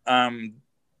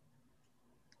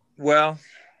 Well,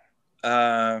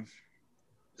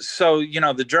 so, you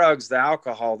know, the drugs, the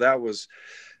alcohol, that was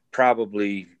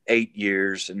probably 8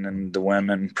 years. And then the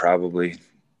women, probably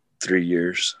 3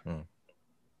 years.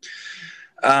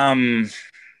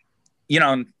 You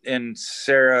know, and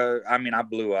Sarah, I mean, I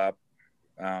blew up,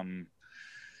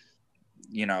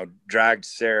 you know, dragged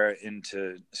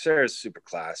Sarah's super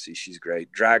classy. She's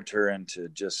great. Dragged her into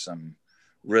just some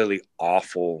really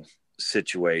awful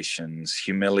situations,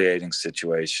 humiliating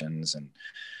situations.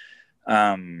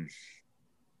 And,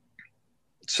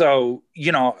 so,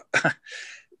 you know,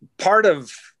 part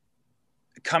of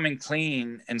coming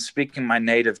clean and speaking my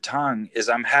native tongue is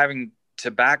I'm having to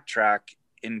backtrack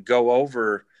and go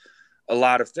over a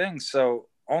lot of things. So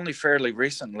only fairly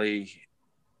recently,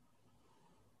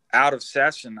 out of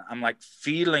session, I'm like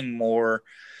feeling more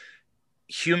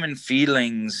human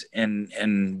feelings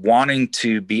and wanting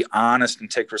to be honest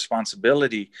and take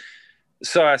responsibility.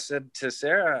 So I said to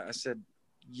Sarah, I said,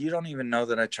 you don't even know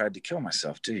that I tried to kill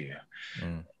myself, do you?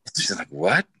 She's like,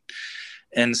 what?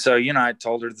 And so, you know, I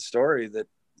told her the story that,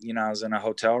 you know, I was in a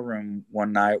hotel room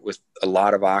one night with a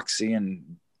lot of Oxy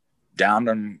and downed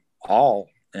them all.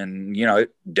 And, you know,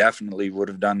 it definitely would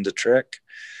have done the trick.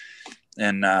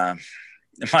 And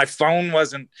my phone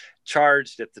wasn't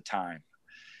charged at the time,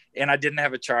 and I didn't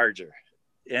have a charger,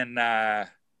 and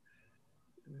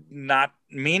not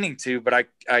meaning to, but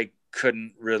I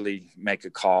couldn't really make a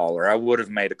call, or I would have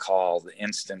made a call the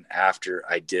instant after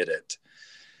I did it.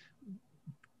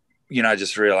 You know, I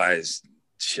just realized,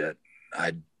 shit,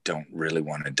 I don't really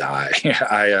want to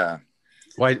die.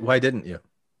 Why didn't you?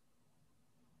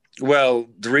 Well,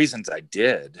 the reasons I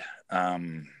did,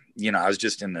 you know, I was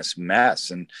just in this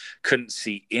mess and couldn't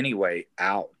see any way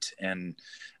out. And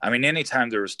I mean, anytime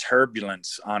there was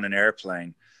turbulence on an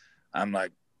airplane, I'm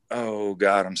like, oh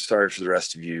God, I'm sorry for the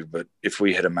rest of you, but if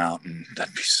we hit a mountain,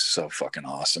 that'd be so fucking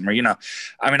awesome. Or, you know,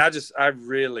 I mean,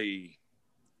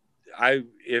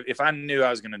 if I knew I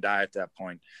was going to die at that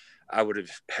point, I would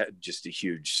have had just a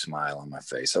huge smile on my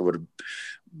face.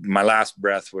 My last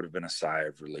breath would have been a sigh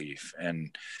of relief.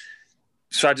 And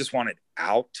so I just wanted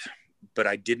out, but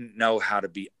I didn't know how to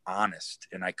be honest.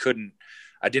 And I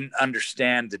didn't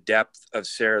understand the depth of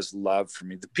Sarah's love for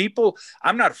me.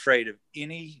 I'm not afraid of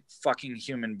any fucking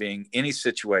human being, any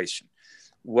situation.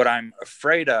 What I'm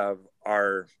afraid of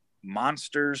are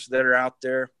monsters that are out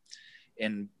there,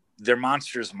 and they're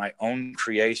monsters of my own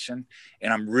creation.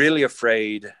 And I'm really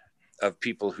afraid of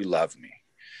people who love me.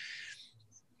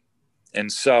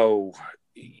 And so,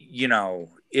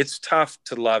 it's tough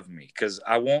to love me because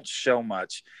I won't show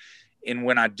much. And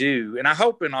when I do, and I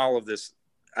hope in all of this,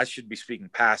 I should be speaking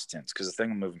past tense because I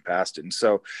think I'm moving past it. And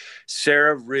so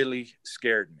Sarah really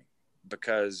scared me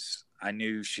because I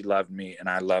knew she loved me and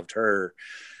I loved her.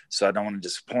 So I don't want to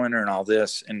disappoint her and all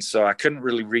this. And so I couldn't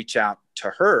really reach out to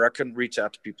her. I couldn't reach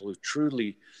out to people who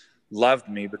truly loved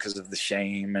me because of the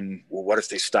shame and, well, what if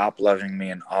they stop loving me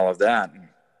and all of that.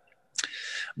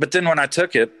 But then when I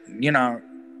took it,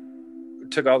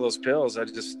 took all those pills,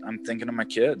 I'm thinking of my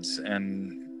kids.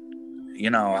 And,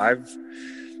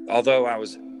 although I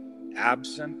was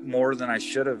absent more than I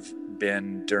should have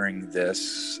been during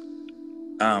this,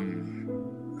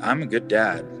 I'm a good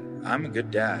dad. I'm a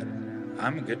good dad.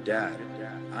 I'm a good dad.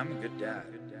 I'm a good dad.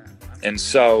 And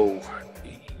so,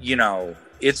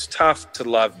 it's tough to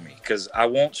love me because I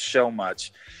won't show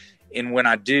much. And when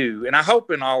I do, and I hope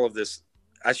in all of this,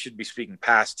 I should be speaking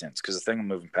past tense because I think I'm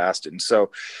moving past it. And so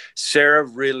Sarah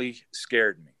really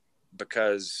scared me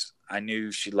because I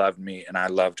knew she loved me and I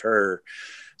loved her.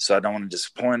 So I don't want to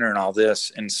disappoint her and all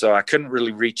this. And so I couldn't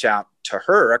really reach out to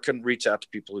her. I couldn't reach out to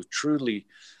people who truly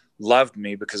loved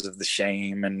me because of the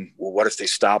shame and, well, what if they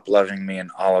stop loving me and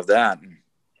all of that.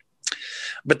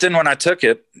 But then when I took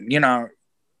it,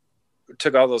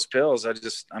 took all those pills,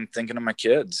 I'm thinking of my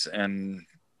kids. And,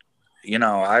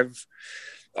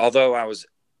 although I was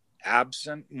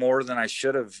absent more than I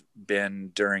should have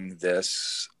been during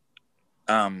this,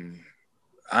 I'm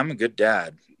a good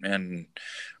dad and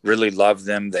really love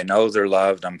them. They know they're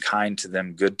loved. I'm kind to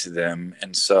them, good to them.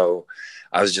 And so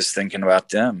I was just thinking about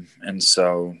them. And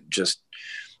so just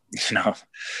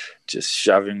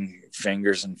shoving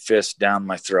fingers and fists down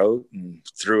my throat and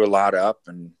threw a lot up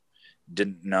and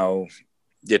didn't know.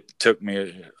 It took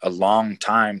me a long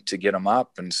time to get them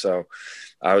up. And so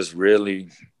I was really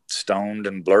stoned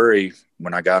and blurry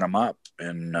when I got them up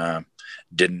and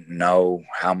didn't know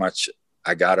how much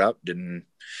I got up.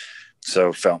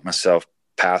 So felt myself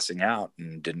passing out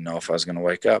and didn't know if I was going to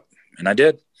wake up. And I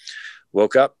did.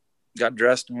 Woke up, got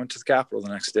dressed and went to the Capitol the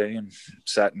next day and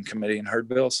sat in committee and heard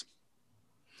bills.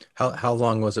 How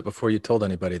long was it before you told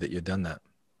anybody that you'd done that?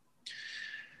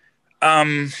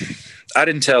 I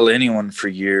didn't tell anyone for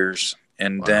years.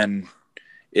 And Wow. Then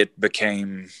it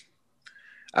became,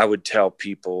 I would tell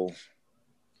people,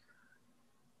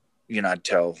 I'd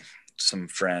tell some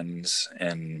friends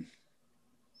and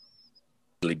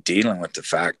really dealing with the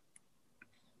fact,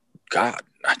 God,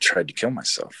 I tried to kill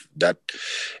myself. That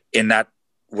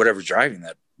whatever's driving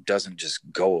that doesn't just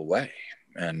go away.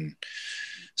 And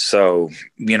so,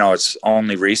 it's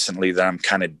only recently that I'm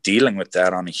kind of dealing with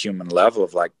that on a human level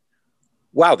of like,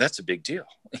 wow, that's a big deal.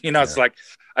 It's like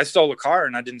I stole a car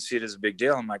and I didn't see it as a big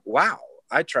deal. I'm like, wow,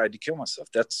 I tried to kill myself.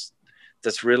 That's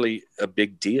really a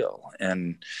big deal.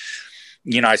 And,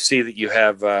 I see that you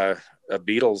have a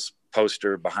Beatles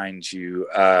poster behind you.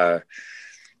 The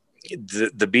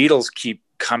Beatles keep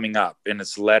coming up and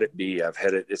it's Let It Be. I've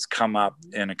had it's come up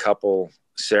in a couple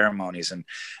ceremonies and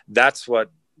that's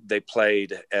what they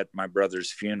played at my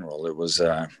brother's funeral. It was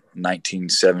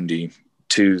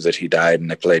 1972 that he died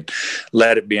and they played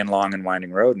Let It Be in Long and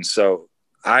Winding Road. And so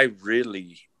I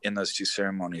really, in those two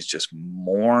ceremonies, just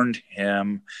mourned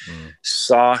him,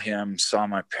 saw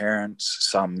my parents,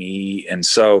 saw me. And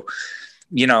so,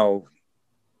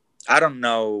 I don't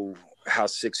know how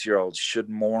 6-year-olds should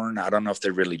mourn. I don't know if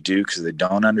they really do because they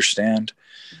don't understand.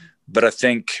 But I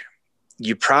think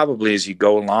you probably, as you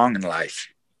go along in life,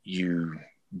 you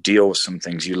deal with some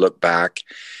things, you look back.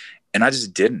 And I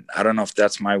just didn't. I don't know if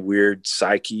that's my weird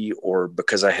psyche or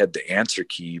because I had the answer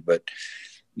key, but,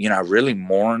 I really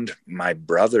mourned my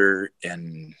brother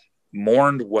and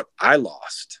mourned what I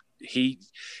lost. He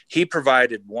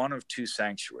provided one of two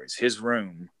sanctuaries, his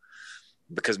room,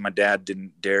 because my dad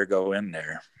didn't dare go in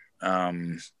there.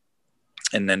 And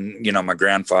then, my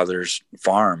grandfather's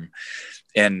farm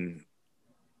and,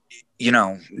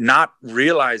 not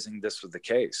realizing this was the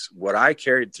case. What I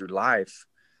carried through life,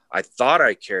 I thought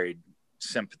I carried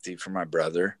sympathy for my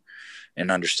brother and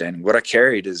understanding. What I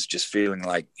carried is just feeling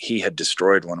like he had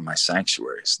destroyed one of my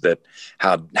sanctuaries, that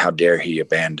how dare he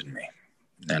abandon me.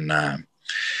 And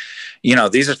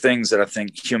these are things that I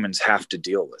think humans have to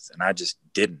deal with. And I just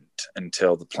didn't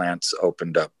until the plants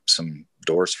opened up some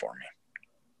doors for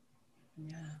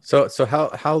me. Yeah. So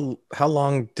how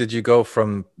long did you go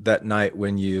from that night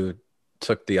when you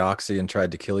took the oxy and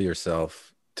tried to kill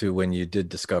yourself to when you did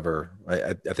discover,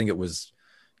 I think it was,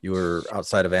 you were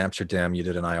outside of Amsterdam, you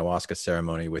did an ayahuasca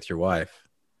ceremony with your wife.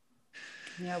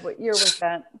 Yeah. What year was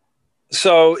that?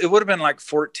 So it would have been like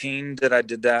 14 that I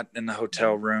did that in the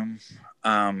hotel room.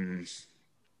 And,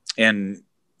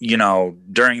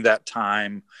 during that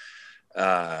time,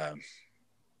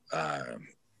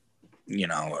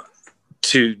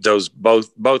 to those,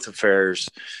 both affairs,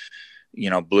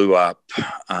 blew up.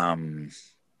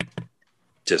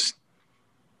 Just,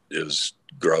 it was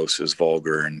gross, it was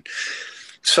vulgar. And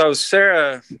so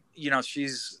Sarah,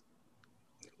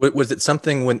 was it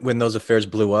something when those affairs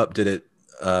blew up, did it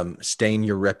stain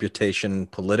your reputation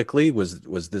politically?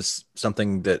 Was this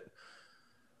something that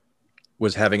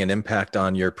was having an impact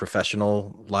on your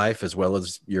professional life as well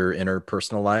as your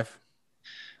interpersonal life?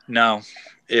 No,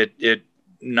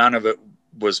 none of it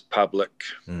was public.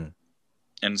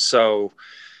 And so,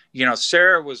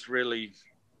 Sarah was really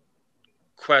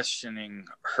questioning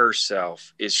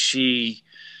herself. Is she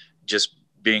just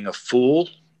being a fool?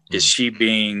 Is she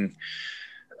being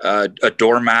a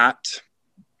doormat?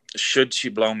 Should she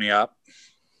blow me up?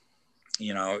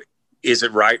 Is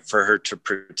it right for her to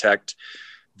protect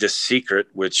this secret,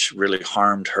 which really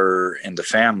harmed her and the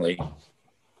family?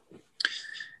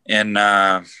 And,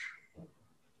 I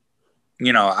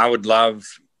would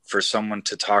love for someone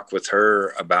to talk with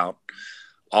her about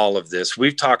all of this.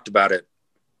 We've talked about it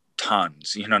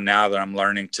tons, now that I'm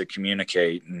learning to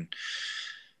communicate. And,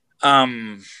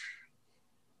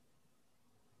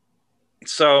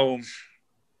 so,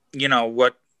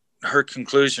 what her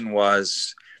conclusion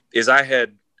is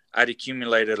I'd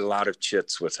accumulated a lot of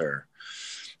chits with her,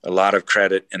 a lot of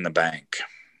credit in the bank,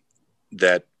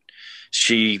 that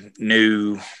she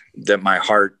knew that my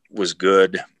heart was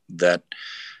good, that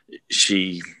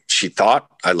she thought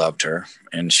I loved her,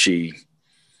 and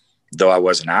though I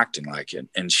wasn't acting like it,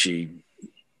 and she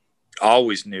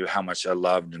always knew how much I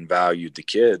loved and valued the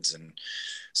kids. And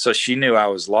so she knew I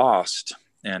was lost.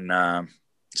 And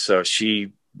so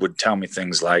she would tell me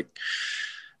things like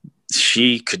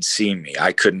she could see me,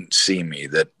 I couldn't see me,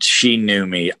 that she knew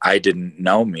me, I didn't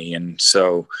know me. And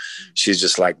so she's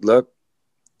just like, look,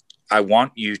 I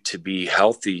want you to be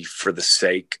healthy for the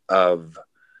sake of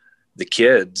the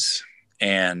kids.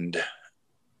 And,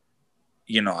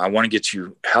 I want to get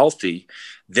you healthy.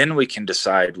 Then we can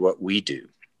decide what we do.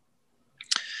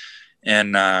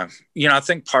 And, I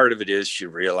think part of it is she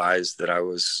realized that I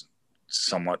was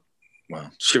somewhat,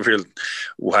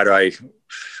 why do I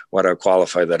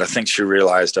qualify that? I think she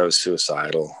realized I was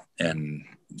suicidal and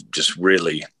just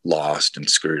really lost and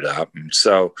screwed up. And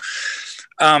so,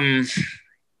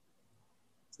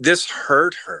 this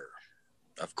hurt her,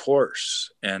 of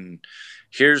course. And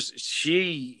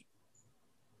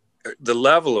the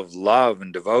level of love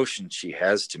and devotion she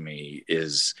has to me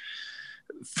is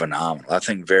phenomenal. I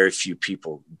think very few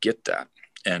people get that.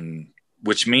 And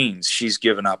which means she's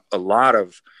given up a lot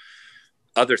of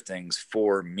other things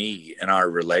for me in our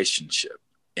relationship.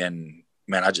 And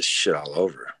man, I just shit all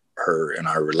over her in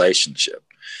our relationship.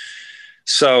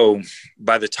 So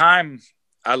by the time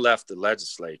I left the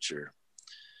legislature,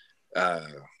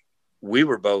 we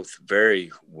were both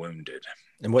very wounded.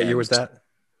 And what year was that?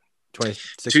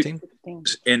 2016?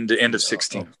 In the end of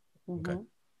 16. Oh, okay.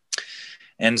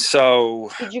 And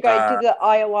so did you guys do the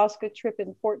ayahuasca trip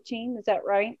in 14? Is that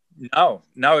right? No,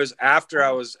 it was after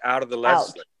I was out of the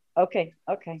legislature. Okay.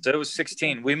 So it was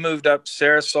 16. We moved up.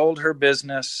 Sarah sold her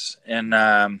business,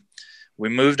 and we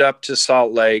moved up to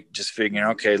Salt Lake, just figuring,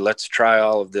 okay, let's try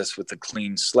all of this with a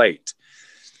clean slate.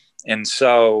 And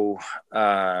so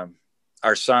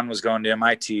our son was going to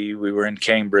MIT. We were in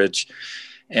Cambridge,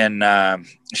 and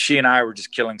she and I were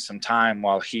just killing some time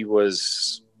while he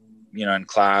was, in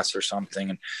class or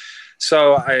something. And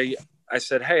so I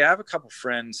said, hey, I have a couple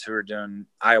friends who are doing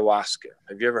ayahuasca.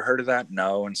 Have you ever heard of that?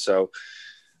 No. And so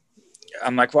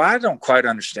I'm like, well, I don't quite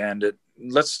understand it.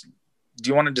 Do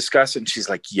you want to discuss it? And she's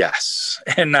like, yes.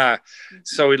 And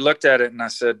so we looked at it, and I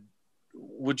said,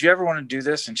 would you ever want to do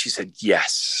this? And she said,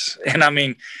 yes. And I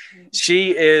mean,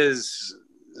 Sarah's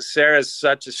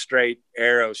such a straight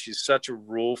arrow. She's such a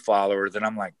rule follower that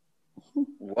I'm like,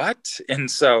 what?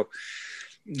 And so,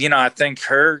 I think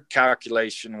her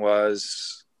calculation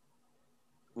was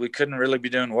we couldn't really be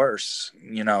doing worse.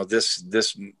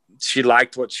 She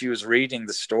liked what she was reading,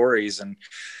 the stories. And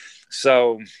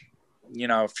so,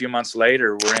 a few months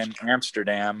later, we're in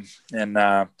Amsterdam, and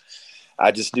I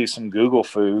just do some Google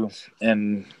foo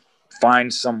and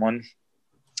find someone.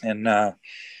 And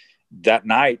that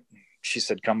night she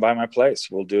said, come by my place,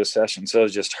 we'll do a session. So it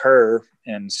was just her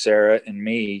and Sarah and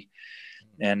me.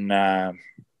 And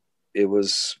it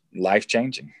was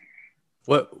life-changing.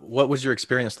 What was your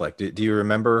experience like? Do you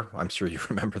remember? I'm sure you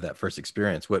remember that first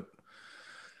experience.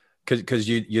 Because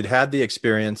you'd had the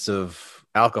experience of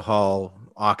alcohol,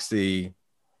 oxy,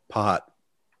 pot.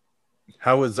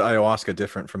 How was ayahuasca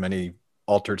different from any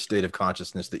altered state of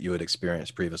consciousness that you had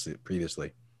experienced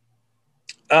previously?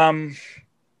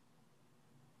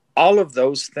 All of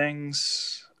those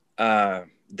things,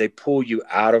 they pull you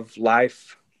out of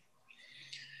life.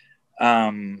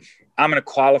 I'm going to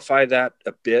qualify that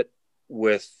a bit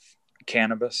with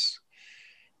cannabis.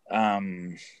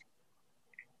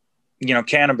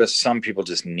 Cannabis, some people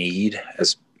just need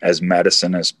as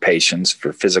medicine, as patients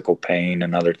for physical pain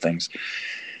and other things.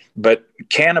 But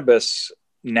cannabis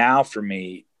now for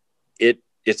me,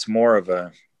 it's more of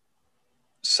a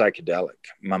psychedelic.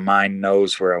 My mind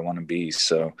knows where I want to be.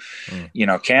 So,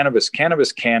 cannabis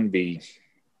can be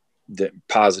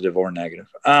positive or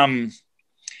negative.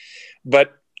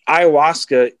 But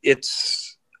ayahuasca,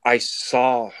 I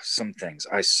saw some things.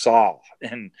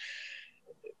 And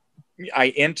I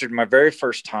entered my very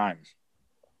first time.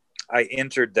 I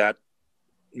entered that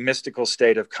mystical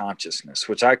state of consciousness,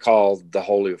 which I call the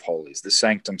Holy of Holies, the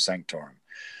Sanctum Sanctorum,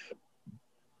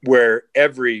 where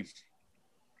every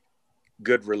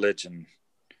good religion,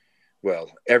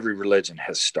 every religion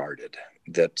has started.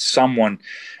 That someone,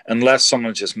 unless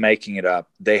someone's just making it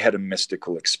up, they had a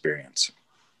mystical experience.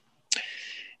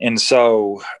 And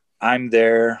so I'm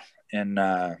there, and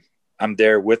I'm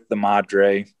there with the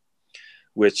Madre,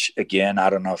 which again, I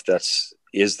don't know if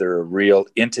is there a real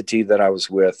entity that I was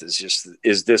with?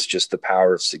 Is this just the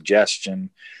power of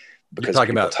suggestion? Because you're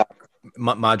talking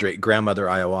about Madre, grandmother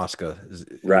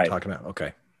ayahuasca, right? Talking about,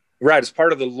 okay. Right. It's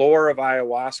part of the lore of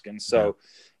ayahuasca. And so,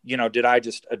 did I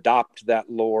just adopt that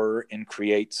lore and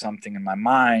create something in my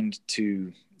mind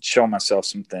to show myself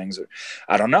some things?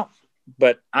 I don't know,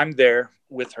 but I'm there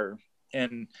with her.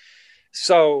 And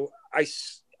so I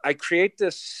create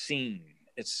this scene.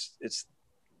 It's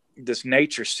this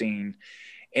nature scene.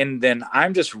 And then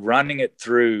I'm just running it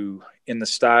through in the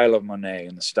style of Monet,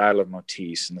 in the style of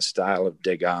Matisse, in the style of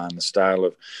Degas, in the style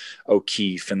of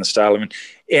O'Keeffe, in the style of,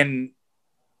 and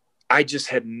I just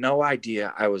had no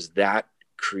idea I was that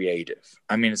creative.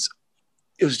 I mean,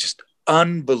 it was just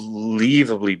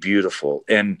unbelievably beautiful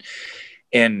and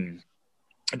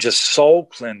just soul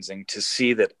cleansing to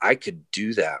see that I could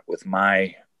do that with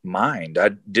my mind. I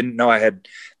didn't know I had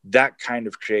that kind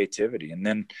of creativity. And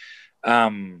then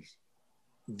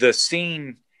the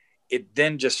scene, it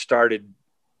then just started,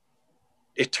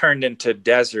 it turned into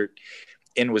desert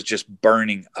and was just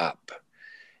burning up.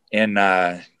 And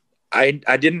I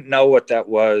didn't know what that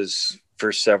was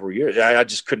for several years. I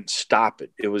just couldn't stop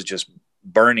it. It was just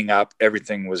burning up.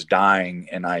 Everything was dying,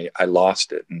 and I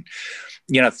lost it. And,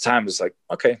 at the time it was like,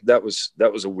 okay, that was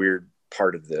a weird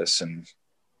part of this. And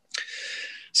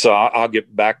so I'll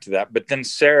get back to that. But then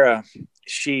Sarah,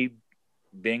 she,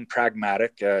 being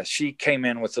pragmatic, she came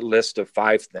in with a list of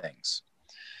 5 things.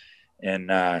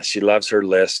 And she loves her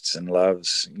lists and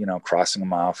loves, crossing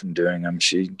them off and doing them.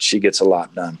 She gets a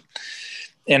lot done.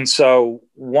 And so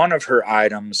one of her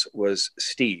items was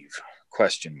Steve ?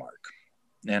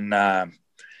 And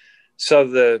so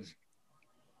the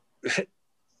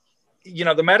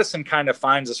medicine kind of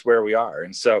finds us where we are.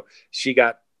 And so she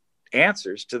got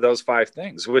answers to those 5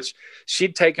 things, which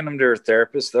she'd taken them to her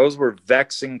therapist. Those were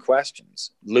vexing questions,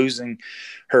 losing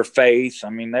her faith. I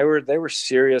mean, they were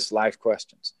serious life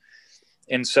questions.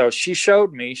 And so she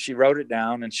wrote it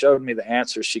down and showed me the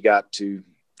answer she got to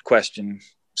question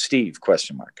Steve ?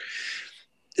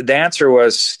 The answer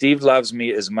was, Steve loves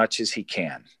me as much as he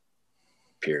can,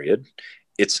 period.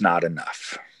 It's not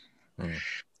enough.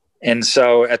 And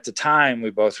so at the time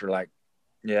we both were like,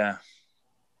 yeah.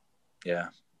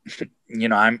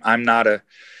 I'm not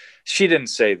she didn't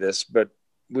say this, but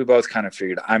we both kind of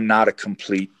figured I'm not a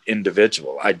complete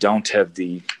individual. I don't have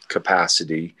the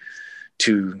capacity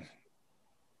to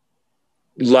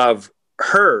love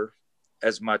her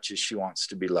as much as she wants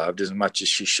to be loved, as much as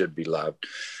she should be loved.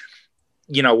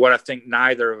 What I think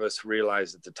neither of us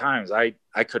realized at the time is I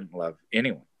couldn't love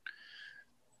anyone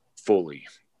fully.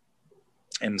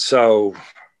 And so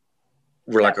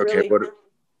we're like, okay, what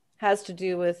has to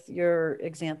do with your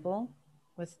example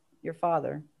with your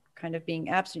father kind of being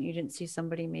absent? You didn't see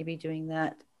somebody maybe doing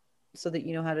that so that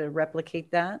you know how to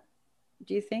replicate that,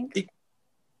 do you think?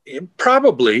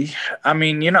 Probably. I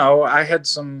mean, I had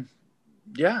some,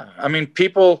 I mean,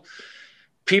 people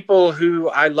who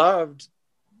I loved,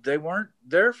 they weren't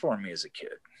there for me as a kid.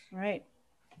 Right.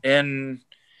 And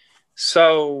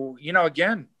so, you know,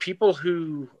 again, people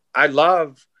who I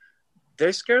love,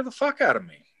 they scare the fuck out of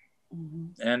me.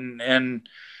 Mm-hmm. And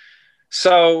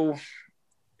so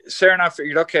Sarah and I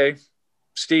figured, okay,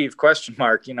 Steve, question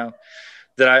mark, you know,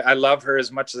 that I love her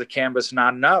as much as I can, but it's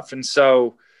not enough. And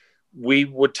so we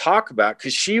would talk about,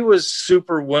 because she was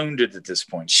super wounded at this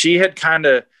point. She had kind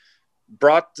of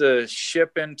brought the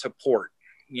ship into port.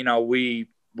 You know, we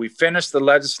finished the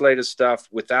legislative stuff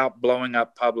without blowing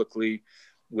up publicly,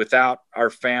 without our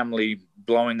family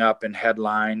blowing up in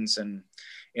headlines and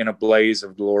in a blaze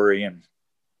of glory. And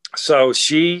so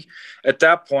she, at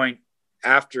that point,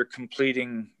 after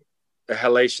completing a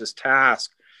hellacious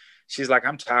task, she's like,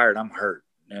 I'm tired, I'm hurt.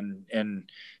 And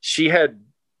she had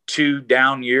 2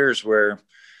 down years where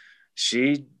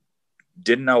she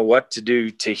didn't know what to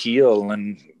do to heal.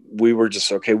 And we were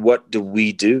just, okay, what do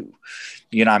we do?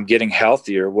 You know, I'm getting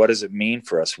healthier. What does it mean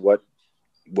for us? What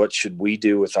should we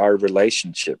do with our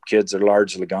relationship? Kids are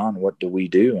largely gone. What do we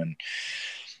do? And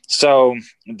so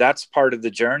that's part of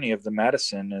the journey of the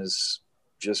medicine, is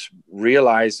just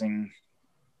realizing,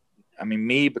 I mean,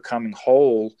 me becoming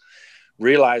whole,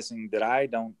 realizing that I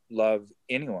don't love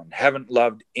anyone, haven't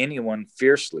loved anyone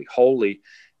fiercely, wholly,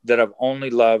 that I've only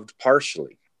loved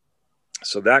partially.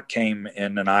 So that came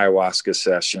in an ayahuasca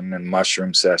session and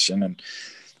mushroom session. And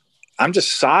I'm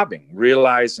just sobbing,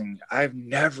 realizing I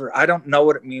don't know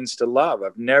what it means to love.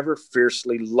 I've never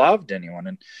fiercely loved anyone.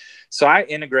 And so I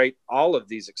integrate all of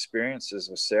these experiences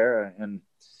with Sarah.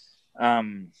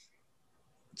 And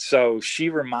so she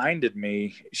reminded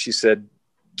me, she said,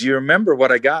 do you remember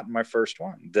what I got in my first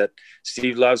one? That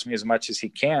Steve loves me as much as he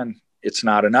can. It's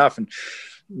not enough. And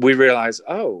we realized,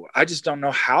 oh, I just don't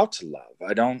know how to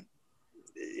love.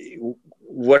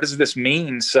 What does this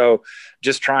mean? So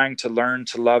just trying to learn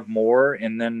to love more.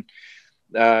 And then,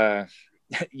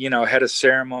 you know, had a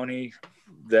ceremony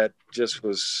that just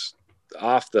was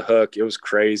off the hook. It was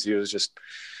crazy. It was just,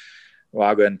 well,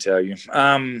 I'll go ahead and tell you.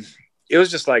 It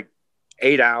was just like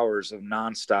 8 hours of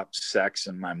nonstop sex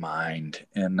in my mind.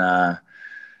 And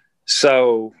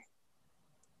so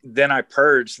then I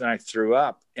purged, then I threw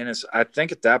up. And I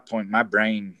think at that point, my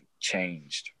brain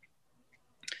changed.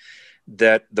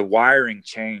 That the wiring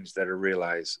changed, that I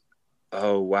realized,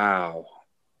 oh, wow,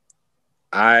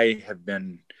 I have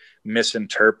been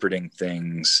misinterpreting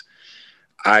things.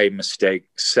 I mistake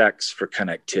sex for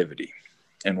connectivity.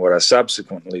 And what I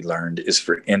subsequently learned is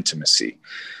for intimacy,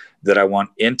 that I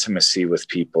want intimacy with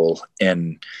people.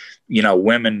 And, you know,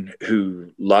 women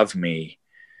who love me,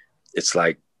 it's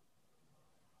like,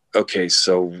 okay,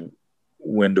 so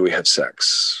when do we have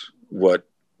sex? What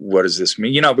does this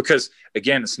mean? You know, because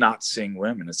again, it's not seeing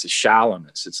women, it's a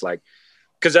shallowness. It's like,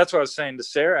 because that's what I was saying to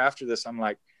Sarah after this. I'm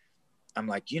like,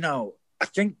 you know, I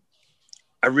think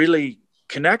I really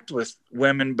connect with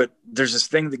women, but there's this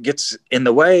thing that gets in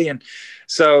the way. And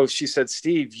so she said,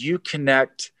 Steve, you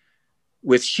connect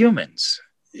with humans.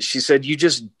 She said, you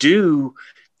just do.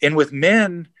 And with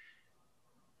men,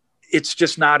 it's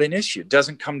just not an issue. It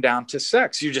doesn't come down to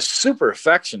sex. You're just super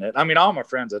affectionate. I mean, all my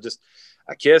friends,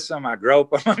 I kiss them, I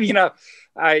grope them, you know,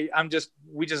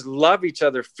 we just love each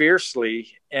other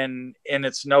fiercely, and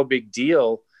it's no big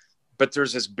deal. But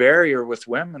there's this barrier with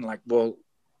women, like, well,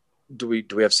 do we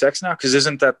have sex now? Because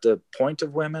isn't that the point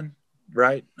of women,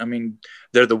 right? I mean,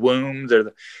 they're the womb,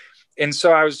 and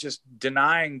so I was just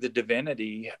denying the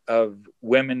divinity of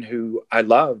women who I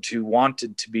loved, who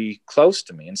wanted to be close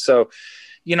to me. And so,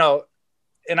 you know,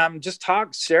 and I'm just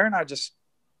Sarah and I just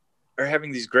are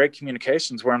having these great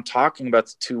communications where I'm talking about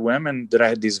the 2 women that I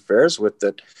had these affairs with,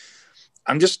 that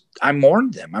I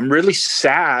mourned them. I'm really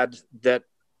sad that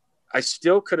I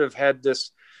still could have had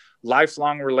this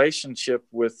lifelong relationship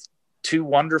with 2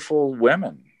 wonderful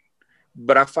women,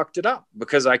 but I fucked it up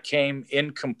because I came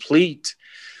incomplete,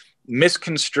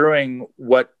 misconstruing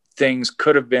what things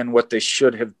could have been, what they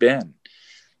should have been.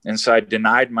 And so I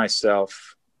denied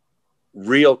myself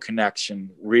real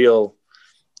connection, real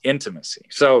intimacy.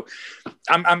 So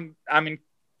I'm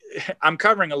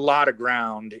covering a lot of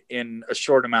ground in a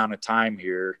short amount of time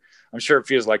here. I'm sure it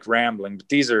feels like rambling, but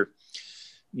these are,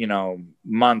 you know,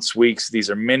 months, weeks. These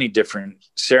are many different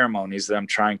ceremonies that I'm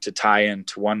trying to tie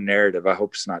into one narrative. I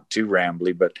hope it's not too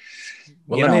rambly, but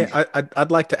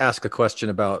I'd like to ask a question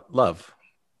about love.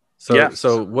 So, yeah.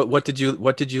 So what did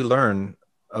you learn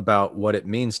about what it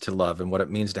means to love and what it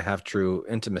means to have true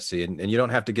intimacy? And you don't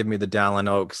have to give me the Dallin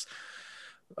Oaks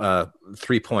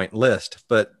 3-point list,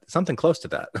 but something close to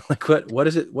that. Like what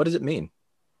does it mean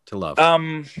to love?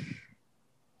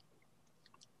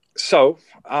 So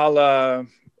I'll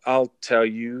tell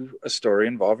you a story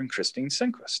involving Christine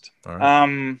Sinquist.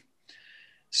 Right.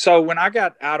 So when I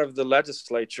got out of the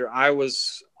legislature, I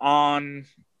was on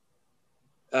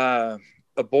a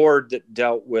board that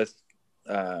dealt with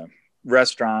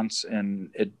restaurants, and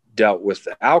it dealt with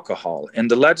alcohol. And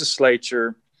the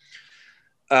legislature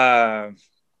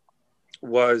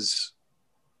was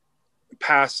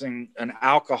passing an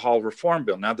alcohol reform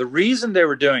bill. Now, the reason they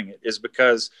were doing it is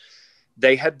because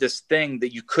they had this thing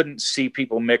that you couldn't see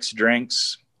people mix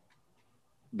drinks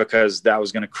because that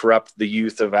was going to corrupt the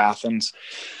youth of Athens.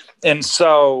 And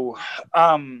so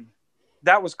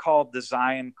that was called the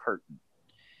Zion Curtain.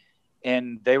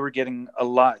 And they were getting a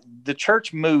lot. The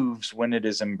church moves when it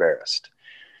is embarrassed.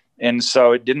 And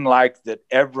so it didn't like that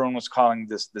everyone was calling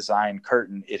this the Zion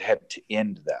Curtain. It had to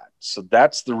end that. So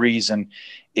that's the reason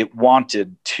it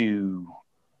wanted to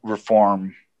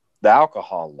reform the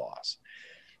alcohol laws.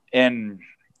 And,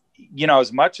 you know,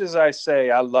 as much as I say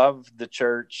I love the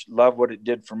church, love what it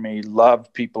did for me,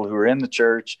 love people who are in the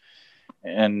church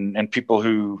and people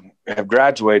who have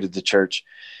graduated the church,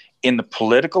 in the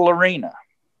political arena,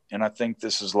 and I think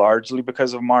this is largely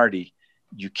because of Marty,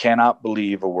 you cannot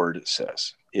believe a word it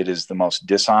says. It is the most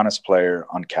dishonest player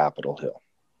on Capitol Hill.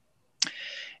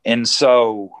 And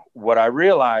so what I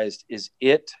realized is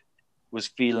it was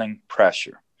feeling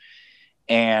pressure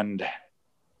and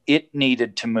it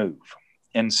needed to move.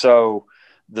 And so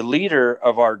the leader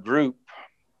of our group,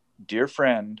 dear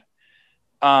friend,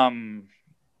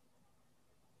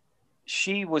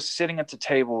 she was sitting at the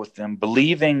table with them,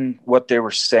 believing what they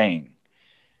were saying,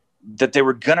 that they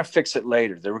were going to fix it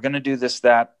later. They were going to do this,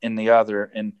 that, and the other.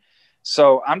 And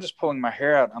so I'm just pulling my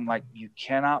hair out. I'm like, you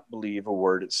cannot believe a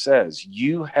word it says.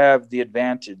 You have the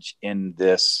advantage in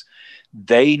this.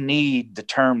 They need the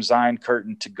term Zion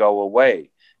Curtain to go away.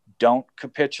 Don't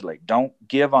capitulate. Don't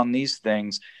give on these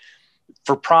things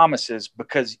for promises,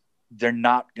 because they're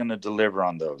not going to deliver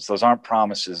on those. Those aren't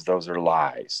promises. Those are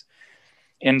lies.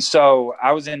 And so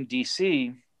I was in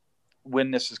DC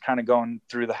when this was kind of going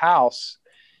through the House.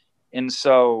 And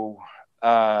so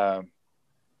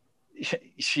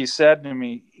she said to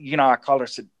me, you know, I called her,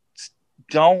 said,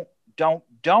 don't.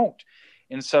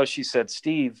 And so she said,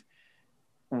 Steve,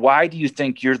 why do you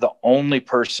think you're the only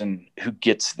person who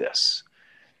gets this?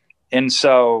 And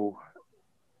so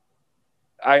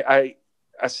I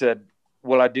said,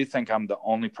 well, I do think I'm the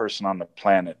only person on the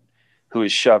planet who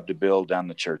has shoved a bill down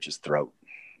the church's throat.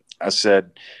 I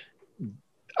said,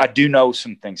 I do know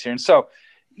some things here. And so,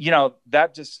 you know,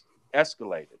 that just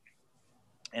escalated.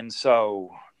 And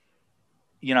so,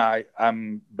 you know,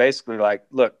 I'm basically like,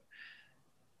 look,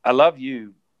 I love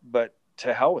you, but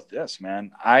to hell with this,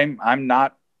 man. I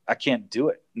can't do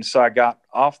it. And so I got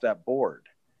off that board.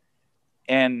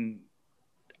 And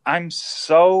I'm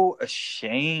so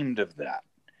ashamed of that,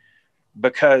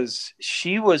 because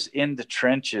she was in the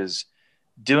trenches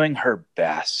doing her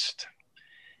best.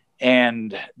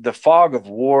 And the fog of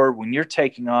war, when you're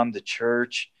taking on the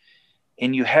church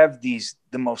and you have the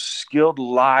most skilled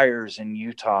liars in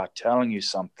Utah telling you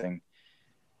something,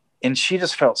 and she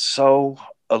just felt so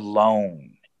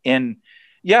alone. And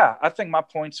yeah, I think my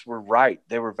points were right.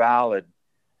 They were valid,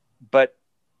 but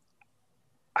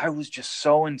I was just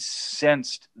so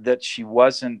incensed that she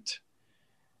wasn't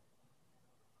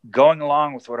going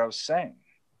along with what I was saying.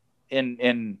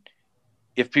 And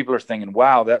if people are thinking,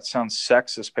 wow, that sounds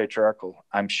sexist, patriarchal,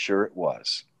 I'm sure it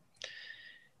was.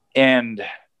 And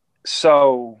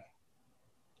so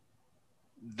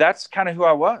that's kind of who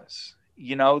I was,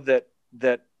 you know, that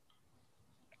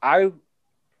I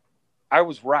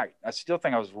was right. I still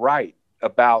think I was right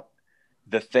about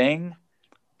the thing,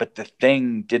 but the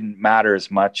thing didn't matter as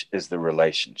much as the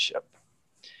relationship.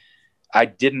 I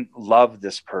didn't love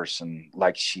this person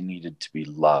like she needed to be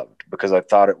loved, because I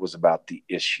thought it was about the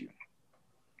issue.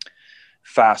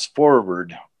 Fast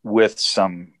forward with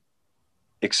some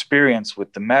experience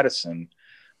with the medicine,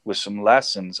 with some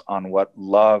lessons on what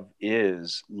love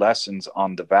is, lessons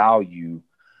on the value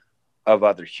of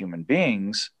other human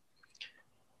beings.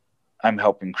 I'm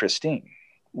helping Christine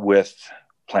with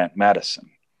plant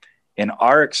medicine. And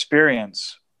our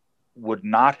experience would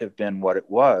not have been what it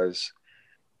was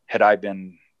had I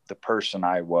been the person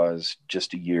I was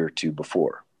just a year or two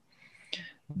before.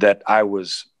 That I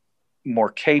was more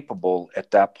capable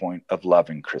at that point of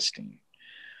loving Christine,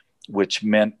 which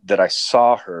meant that I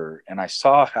saw her and I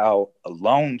saw how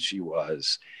alone she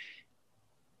was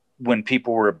when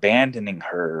people were abandoning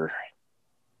her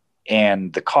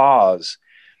and the cause.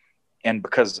 And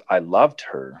because I loved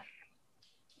her,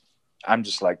 I'm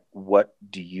just like, what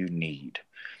do you need?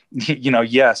 You know,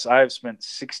 yes, I have spent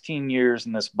 16 years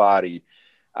in this body.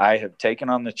 I have taken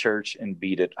on the church and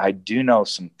beat it. I do know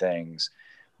some things,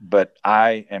 but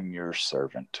I am your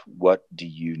servant. What do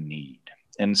you need?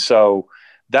 And so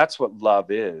that's what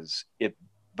love is. It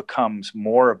becomes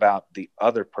more about the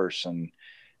other person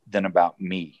than about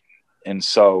me. And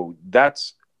so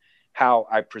that's how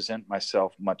I present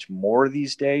myself much more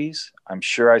these days. I'm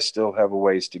sure I still have a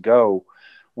ways to go,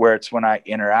 where it's when I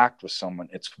interact with someone,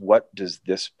 it's what does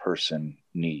this person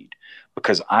need?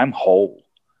 Because I'm whole,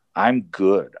 I'm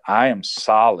good, I am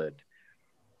solid.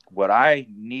 What I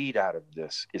need out of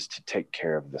this is to take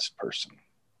care of this person.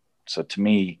 So to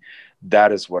me,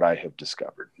 that is what I have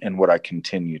discovered and what I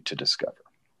continue to discover.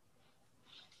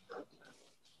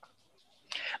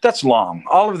 That's long.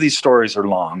 All of these stories are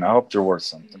long. I hope they're worth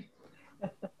something.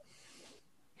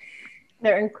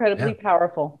 They're incredibly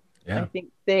powerful. Yeah. I think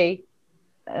they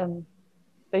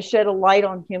shed a light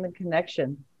on human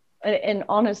connection. And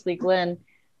honestly, Glenn,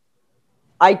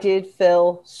 I did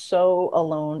feel so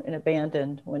alone and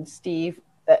abandoned when Steve,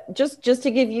 just to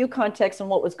give you context on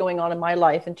what was going on in my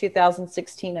life in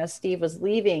 2016, as Steve was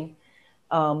leaving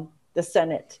the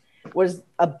Senate, was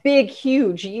a big,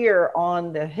 huge year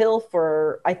on the Hill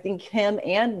for, I think, him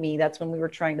and me. That's when we were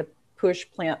trying to push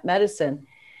plant medicine.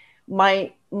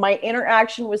 My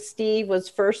interaction with Steve was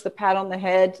first the pat on the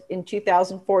head in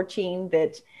 2014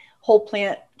 that whole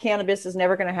plant cannabis is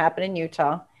never going to happen in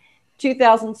Utah.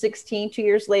 2016, 2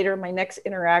 years later, my next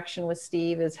interaction with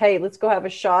Steve is, hey, let's go have a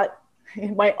shot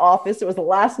in my office. It was the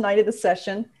last night of the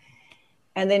session.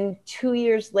 And then 2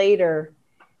 years later,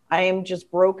 I am just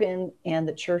broken, and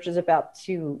the church is about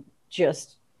to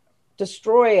just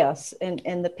destroy us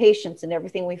and the patients and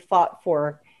everything we fought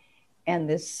for. And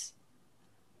this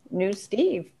new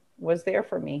Steve was there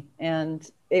for me. And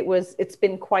it's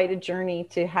been quite a journey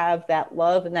to have that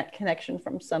love and that connection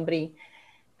from somebody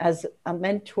as a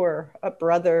mentor, a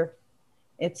brother.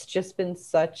 It's just been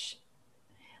such,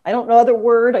 I don't know other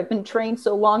word. I've been trained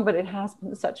so long, but it has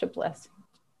been such a blessing.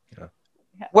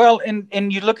 Well,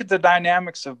 and you look at the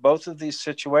dynamics of both of these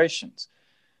situations.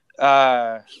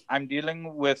 I'm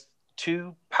dealing with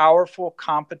two powerful,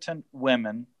 competent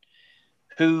women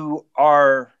who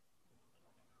are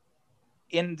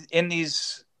in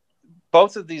these,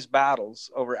 both of these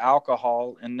battles over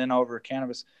alcohol and then over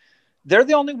cannabis. They're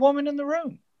the only woman in the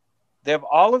room. They have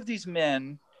all of these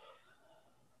men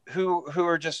who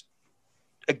are just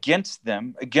against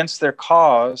them, against their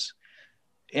cause.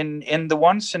 In the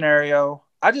one scenario,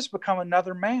 I just become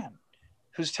another man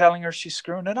who's telling her she's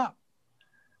screwing it up,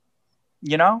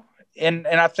 you know? And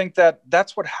I think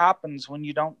that's what happens when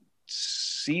you don't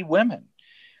see women.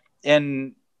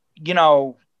 And, you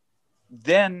know,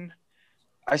 then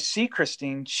I see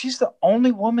Christine, she's the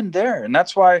only woman there. And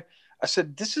that's why I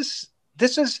said, this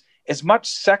is as much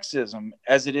sexism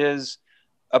as it is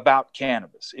about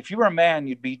cannabis. If you were a man,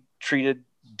 you'd be treated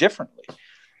differently.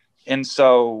 And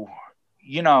so,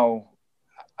 you know,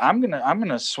 I'm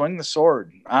gonna swing the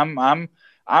sword. I'm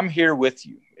here with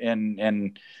you.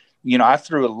 And you know, I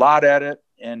threw a lot at it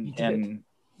and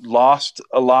lost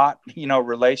a lot, you know,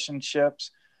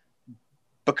 relationships,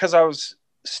 because I was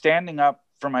standing up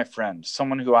for my friend,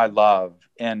 someone who I love.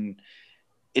 And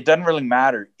it doesn't really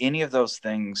matter any of those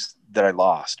things that I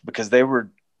lost, because they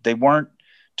weren't,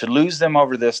 to lose them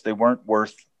over this, they weren't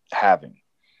worth having.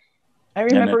 I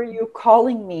remember you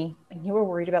calling me and you were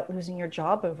worried about losing your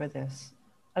job over this.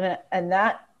 And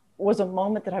that was a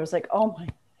moment that I was like, oh my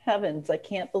heavens, I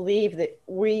can't believe that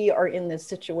we are in this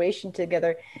situation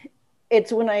together.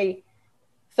 It's when I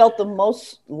felt the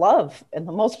most love and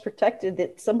the most protected,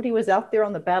 that somebody was out there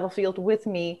on the battlefield with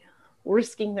me,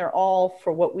 risking their all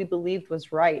for what we believed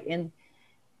was right. And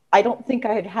I don't think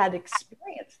I had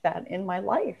experienced that in my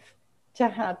life, to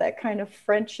have that kind of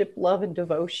friendship, love, and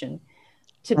devotion.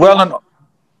 Go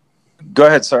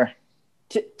ahead, sorry.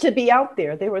 To be out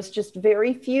there. There was just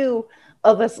very few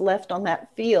of us left on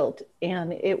that field.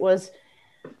 And it was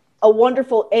a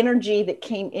wonderful energy that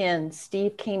came in.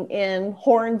 Steve came in,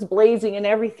 horns blazing and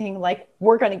everything, like,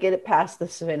 we're going to get it past the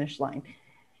finish line.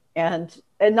 And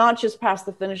not just past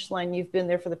the finish line. You've been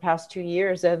there for the past 2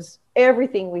 years, as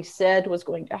everything we said was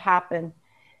going to happen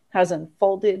has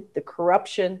unfolded. The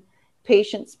corruption,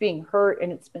 patients being hurt.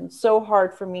 And it's been so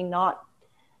hard for me not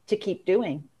to keep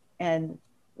doing. And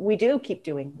we do keep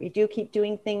doing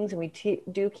things, and we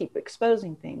do keep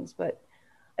exposing things, but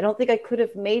I don't think I could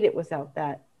have made it without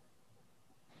that.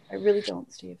 I really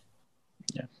don't, Steve.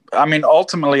 Yeah. I mean,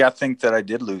 ultimately, I think that I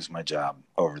did lose my job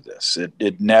over this.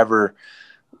 It never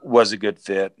was a good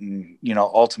fit. And, you know,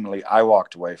 ultimately I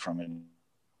walked away from it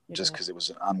just because it was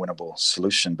an unwinnable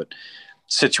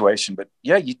situation. But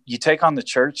yeah, you take on the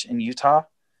church in Utah,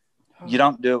 you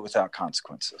don't do it without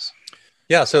consequences.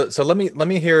 Yeah, so let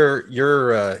me hear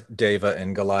your David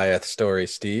and Goliath story,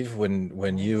 Steve.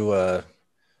 When you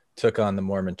took on the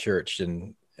Mormon Church,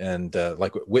 and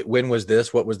like when was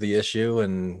this? What was the issue,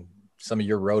 and some of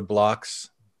your roadblocks?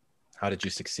 How did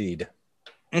you succeed?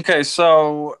 Okay,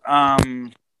 so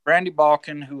Brandy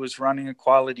Balkin, who was running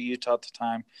Equality Utah at the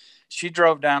time, she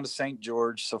drove down to St.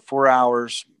 George, so 4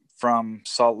 hours from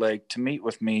Salt Lake, to meet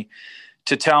with me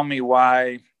to tell me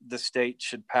why the state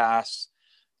should pass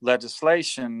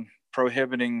legislation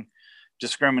prohibiting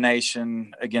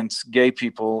discrimination against gay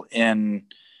people in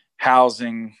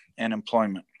housing and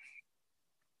employment.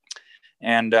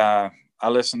 And I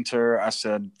listened to her. I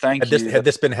said, thank you. Had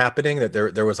this been happening, that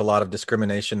there was a lot of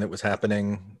discrimination that was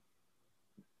happening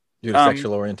due to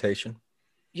sexual orientation?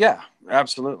 Yeah,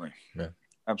 absolutely. Yeah,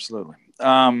 absolutely.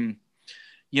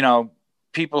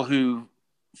 People who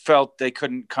felt they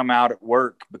couldn't come out at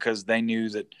work because they knew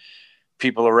that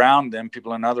people around them,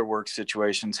 people in other work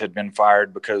situations, had been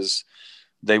fired because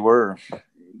they were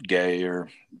gay or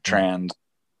trans,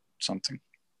 something.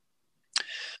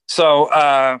 So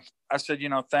I said,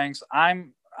 thanks.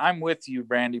 I'm with you,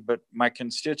 Brandy, but my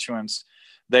constituents,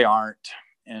 they aren't.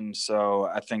 And so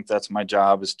I think that's my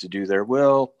job, is to do their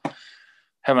will.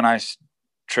 Have a nice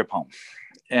trip home.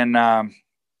 And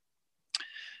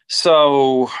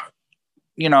so,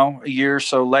 a year or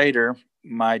so later,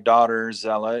 my daughter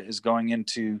Zella is going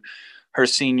into her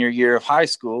senior year of high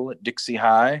school at Dixie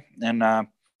High. And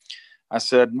I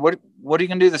said, what are you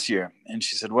going to do this year? And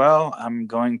she said, well, I'm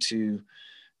going to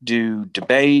do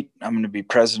debate. I'm going to be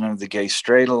president of the Gay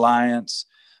Straight Alliance.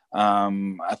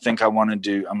 I think I want to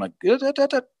do, I'm like,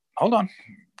 hold on,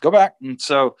 go back. And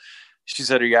so she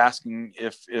said, are you asking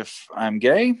if I'm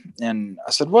gay? And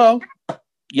I said, well,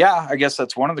 yeah, I guess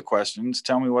that's one of the questions.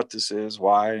 Tell me what this is,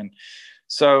 why. And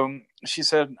so she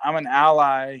said, I'm an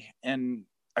ally, and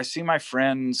I see my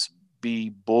friends be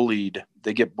bullied.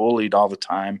 They get bullied all the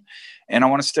time, and I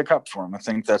want to stick up for them. I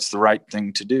think that's the right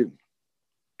thing to do.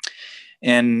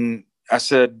 And I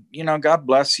said, God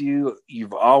bless you.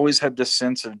 You've always had this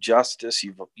sense of justice.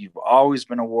 You've always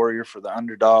been a warrior for the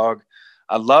underdog.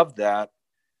 I love that.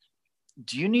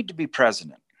 Do you need to be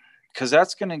president? Because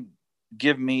that's going to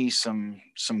give me some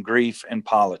grief in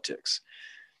politics.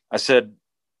 I said,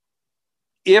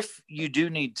 if you do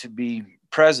need to be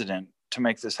president to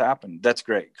make this happen, that's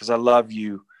great, because I love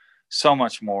you so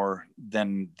much more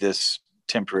than this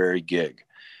temporary gig.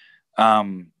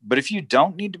 But if you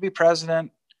don't need to be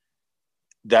president,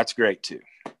 that's great too.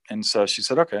 And so she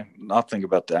said, okay, I'll think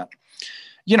about that.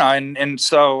 And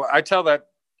so I tell that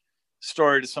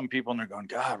story to some people, and they're going,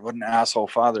 God, what an asshole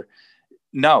father.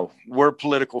 No, we're a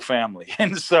political family.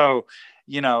 And so,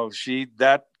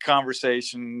 that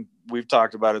conversation, we've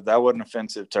talked about it, that wasn't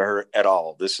offensive to her at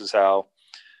all. This is how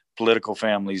political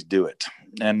families do it.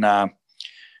 And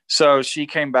so she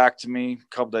came back to me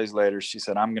a couple days later. She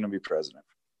said, I'm going to be president.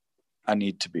 I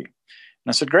need to be. And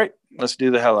I said, great, let's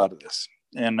do the hell out of this.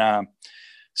 And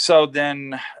so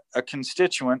then a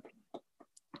constituent,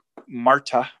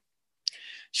 Marta,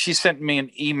 she sent me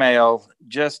an email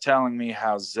just telling me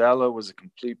how Zella was a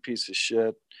complete piece of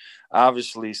shit.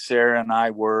 Obviously, Sarah and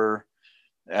I were,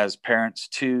 as parents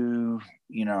too.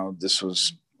 This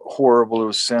was horrible. It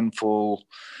was sinful.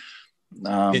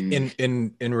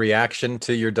 In reaction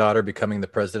to your daughter becoming the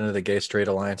president of the Gay Straight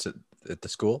Alliance at the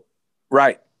school?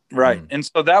 Right. And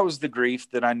so that was the grief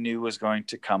that I knew was going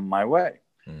to come my way.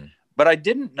 But I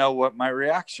didn't know what my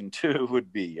reaction to it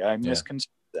would be. I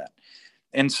misconceived that.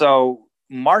 And so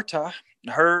Marta,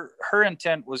 her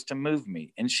intent was to move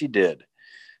me, and she did.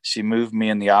 She moved me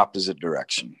in the opposite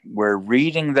direction, where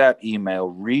reading that email,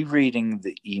 rereading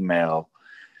the email,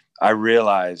 I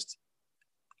realized,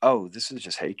 oh, this is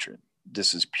just hatred.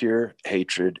 This is pure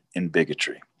hatred and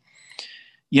bigotry.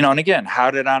 And again, how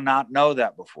did I not know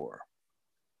that before?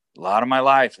 A lot of my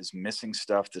life is missing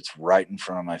stuff that's right in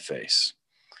front of my face.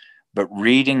 But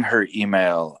reading her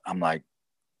email, I'm like,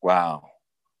 wow,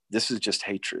 this is just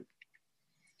hatred.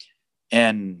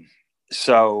 And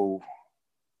so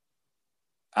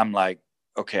I'm like,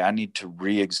 okay, I need to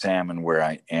re-examine where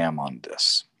I am on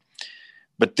this.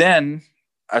 But then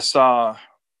I saw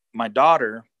my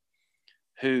daughter,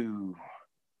 who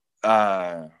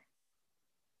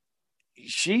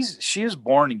she is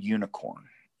born a unicorn.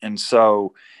 And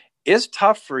so it's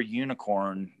tough for a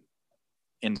unicorn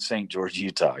in St. George,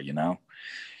 Utah,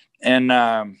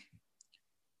 And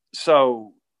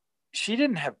so she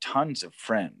didn't have tons of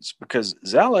friends, because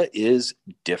Zella is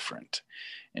different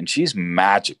and she's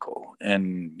magical.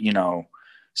 And,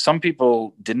 some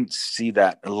people didn't see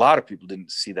that. A lot of people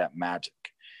didn't see that magic.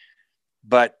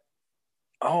 But,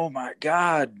 oh my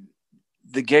God,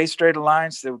 the Gay Straight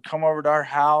Alliance, they would come over to our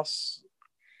house,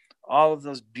 all of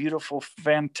those beautiful,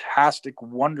 fantastic,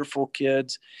 wonderful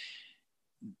kids.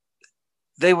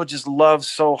 they would just love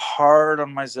so hard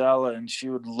on Mizella, and she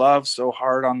would love so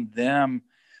hard on them.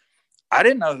 I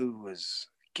didn't know who was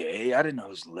gay. I didn't know who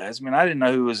was lesbian. I didn't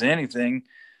know who was anything.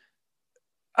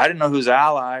 I didn't know who was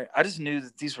ally. I just knew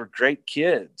that these were great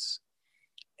kids.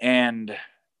 And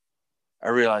I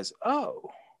realized,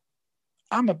 oh,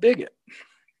 I'm a bigot.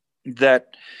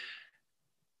 That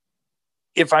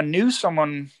if I knew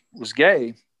someone was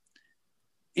gay,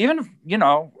 even if,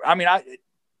 I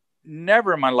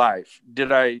never in my life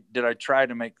did I try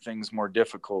to make things more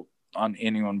difficult on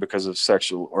anyone because of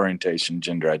sexual orientation,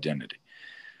 gender identity.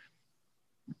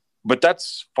 But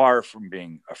that's far from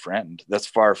being a friend. That's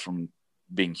far from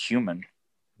being human.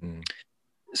 Mm.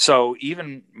 So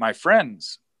even my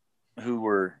friends who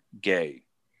were gay,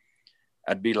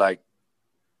 I'd be like,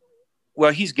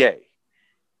 well, he's gay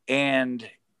and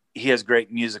he has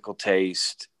great musical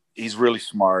taste. He's really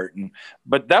smart.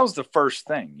 But that was the first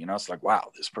thing, it's like,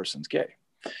 wow, this person's gay.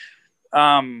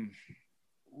 Well,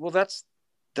 that's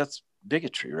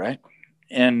bigotry, right?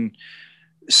 And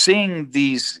seeing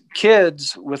these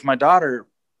kids with my daughter,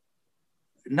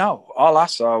 no, all I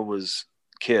saw was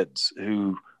kids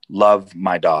who love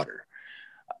my daughter.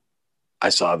 I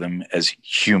saw them as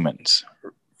humans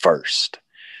first.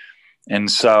 And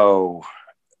so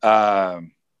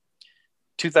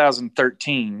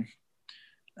 2013,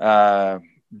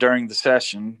 during the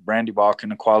session, Brandy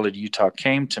Balkan, Equality Utah,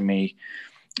 came to me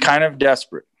kind of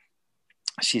desperate.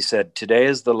 She said, today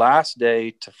is the last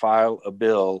day to file a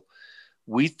bill.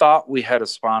 We thought we had a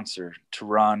sponsor to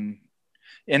run,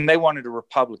 and they wanted a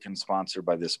Republican sponsor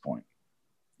by this point.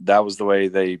 That was the way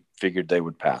they figured they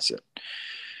would pass it.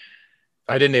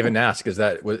 I didn't even ask. Is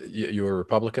that you were a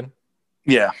Republican?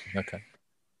 Yeah. Okay.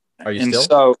 Are you still?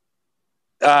 So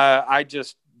I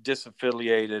just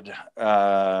disaffiliated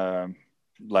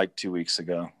like 2 weeks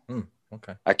ago.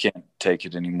 Okay. I can't take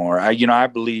it anymore. I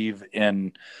believe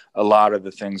in a lot of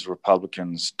the things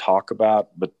Republicans talk about,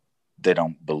 but they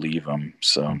don't believe them.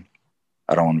 So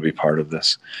I don't want to be part of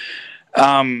this.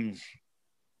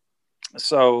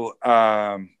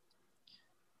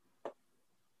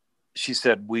 She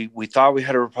said, we thought we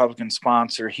had a Republican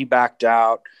sponsor. He backed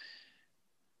out.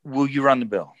 Will you run the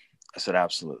bill? I said,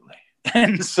 absolutely.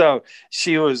 And so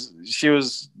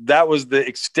that was the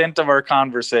extent of our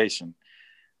conversation.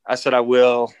 I said, I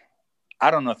will. I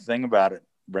don't know a thing about it,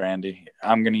 Brandy.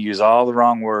 I'm going to use all the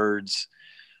wrong words.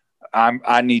 You're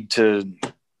going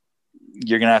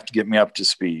to have to get me up to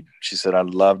speed. She said,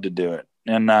 I'd love to do it.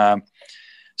 And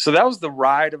so that was the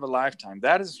ride of a lifetime.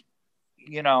 That is,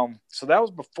 so that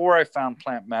was before I found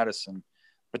plant medicine,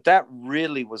 but that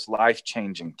really was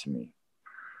life-changing to me.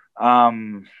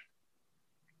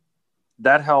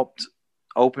 That helped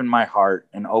open my heart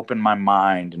and open my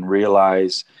mind and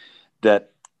realize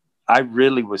that I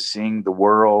really was seeing the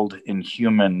world in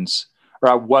humans, or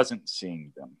I wasn't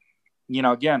seeing them.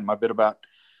 Again, my bit about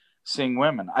seeing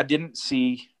women. I didn't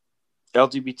see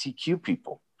LGBTQ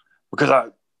people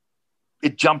because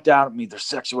it jumped out at me, their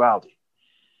sexuality.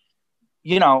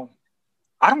 I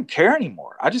don't care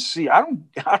anymore. I just see, I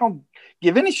don't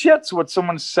give any shits what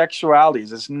someone's sexuality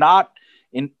is. It's not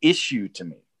an issue to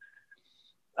me.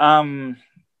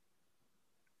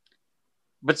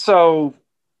 But so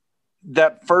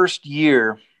that first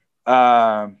year,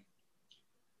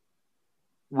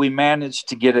 we managed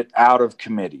to get it out of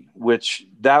committee, which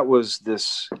that was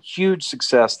this huge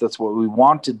success. That's what we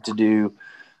wanted to do.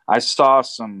 I saw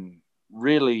some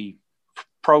really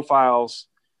profiles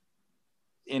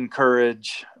of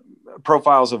courage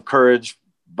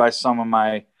by some of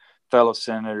my fellow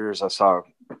senators. I saw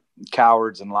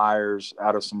cowards and liars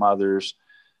out of some others.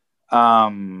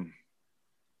 But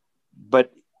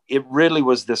it really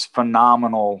was this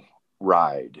phenomenal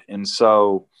ride. And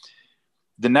so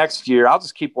the next year, I'll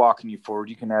just keep walking you forward.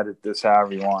 You can edit this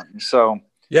however you want. And so,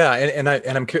 yeah. And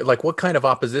I'm curious, like, what kind of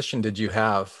opposition did you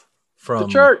have from the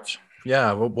church?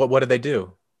 Yeah. What did they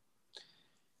do?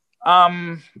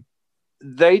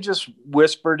 They just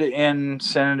whispered in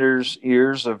senators'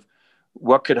 ears of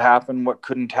what could happen, what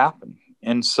couldn't happen.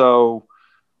 And so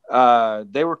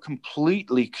they were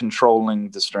completely controlling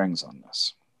the strings on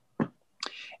this.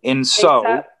 And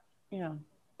so,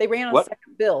 they ran a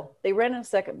second bill. They ran a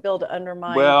second bill to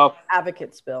undermine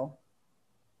advocates' bill.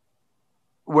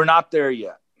 We're not there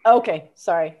yet. Okay,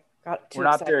 sorry. We're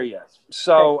not there yet.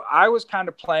 So okay. I was kind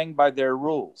of playing by their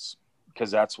rules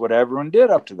because that's what everyone did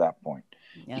up to that point.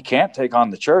 Yeah. You can't take on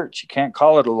the church. You can't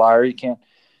call it a liar. You can't.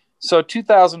 So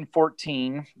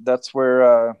 2014, that's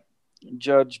where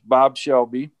Judge Bob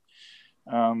Shelby,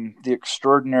 the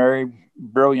extraordinary,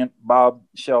 brilliant Bob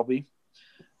Shelby,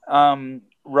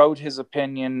 wrote his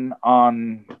opinion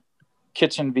on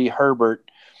Kitchen v. Herbert.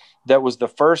 that was the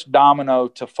first domino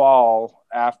to fall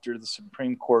after the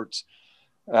Supreme Court's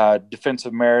Defense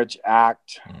of Marriage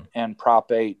Act and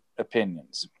Prop 8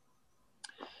 opinions.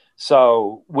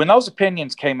 So when those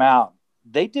opinions came out,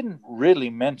 they didn't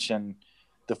really mention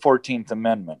the 14th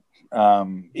Amendment,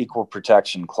 Equal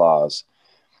Protection Clause.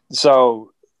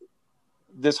 So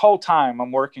this whole time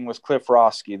I'm working with Cliff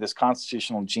Roski, this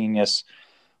constitutional genius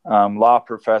law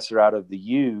professor out of the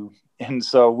U. And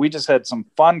so we just had some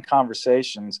fun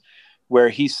conversations where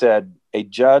he said, a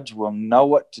judge will know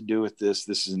what to do with this.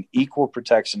 This is an equal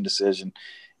protection decision.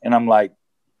 And I'm like,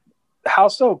 how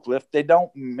so, Cliff? They don't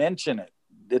mention it.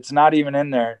 It's not even in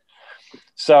there.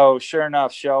 So sure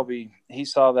enough, Shelby, he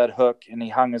saw that hook and he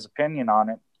hung his opinion on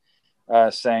it,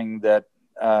 saying that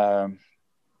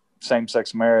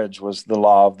same-sex marriage was the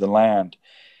law of the land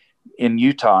in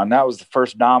Utah. And that was the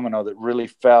first domino that really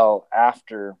fell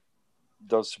after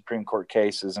those Supreme Court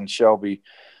cases. And Shelby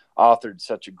authored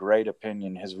such a great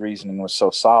opinion. His reasoning was so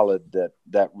solid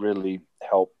that really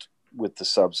helped with the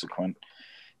subsequent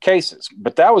cases.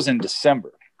 But that was in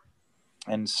December.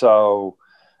 And so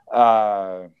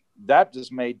that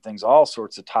just made things all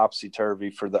sorts of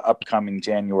topsy-turvy for the upcoming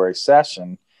January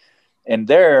session. And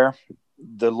there,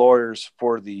 the lawyers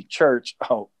for the church,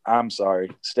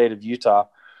 state of Utah,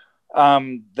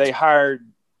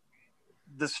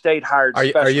 the state hired.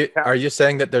 Are you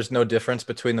saying that there's no difference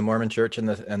between the Mormon Church and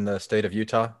the state of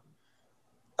Utah?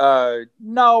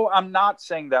 No, I'm not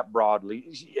saying that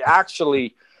broadly.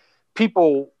 Actually,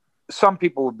 some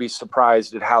people would be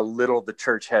surprised at how little the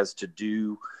church has to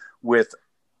do with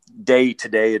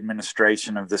day-to-day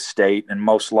administration of the state and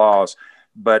most laws.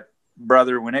 But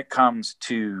brother, when it comes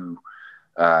to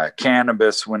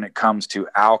cannabis, when it comes to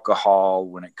alcohol,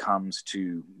 when it comes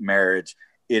to marriage,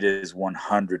 it is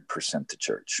 100% the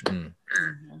church.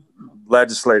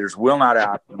 Legislators will not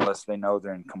act unless they know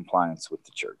they're in compliance with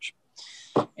the church.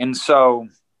 And so,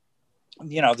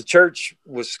 the church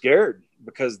was scared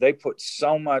because they put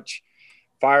so much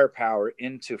firepower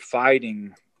into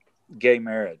fighting gay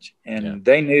marriage. And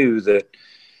they knew that,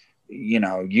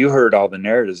 you heard all the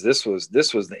narratives. This was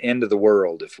the end of the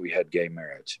world if we had gay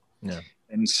marriage. Yeah.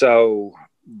 And so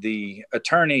the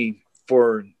attorney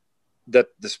for the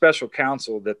special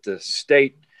counsel that the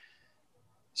state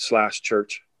 /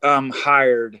 church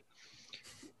hired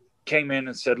came in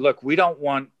and said, look, we don't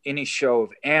want any show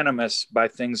of animus by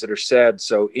things that are said.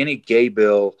 So any gay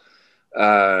bill,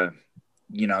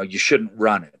 you shouldn't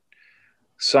run it.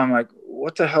 So I'm like,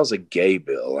 what the hell's a gay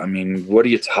bill? I mean, what are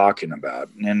you talking about?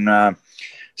 And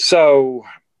so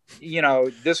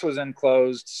this was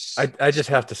enclosed. I just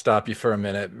have to stop you for a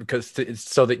minute because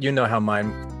so that you know how my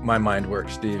mind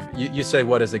works, Steve. You say,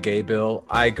 what is a gay bill?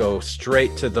 I go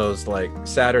straight to those like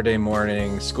Saturday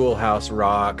morning Schoolhouse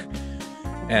Rock.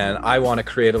 And I want to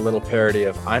create a little parody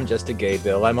of I'm just a gay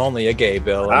bill. I'm only a gay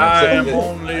bill. I'm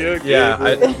only a gay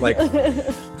bill.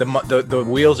 The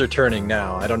wheels are turning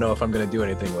now. I don't know if I'm going to do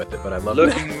anything with it, but I love it.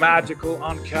 Looking magical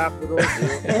on Capitol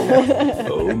Hill.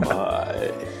 Oh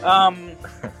my.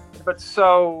 But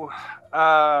so,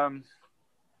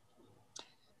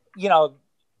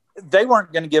 they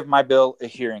weren't going to give my bill a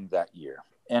hearing that year.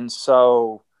 And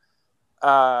so,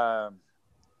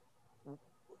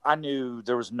 I knew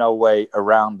there was no way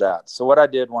around that. So what I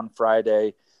did one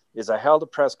Friday is I held a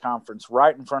press conference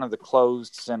right in front of the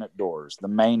closed Senate doors, the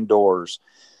main doors.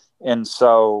 And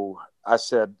so I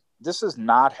said, this is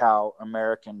not how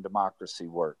American democracy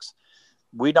works.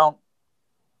 We don't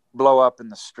blow up in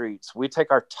the streets. We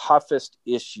take our toughest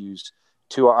issues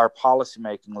to our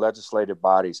policymaking legislative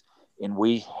bodies and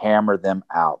we hammer them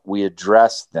out. We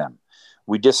address them.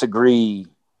 We disagree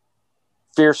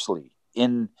fiercely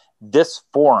in this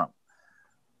forum.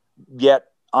 Yet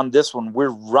on this one, we're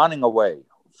running away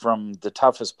from the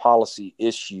toughest policy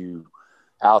issue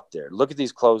out there. Look at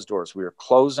these closed doors. We are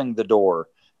closing the door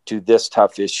to this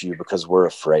tough issue because we're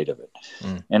afraid of it.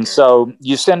 And so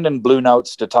you send in blue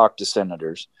notes to talk to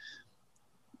senators.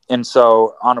 And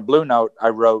so on a blue note, I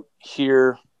wrote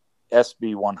here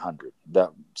SB 100, the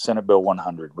Senate Bill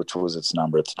 100, which was its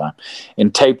number at the time,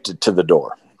 and taped it to the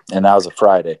door. And that was a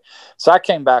Friday. So I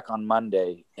came back on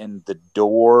Monday and the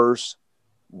doors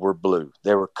were blue.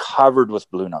 They were covered with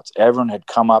blue notes. Everyone had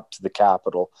come up to the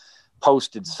Capitol,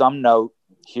 posted some note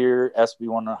here, SB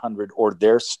 100, or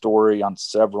their story on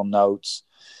several notes.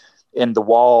 And the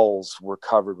walls were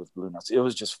covered with blue notes. It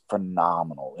was just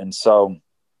phenomenal. And so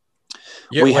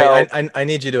I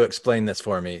need you to explain this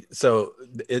for me. So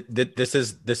this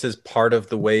is part of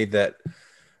the way that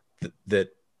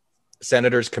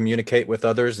senators communicate with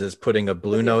others is putting a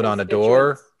blue note on a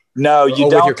door. No,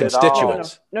 you don't. With your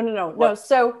constituents. No.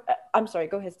 So I'm sorry.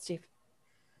 Go ahead, Steve.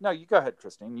 No, you go ahead,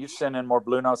 Christine. You've sent in more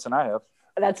Blue Notes than I have.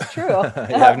 That's true.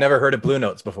 Yeah, I've never heard of Blue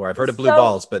Notes before. I've heard of Blue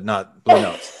Balls, but not Blue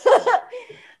Notes.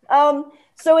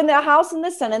 So in the House and the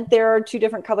Senate, there are two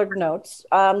different colored notes.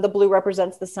 The blue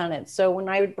represents the Senate. So when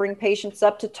I would bring patients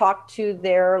up to talk to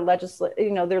their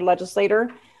legislator,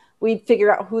 we'd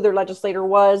figure out who their legislator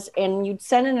was, and you'd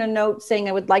send in a note saying,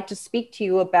 I would like to speak to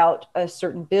you about a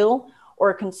certain bill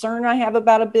or a concern I have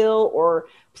about a bill, or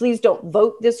please don't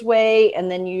vote this way.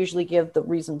 And then you usually give the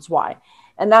reasons why.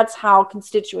 And that's how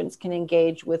constituents can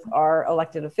engage with our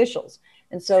elected officials.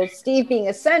 And so Steve, being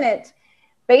a Senate,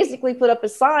 basically put up a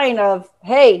sign of,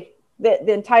 hey,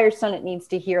 the entire Senate needs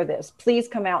to hear this. Please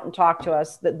come out and talk to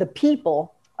us, the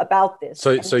people, about this.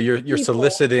 So you're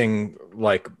soliciting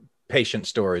like patient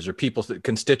stories or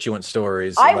constituent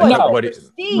stories.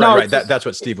 That's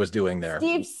what Steve was doing there.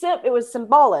 It was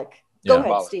symbolic. Go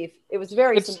ahead, Steve. It was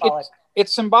very symbolic.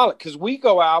 It's symbolic because we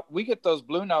go out, we get those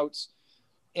Blue Notes,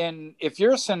 and if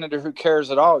you're a senator who cares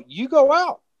at all, you go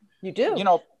out. You do. You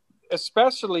know,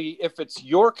 especially if it's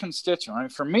your constituent. I mean,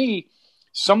 for me,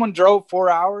 someone drove 4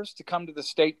 hours to come to the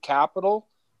state capitol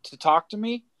to talk to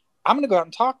me. I'm going to go out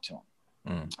and talk to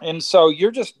them. And so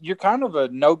you're kind of a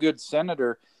no good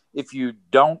senator if you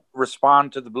don't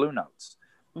respond to the Blue Notes.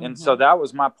 And so that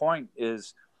was my point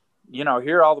is, you know,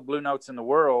 here are all the Blue Notes in the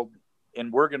world,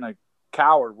 and we're going to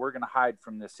cower. We're going to hide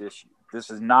from this issue. This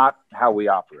is not how we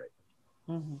operate.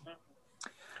 And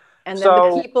then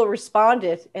the people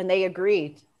responded and they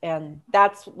agreed. And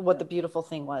that's what the beautiful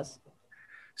thing was.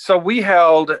 So we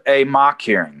held a mock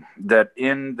hearing that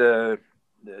in the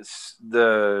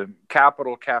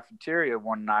Capitol cafeteria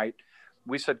one night,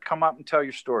 we said, come up and tell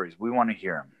your stories. We want to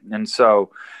hear them. And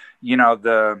so, you know,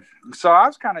 so I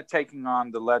was kind of taking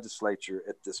on the legislature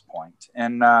at this point.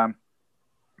 And,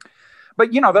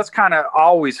 but, you know, that's kind of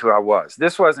always who I was.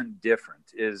 This wasn't different.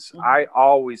 I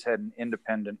always had an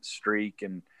independent streak,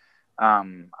 and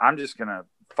I'm just going to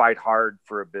fight hard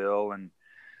for a bill. And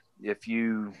if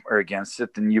you are against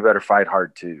it, then you better fight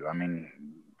hard too. I mean,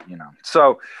 you know,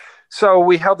 so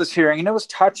we held this hearing, and it was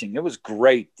touching. It was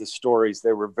great. The stories,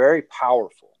 they were very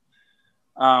powerful.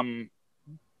 But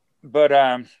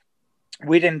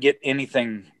we didn't get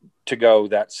anything to go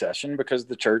that session because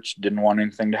the church didn't want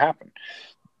anything to happen.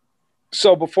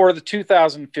 So before the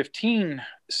 2015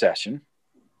 session,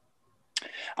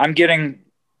 I'm getting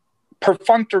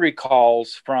perfunctory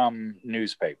calls from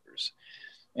newspapers.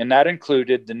 And that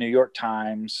included the New York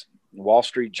Times, Wall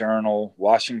Street Journal,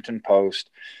 Washington Post.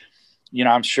 You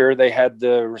know, I'm sure they had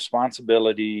the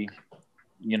responsibility,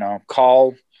 you know,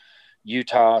 call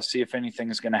Utah, see if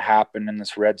anything is going to happen in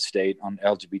this red state on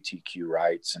LGBTQ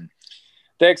rights. And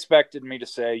they expected me to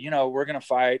say, you know, we're going to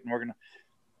fight and we're going to.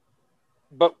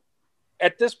 But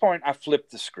at this point, I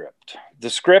flipped the script. The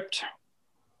script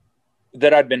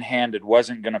that I'd been handed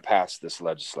wasn't going to pass this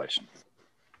legislation.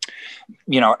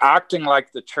 You know, acting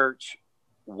like the church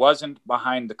wasn't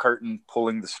behind the curtain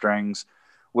pulling the strings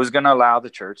was going to allow the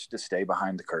church to stay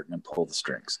behind the curtain and pull the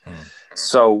strings.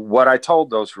 So what I told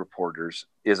those reporters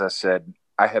is I said,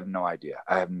 I have no idea.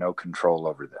 I have no control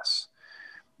over this.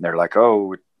 And they're like,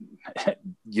 oh,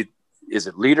 is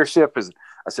it leadership?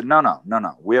 I said,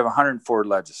 no. We have 104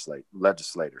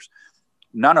 legislators.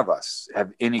 None of us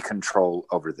have any control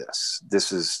over this.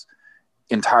 This is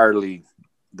entirely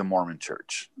the Mormon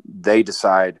Church. They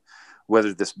decide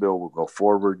whether this bill will go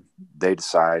forward. They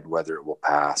decide whether it will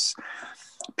pass.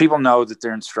 People know that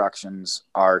their instructions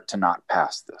are to not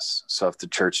pass this. So if the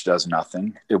church does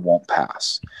nothing, it won't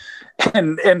pass.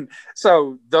 And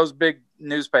so those big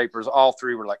newspapers, all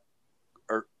three were like,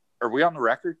 are we on the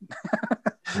record?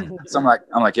 So I'm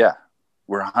like, yeah,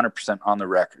 we're 100% on the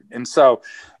record. And so,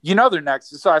 you know, they're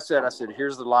next. So I said,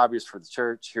 here's the lobbyist for the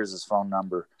church. Here's his phone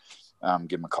number.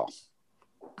 Give him a call.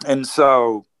 And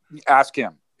so ask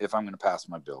him if I'm going to pass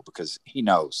my bill, because he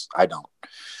knows I don't.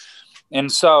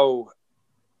 And so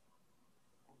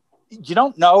you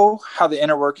don't know how the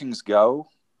inner workings go.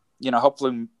 You know,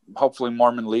 hopefully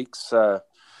Mormon Leaks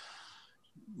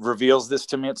reveals this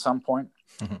to me at some point.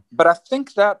 But I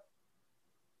think that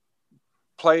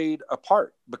played a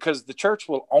part, because the church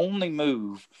will only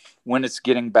move when it's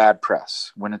getting bad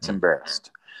press, when it's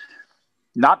embarrassed.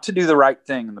 Not to do the right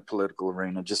thing in the political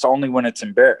arena, just only when it's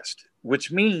embarrassed,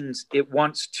 which means it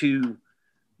wants to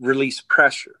release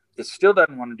pressure. It still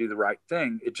doesn't want to do the right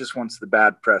thing. It just wants the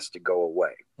bad press to go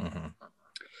away.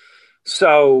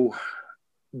 So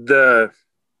the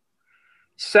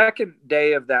second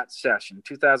day of that session,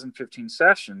 2015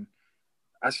 session,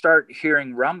 I start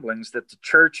hearing rumblings that the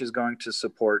church is going to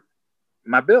support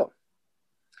my bill.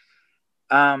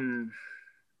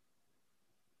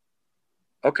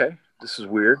 Okay, this is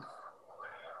weird.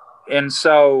 And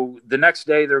so the next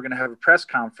day they were going to have a press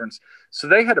conference. So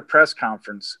they had a press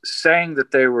conference saying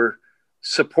that they were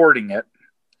supporting it.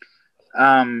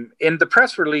 And the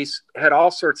press release had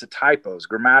all sorts of typos,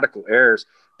 grammatical errors.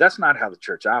 That's not how the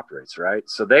church operates, right?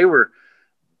 So they were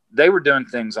doing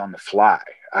things on the fly.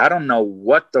 I don't know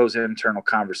what those internal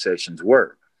conversations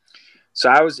were. So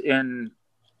I was in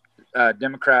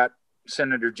Democrat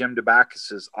Senator Jim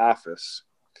Debakis's office.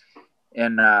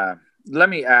 And let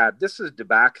me add, this is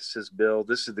Debakis's bill.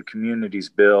 This is the community's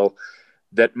bill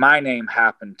that my name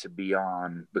happened to be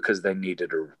on because they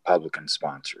needed a Republican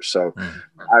sponsor. So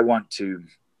I want to,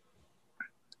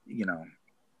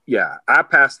 I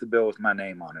passed the bill with my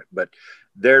name on it, but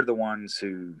they're the ones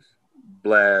who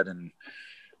bled and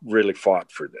really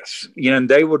fought for this. And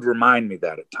they would remind me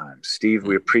that at times, Steve,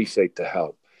 we appreciate the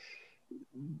help.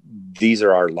 These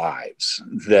are our lives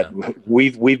that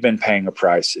we've been paying a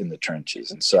price in the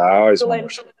trenches. And so I always want to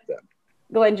respect that.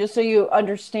 Glenn, just so you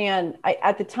understand,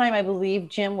 at the time, I believe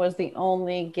Jim was the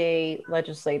only gay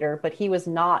legislator, but he was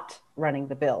not running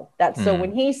the bill. So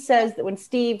when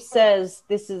Steve says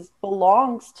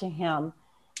belongs to him,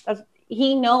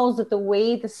 he knows that the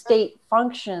way the state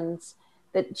functions,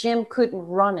 that Jim couldn't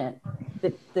run it,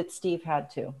 that Steve had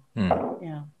to.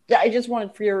 Yeah. I just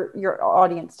wanted for your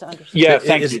audience to understand. Yeah,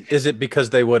 thank you. Is it because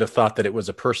they would have thought that it was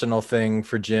a personal thing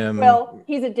for Jim? Well,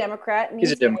 he's a Democrat.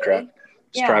 He's a Democrat.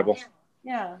 It's tribal.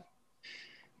 Yeah.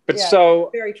 But so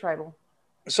very tribal.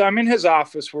 So I'm in his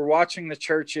office. We're watching the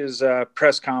church's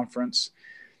press conference,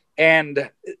 and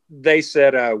they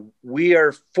said, we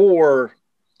are for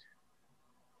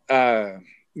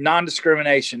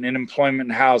non-discrimination in employment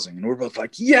and housing. And we're both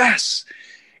like, yes.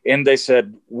 And they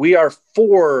said, we are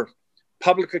for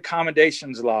public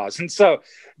accommodations laws. And so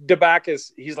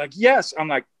Debakis, he's like, yes. I'm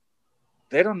like,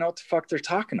 they don't know what the fuck they're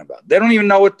talking about. They don't even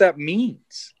know what that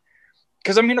means.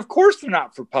 Because, of course they're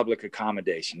not for public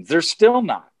accommodations. They're still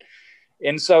not.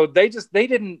 And so they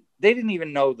didn't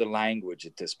even know the language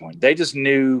at this point. They just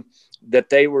knew that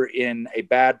they were in a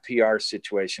bad PR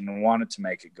situation and wanted to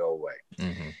make it go away.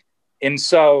 Mm-hmm. And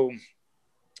so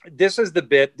this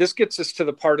gets us to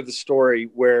the part of the story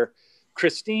where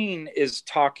Christine is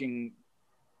talking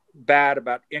bad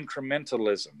about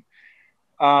incrementalism.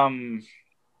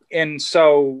 And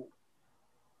so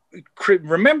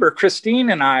remember, Christine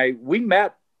and we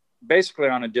met basically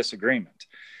on a disagreement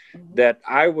that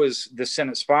I was the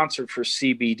Senate sponsor for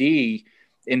CBD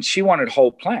and she wanted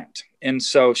whole plant. And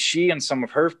so she and some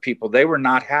of her people, they were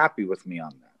not happy with me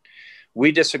on that.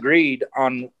 We disagreed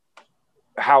on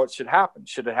how it should happen.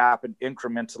 Should it happen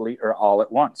incrementally or all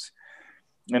at once?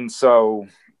 And so,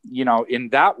 in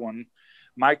that one,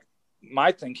 my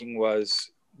thinking was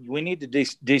we need to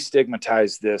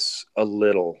destigmatize this a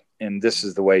little. And this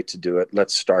is the way to do it.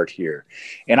 Let's start here.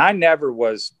 And I never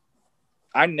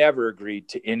agreed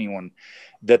to anyone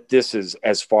that this is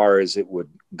as far as it would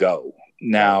go.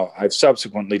 Now, I've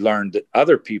subsequently learned that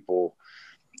other people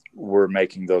were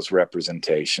making those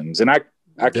representations. And I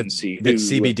can see that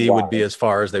CBD would be as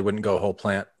far as they wouldn't go whole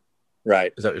plant.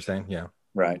 Right. Is that what you're saying? Yeah.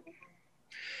 Right.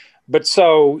 But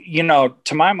so,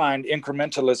 to my mind,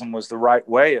 incrementalism was the right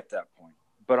way at that point.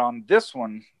 But on this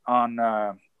one,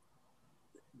 on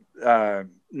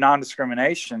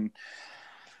non-discrimination,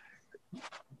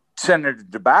 Senator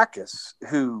Debakis,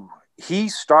 he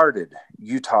started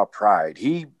Utah Pride.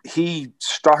 He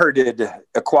started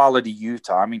Equality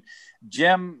Utah.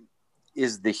 Jim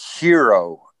is the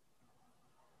hero.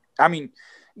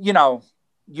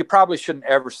 You probably shouldn't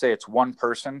ever say it's one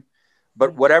person,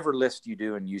 but whatever list you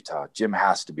do in Utah, Jim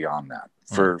has to be on that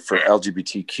for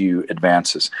LGBTQ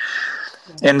advances.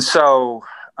 And so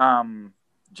Jim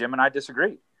and I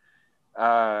disagreed.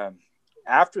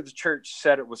 After the church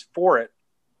said it was for it,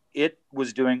 it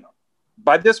was doing,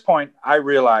 by this point, I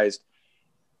realized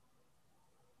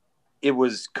it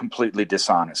was completely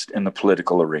dishonest in the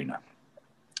political arena.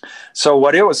 So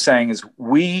what it was saying is,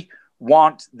 we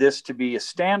want this to be a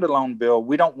standalone bill.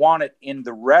 We don't want it in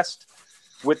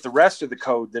with the rest of the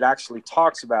code that actually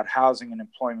talks about housing and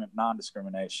employment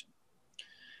non-discrimination.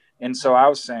 And so I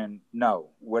was saying, no,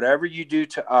 whatever you do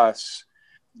to us,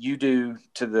 you do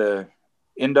to the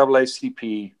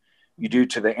NAACP, you do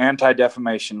to the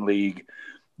Anti-Defamation League.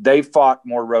 They fought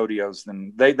more rodeos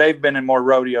than they've been in more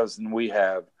rodeos than we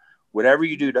have. Whatever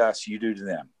you do to us, you do to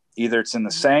them. Either it's in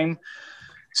the same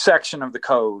section of the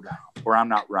code or I'm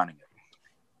not running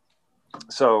it.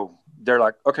 So they're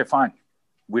like, okay, fine.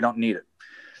 We don't need it.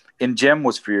 And Jim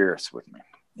was furious with me.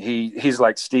 He's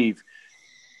like, Steve,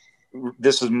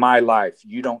 this is my life.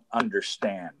 You don't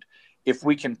understand. If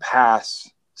we can pass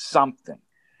something,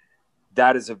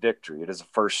 that is a victory. It is a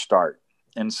first start.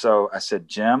 And so I said,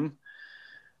 Jim,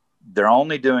 they're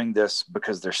only doing this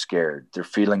because they're scared. They're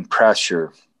feeling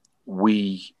pressure.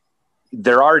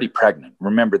 They're already pregnant.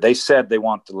 Remember, they said they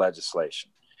want the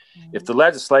legislation. If the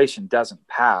legislation doesn't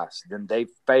pass, then they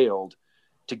failed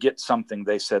to get something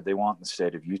they said they want in the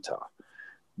state of Utah.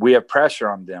 We have pressure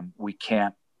on them.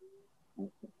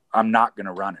 I'm not going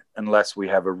to run it unless we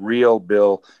have a real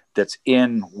bill that's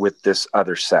in with this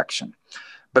other section,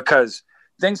 because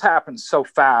things happen so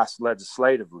fast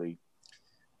legislatively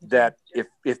that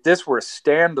if this were a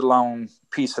standalone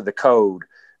piece of the code,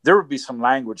 there would be some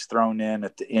language thrown in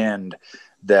at the end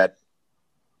that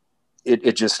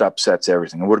it just upsets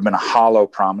everything. It would have been a hollow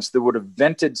promise that would have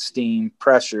vented steam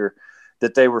pressure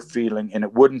that they were feeling, and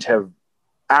it wouldn't have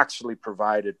actually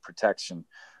provided protection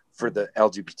for the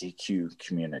LGBTQ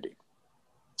community.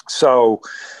 So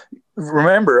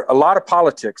remember, a lot of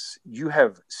politics, you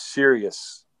have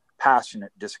serious,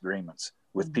 passionate disagreements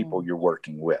with people you're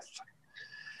working with.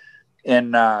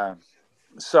 And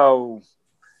so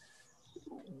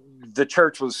the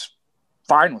church was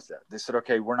fine with that. They said,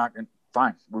 okay, we're not going to,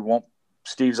 fine. We won't,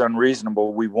 Steve's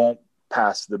unreasonable. We won't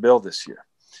pass the bill this year.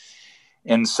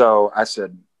 And so I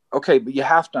said, okay, but you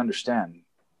have to understand,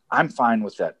 I'm fine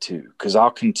with that too, because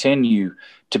I'll continue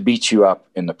to beat you up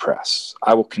in the press.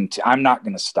 I'm not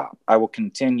going to stop. I will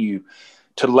continue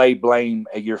to lay blame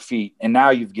at your feet. And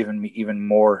now you've given me even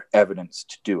more evidence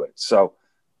to do it. So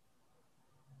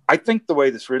I think the way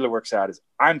this really works out is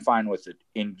I'm fine with it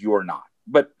and you're not,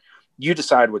 but you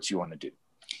decide what you want to do.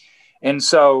 And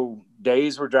so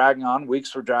days were dragging on,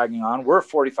 weeks were dragging on. We're a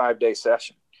 45-day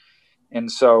session.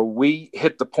 And so we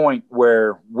hit the point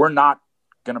where we're not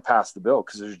going to pass the bill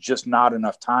because there's just not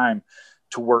enough time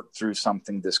to work through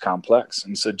something this complex.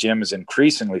 And so Jim is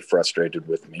increasingly frustrated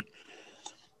with me.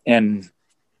 And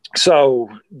so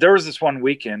there was this one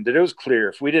weekend that it was clear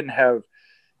if we didn't have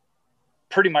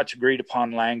pretty much agreed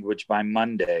upon language by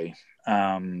Monday,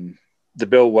 the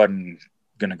bill wasn't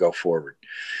going to go forward.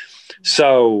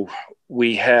 So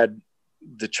we had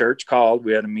the church called.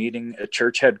 We had a meeting at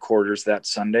church headquarters that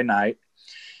Sunday night.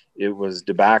 It was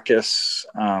DeBacchus,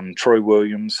 Troy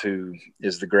Williams, who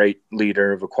is the great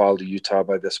leader of Equality Utah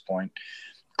by this point,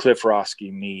 Cliff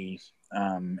Roski, me,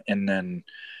 and then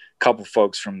a couple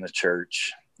folks from the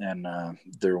church, and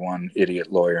their one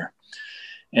idiot lawyer.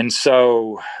 And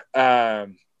so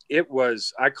it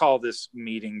was, I call this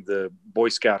meeting the Boy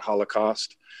Scout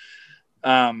Holocaust,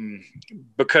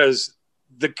 because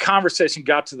the conversation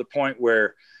got to the point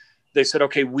where they said,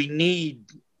 okay, we need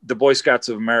the Boy Scouts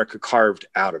of America carved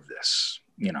out of this,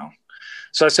 you know?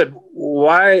 So I said,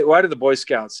 why do the Boy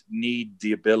Scouts need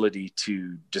the ability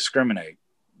to discriminate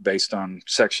based on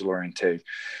sexual orientation,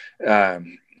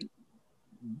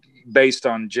 based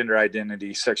on gender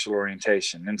identity, sexual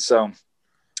orientation? And so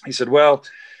he said, well,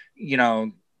 you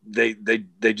know, they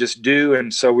just do.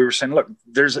 And so we were saying, look,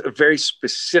 there's a very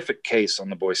specific case on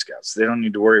the Boy Scouts. They don't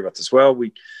need to worry about this. Well,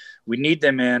 we need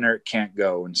them in or it can't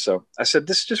go. And so I said,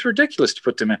 this is just ridiculous to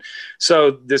put them in. So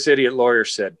this idiot lawyer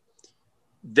said,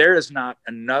 there is not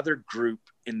another group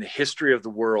in the history of the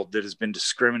world that has been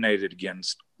discriminated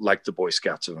against like the Boy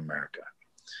Scouts of America.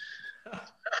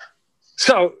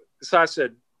 So I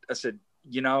said,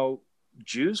 you know,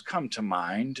 Jews come to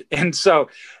mind. And so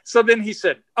then he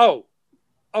said, oh,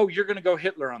 you're going to go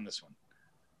Hitler on this one.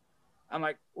 I'm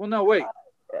like, well, no, wait.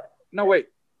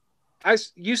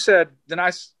 You said, then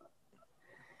I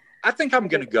think I'm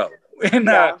going to go. And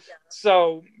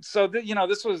so you know,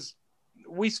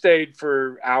 we stayed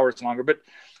for hours longer, but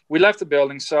we left the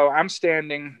building. So I'm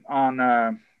standing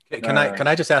on, can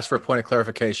I just ask for a point of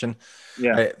clarification?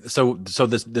 Yeah. So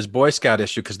this Boy Scout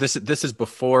issue, because this is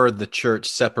before the church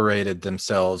separated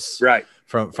themselves right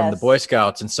from the Boy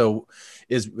Scouts. And so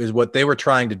is what they were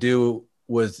trying to do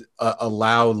was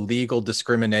allow legal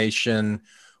discrimination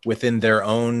within their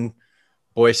own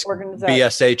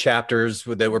BSA chapters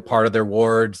that were part of their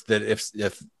wards, that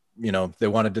if you know, they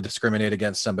wanted to discriminate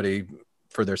against somebody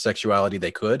for their sexuality,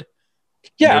 they could.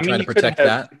 Yeah, I mean, trying to protect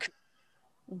that.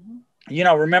 You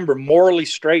know, remember, morally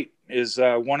straight is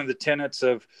one of the tenets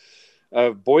of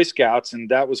Boy Scouts, and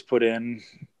that was put in.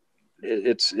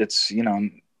 It's you know,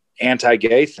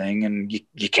 anti-gay thing, and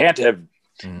you can't have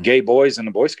gay boys in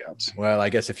the Boy Scouts. Well, I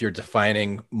guess if you're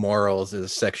defining morals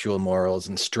as sexual morals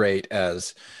and straight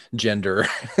as gender,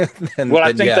 then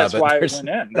I think that's why it went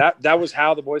in. That was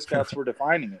how the Boy Scouts were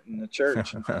defining it in the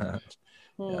church.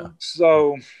 Yeah.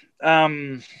 So,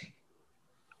 I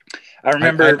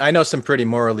remember. I know some pretty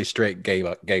morally straight gay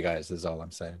guys. Is all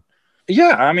I'm saying.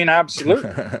 Yeah, I mean,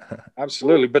 absolutely,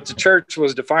 absolutely. But the church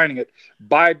was defining it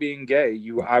by being gay.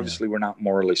 You obviously were not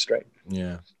morally straight.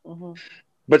 Yeah.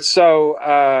 But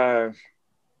so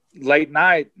late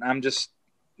night, I'm just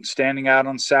standing out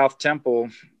on South Temple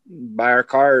by our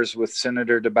cars with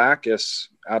Senator DeBacchus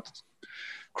out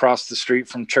across the street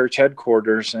from church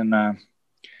headquarters. And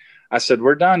I said,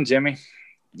 we're done, Jimmy.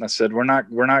 I said, we're not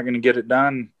going to get it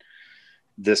done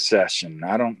this session.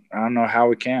 I don't know how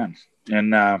we can.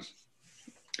 And,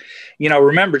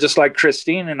 remember, just like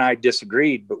Christine and I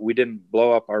disagreed, but we didn't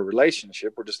blow up our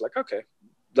relationship. We're just like, okay,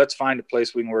 let's find a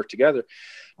place we can work together.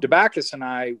 DeBacchus and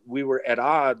I, we were at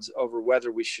odds over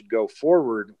whether we should go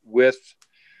forward with,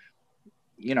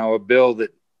 a bill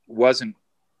that wasn't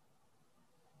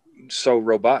so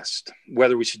robust,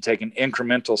 whether we should take an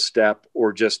incremental step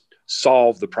or just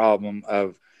solve the problem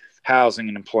of housing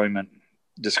and employment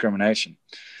discrimination.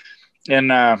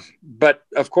 And, but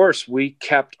of course we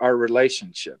kept our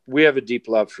relationship. We have a deep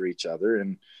love for each other,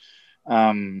 and,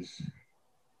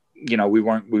 we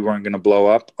weren't going to blow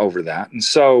up over that. And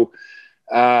so,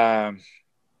 I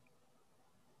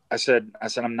said,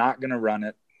 I'm not going to run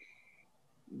it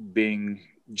being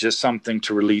just something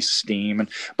to release steam. And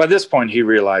by this point he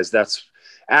realized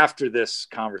after this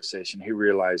conversation, he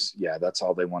realized, that's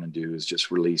all they want to do is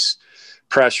just release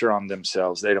pressure on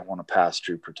themselves. They don't want to pass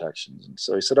through protections. And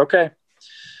so he said, okay.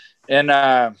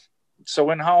 And, so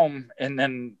went home, and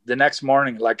then the next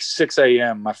morning, like 6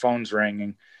 a.m., my phone's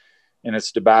ringing, and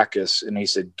it's DeBacchus. And he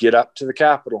said, get up to the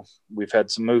Capitol. We've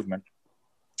had some movement.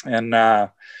 And,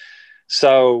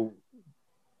 so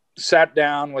sat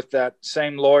down with that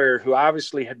same lawyer who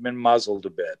obviously had been muzzled a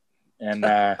bit, and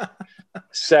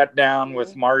sat down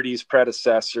with Marty's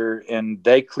predecessor, and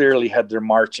they clearly had their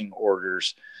marching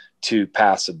orders to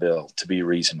pass a bill, to be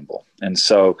reasonable. And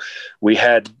so we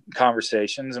had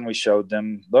conversations, and we showed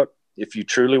them, look, if you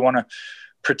truly want to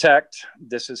protect,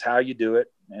 this is how you do it.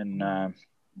 And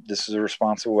this is a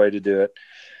responsible way to do it.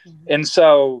 Mm-hmm. And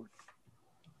so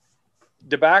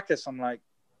DeBacchus, I'm like,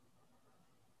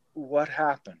 what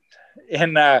happened?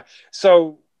 And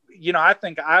so, I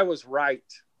think I was right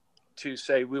to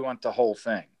say we want the whole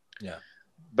thing. Yeah.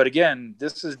 But again,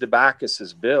 this is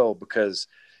DeBacchus's bill, because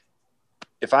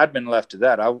if I'd been left to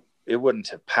that, it wouldn't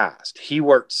have passed. He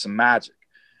worked some magic.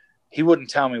 He wouldn't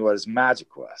tell me what his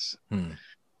magic was.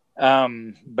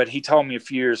 But he told me a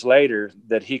few years later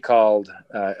that he called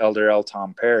Elder L.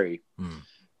 Tom Perry,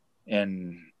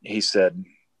 and he said,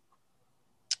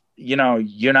 you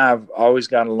and I have always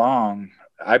got along.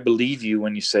 I believe you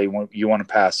when you say you want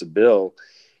to pass a bill.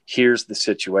 Here's the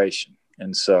situation.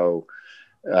 And so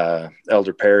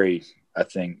Elder Perry, I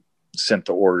think, sent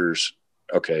the orders.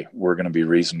 Okay, we're going to be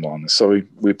reasonable on this. So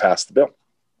we passed the bill.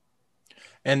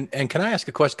 And can I ask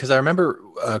a question? Because I remember,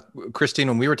 Christine,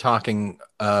 when we were talking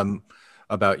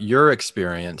about your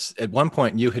experience, at one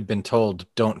point you had been told,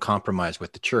 don't compromise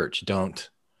with the church. Don't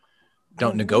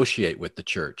negotiate with the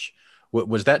church.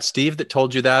 Was that Steve that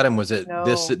told you that? And was it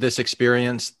this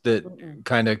experience that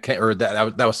kind of came, or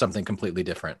that was something completely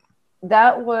different?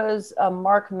 That was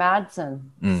Mark Madsen,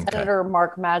 Senator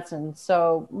Mark Madsen.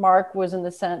 So Mark was in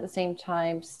the Senate at the same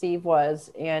time Steve was,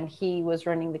 and he was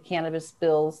running the cannabis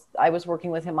bills. I was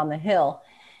working with him on the Hill.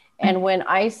 And when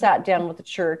I sat down with the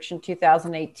church in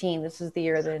 2018, this is the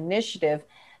year of the initiative,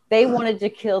 they wanted to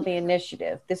kill the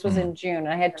initiative. This was in June.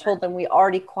 I had told them we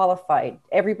already qualified.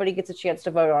 Everybody gets a chance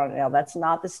to vote on it now. That's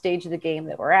not the stage of the game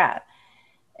that we're at.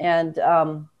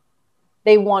 And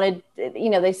they wanted,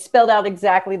 they spelled out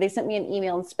exactly, they sent me an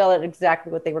email and spelled out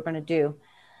exactly what they were going to do.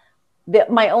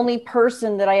 My only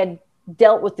person that I had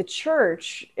dealt with the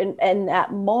church in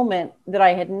that moment that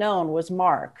I had known was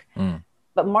Mark.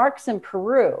 But Mark's in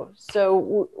Peru.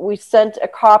 So we sent a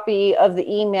copy of the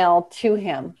email to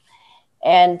him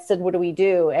and said, what do we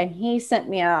do? And he sent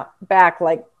me back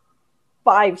like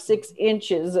 5-6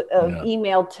 inches of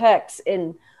email text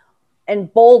in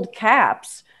bold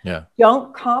caps. Yeah.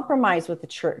 Don't compromise with the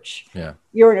church. Yeah.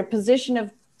 You're in a position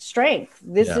of strength.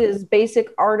 This is basic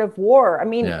art of war. I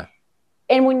mean,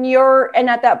 and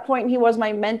at that point, he was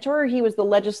my mentor. He was the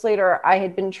legislator I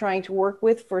had been trying to work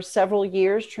with for several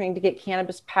years, trying to get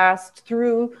cannabis passed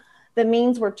through the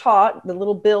means we're taught, the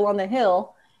little bill on the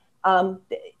Hill.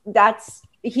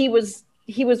 He was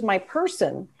my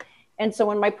person. And so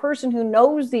when my person who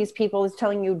knows these people is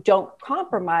telling you don't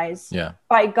compromise,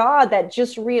 by God, that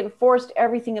just reinforced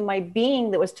everything in my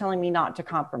being that was telling me not to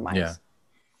compromise. Yeah.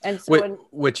 And so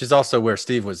which is also where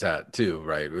Steve was at too,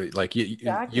 right? Like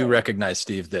you recognize,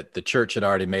 Steve, that the church had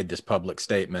already made this public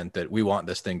statement that we want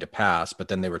this thing to pass, but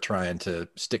then they were trying to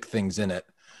stick things in it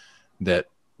that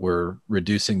were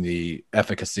reducing the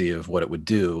efficacy of what it would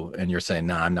do. And you're saying,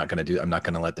 no, I'm not going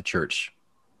to let the church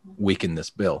weaken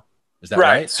this bill. Is that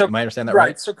right? So, am I understand that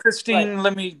right? So Christine,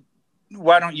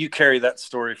 why don't you carry that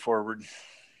story forward?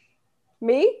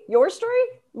 Me? Your story?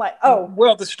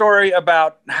 Well, the story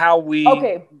about how we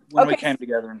we came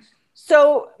together.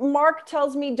 So Mark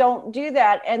tells me don't do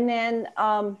that, and then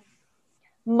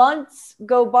months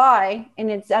go by,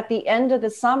 and it's at the end of the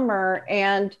summer,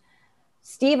 and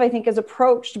Steve, I think, is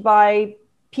approached by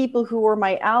people who were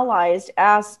my allies,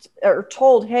 asked or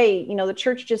told, hey, the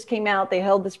church just came out. They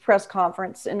held this press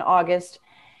conference in August,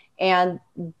 and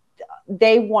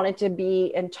they wanted to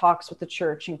be in talks with the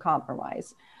church and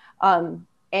compromise.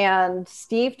 And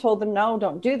Steve told them, no,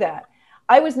 don't do that.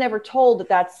 I was never told that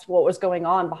that's what was going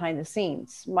on behind the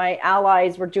scenes. My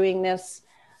allies were doing this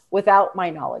without my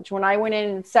knowledge. When I went in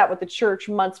and sat with the church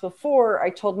months before, I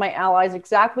told my allies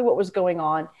exactly what was going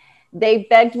on. They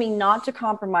begged me not to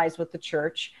compromise with the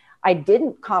church. I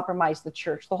didn't compromise the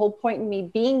church. The whole point of me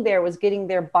being there was getting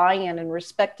their buy-in and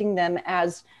respecting them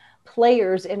as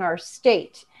players in our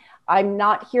state. I'm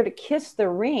not here to kiss the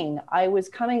ring. I was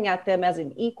coming at them as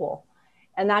an equal.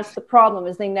 And that's the problem,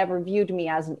 is they never viewed me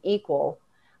as an equal,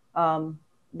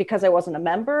 because I wasn't a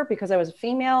member, because I was a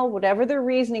female, whatever their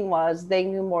reasoning was, they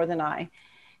knew more than I.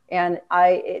 And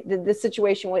the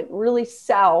situation went really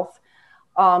south.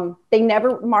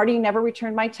 Marty never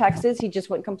returned my texts. He just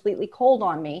went completely cold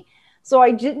on me. So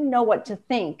I didn't know what to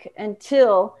think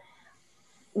until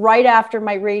right after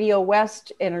my Radio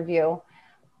West interview.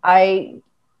 I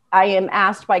am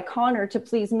asked by Connor to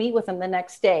please meet with him the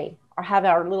next day, or have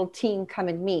our little team come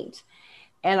and meet.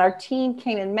 And our team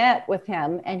came and met with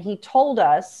him, and he told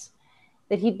us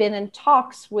that he'd been in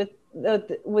talks with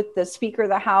the Speaker of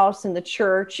the House and the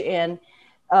church and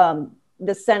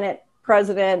the Senate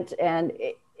president, and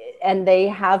they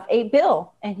have a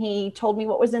bill. And he told me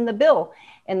what was in the bill.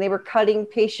 And they were cutting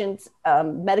patients'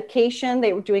 medication.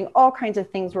 They were doing all kinds of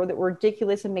things that were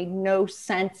ridiculous and made no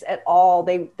sense at all.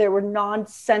 There were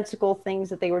nonsensical things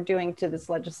that they were doing to this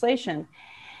legislation.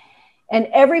 And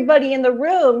everybody in the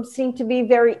room seemed to be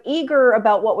very eager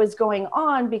about what was going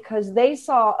on, because they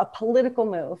saw a political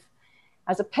move.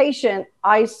 As a patient,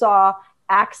 I saw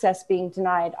access being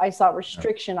denied. I saw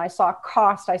restriction. I saw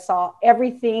cost. I saw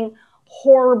everything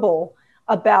horrible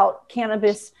about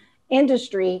cannabis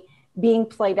industry being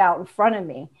played out in front of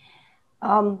me.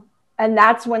 And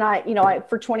that's when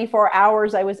for 24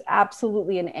 hours, I was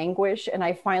absolutely in anguish. And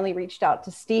I finally reached out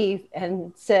to Steve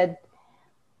and said,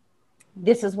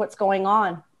 this is what's going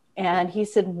on. And he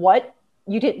said, what?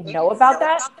 You didn't know about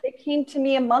that? They came to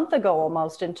me a month ago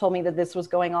almost and told me that this was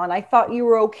going on. I thought you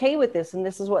were okay with this, and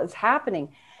this is what is happening.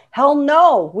 Hell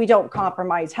no, we don't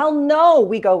compromise. Hell no,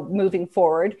 we go moving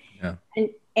forward. Yeah.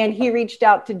 And he reached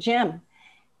out to Jim,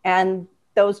 and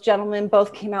those gentlemen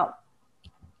both came out.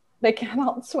 They came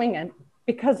out swinging,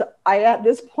 because at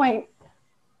this point,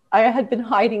 I had been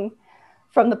hiding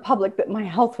from the public that my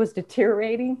health was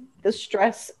deteriorating. The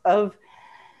stress of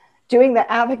doing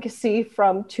the advocacy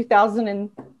from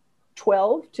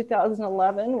 2012,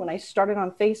 2011, when I started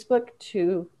on Facebook,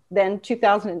 to then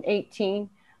 2018,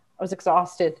 I was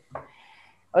exhausted. I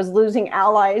was losing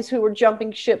allies who were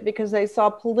jumping ship because they saw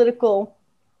political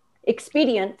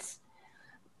expedience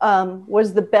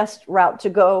was the best route to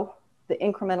go, the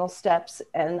incremental steps.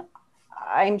 And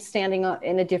I'm standing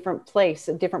in a different place,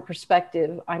 a different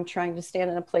perspective. I'm trying to stand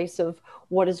in a place of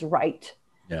what is right.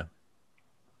 Yeah.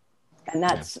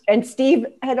 And Steve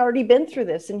had already been through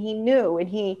this, and he knew, and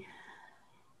he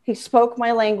spoke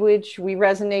my language. We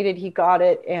resonated, he got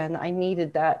it. And I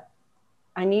needed that.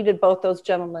 I needed both those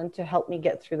gentlemen to help me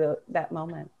get through that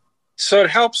moment. So it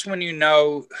helps when you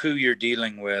know who you're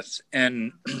dealing with.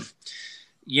 And,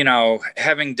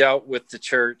 having dealt with the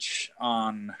church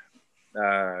on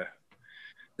the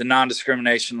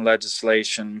non-discrimination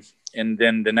legislation, and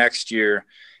then the next year,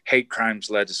 hate crimes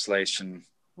legislation,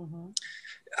 mm-hmm.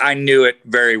 I knew it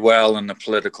very well in the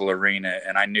political arena,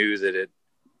 and I knew that it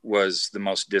was the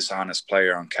most dishonest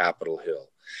player on Capitol Hill.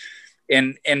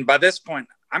 And by this point,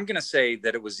 I'm going to say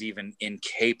that it was even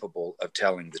incapable of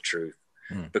telling the truth,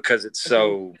 because it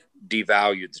so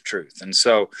devalued the truth. And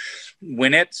so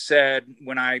when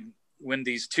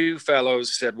these two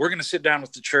fellows said, we're going to sit down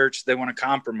with the church, they want to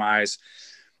compromise,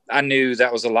 I knew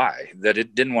that was a lie, that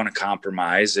it didn't want to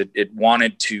compromise. It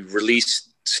wanted to release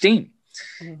steam.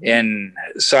 Mm-hmm. And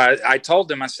so I told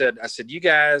them, I said, you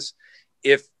guys,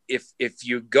 if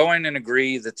you go in and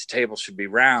agree that the table should be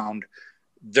round,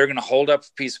 they're going to hold up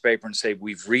a piece of paper and say,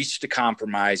 we've reached a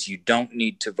compromise. You don't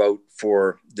need to vote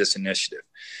for this initiative.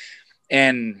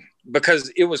 And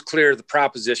because it was clear the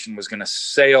proposition was going to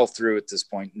sail through at this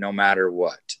point, no matter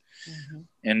what. Mm-hmm.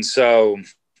 And so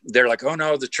they're like, oh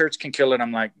no, the church can kill it.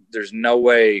 I'm like, there's no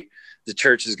way the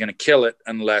church is going to kill it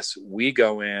unless we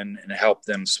go in and help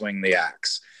them swing the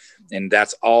axe. And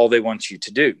that's all they want you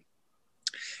to do.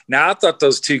 Now, I thought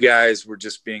those two guys were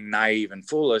just being naive and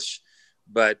foolish,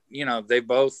 but, you know, they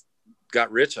both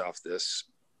got rich off this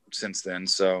since then.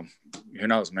 So who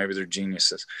knows, maybe they're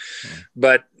geniuses.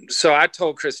 But so I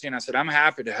told Christine, I said, I'm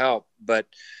happy to help, but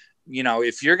you know,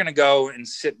 if you're going to go and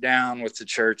sit down with the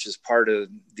church as part of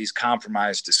these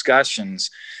compromise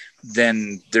discussions,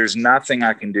 then there's nothing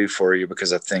I can do for you,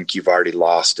 because I think you've already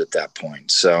lost at that point.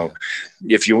 So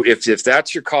if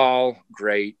that's your call,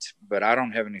 great, but I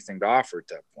don't have anything to offer at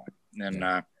that point.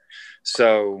 And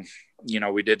so, you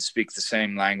know, we did speak the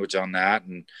same language on that,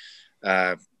 and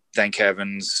thank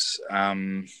heavens,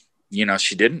 you know,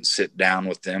 she didn't sit down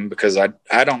with them, because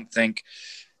I don't think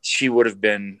she would have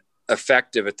been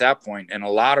effective at that point. And a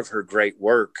lot of her great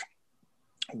work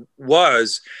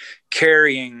was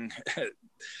carrying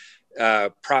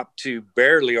Prop 2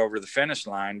 barely over the finish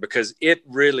line, because it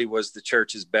really was the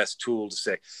church's best tool to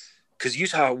say, because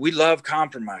Utah, we love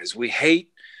compromise. We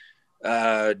hate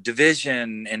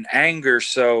division and anger.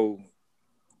 So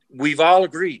we've all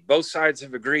agreed, both sides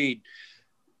have agreed,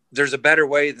 there's a better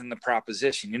way than the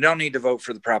proposition. You don't need to vote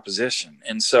for the proposition.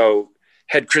 And so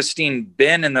had Christine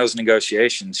been in those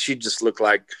negotiations, she just looked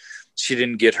like she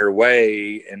didn't get her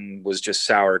way and was just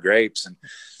sour grapes.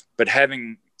 But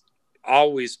having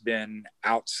always been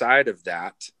outside of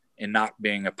that and not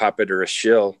being a puppet or a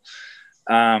shill,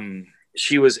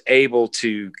 she was able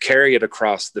to carry it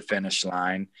across the finish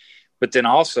line, but then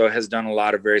also has done a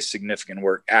lot of very significant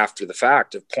work after the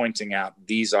fact of pointing out,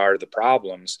 these are the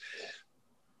problems.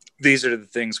 These are the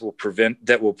things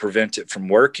that will prevent it from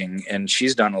working. And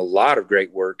she's done a lot of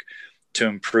great work to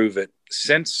improve it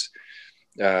since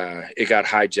it got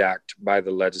hijacked by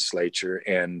the legislature,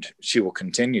 and she will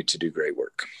continue to do great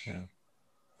work. Yeah.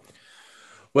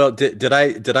 Well, did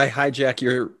I hijack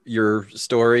your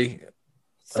story?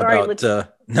 Sorry,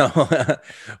 about, no.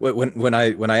 when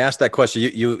I asked that question,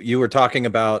 you were talking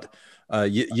about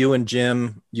you and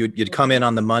Jim. You'd come in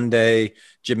on the Monday.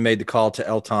 Jim made the call to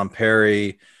L. Tom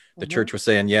Perry. The church was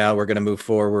saying, yeah, we're going to move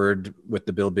forward with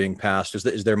the bill being passed.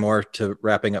 Is there more to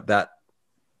wrapping up that?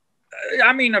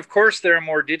 I mean, of course there are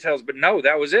more details, but no,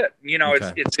 that was it. You know,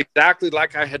 okay. It's exactly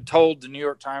like I had told the New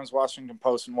York Times, Washington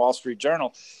Post, and Wall Street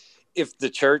Journal. If the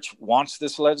church wants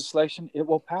this legislation, it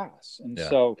will pass. And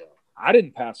so I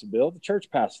didn't pass a bill. The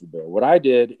church passed the bill. What I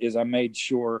did is I made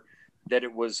sure that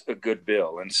it was a good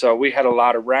bill. And so we had a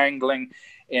lot of wrangling,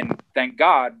 and thank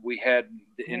God we had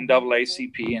the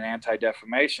NAACP and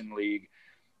Anti-Defamation League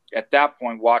at that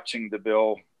point watching the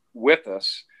bill with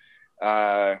us,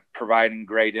 providing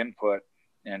great input.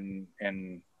 And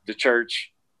the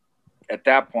church at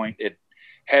that point, it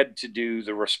had to do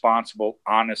the responsible,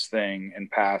 honest thing and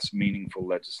pass meaningful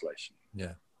legislation.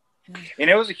 Yeah. And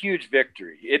it was a huge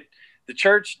victory. The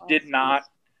church did not,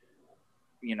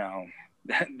 you know,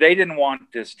 they didn't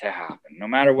want this to happen. No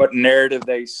matter what narrative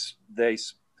they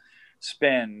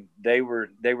spin, they were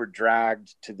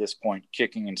dragged to this point,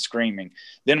 kicking and screaming.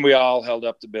 Then we all held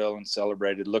up the bill and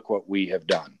celebrated. Look what we have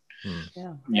done.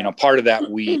 Yeah. You know, part of that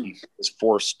we was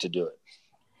forced to do it.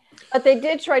 But they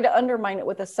did try to undermine it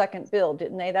with a second bill,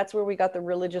 didn't they? That's where we got the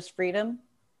religious freedom.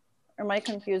 Or am I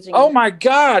confusing? Oh my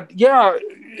God. Yeah.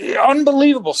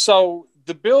 Unbelievable. So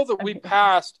the bill that we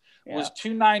passed was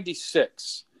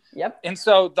 296. Yep. And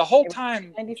so the whole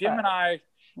time, Jim and I,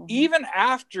 even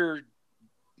after,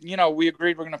 you know, we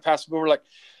agreed we're going to pass the bill, we're like,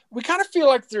 we kind of feel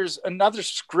like there's another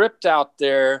script out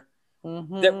there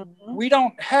that we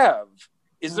don't have.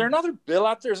 Is there another bill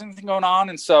out there? Is anything going on?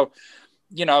 And so,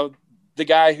 you know, the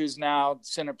guy who's now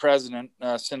Senate President,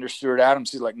 Senator Stuart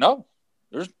Adams, he's like, no,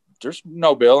 there's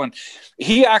no bill. And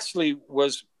he actually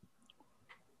was,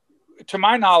 to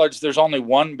my knowledge, there's only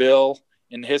one bill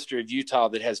in the history of Utah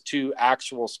that has two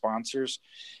actual sponsors.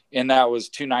 And that was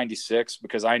 296,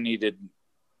 because I needed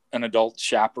an adult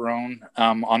chaperone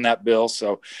on that bill.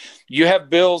 So you have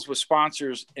bills with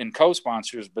sponsors and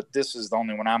co-sponsors, but this is the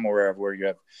only one I'm aware of where you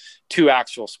have two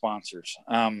actual sponsors.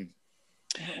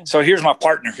 So here's my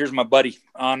partner. Here's my buddy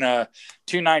on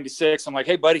 296. I'm like,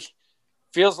 hey, buddy,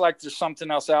 feels like there's something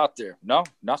else out there. No,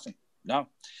 nothing. No.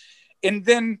 And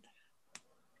then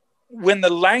when the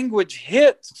language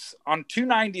hits on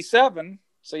 297,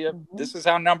 so this is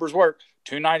how numbers work.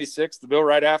 296, the bill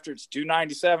right after, it's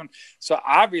 297. So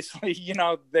obviously, you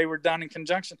know, they were done in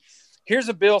conjunction. Here's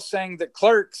a bill saying that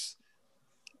clerks,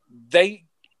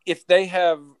 if they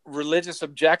have religious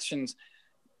objections,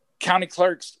 county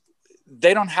clerks,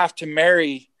 they don't have to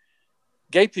marry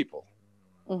gay people.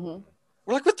 We're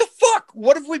like, what the fuck?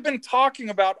 What have we been talking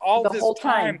about all this whole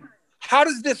time? How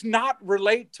does this not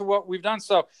relate to what we've done?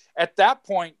 So at that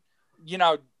point, you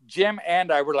know, Jim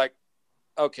and I were like,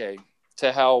 okay,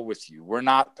 to hell with you. We're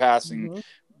not passing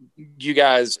you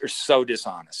guys are so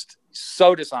dishonest.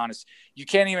 So dishonest. You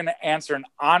can't even answer an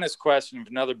honest question if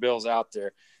another bill's out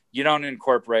there. You don't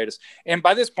incorporate us. And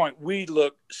by this point, we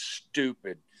look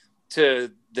stupid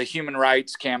to the Human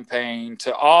Rights Campaign,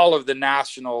 to all of the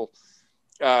national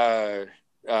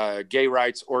gay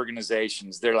rights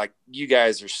organizations. They're like, you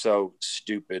guys are so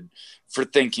stupid for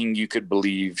thinking you could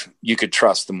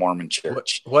trust the Mormon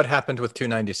Church. What happened with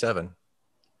 297?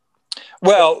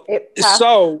 Well,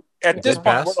 so at this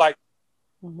point, we're like,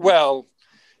 well,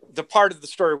 the part of the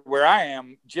story where I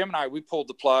am, Jim and I, we pulled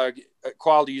the plug at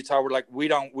Quality Utah. We're like, we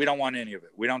don't want any of it.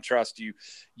 We don't trust you.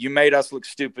 You made us look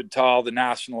stupid to all the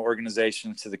national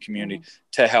organizations, to the community.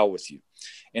 To hell with you.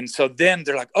 And so then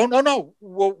they're like, oh, no.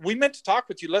 Well, we meant to talk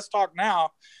with you. Let's talk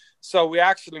now. So we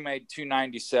actually made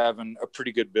 297 a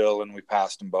pretty good bill, and we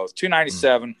passed them both.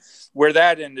 297, where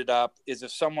that ended up is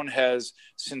if someone has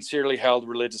sincerely held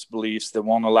religious beliefs that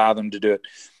won't allow them to do it,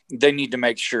 they need to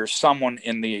make sure someone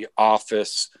in the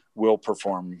office will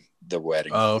perform the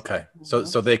wedding. Oh, okay. So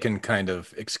they can kind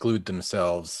of exclude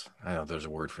themselves. I don't know if there's a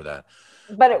word for that.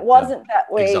 But it wasn't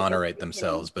that way. Exonerate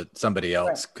themselves, but somebody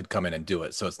else could come in and do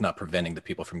it. So it's not preventing the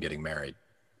people from getting married.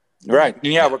 Right.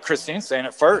 Yeah, what Christine's saying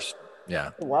at first.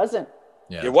 Yeah. It wasn't.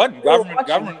 Yeah. It wasn't.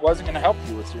 Government wasn't going to help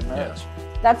you with your marriage. Yeah.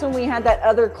 That's when we had that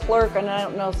other clerk, and I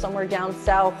don't know, somewhere down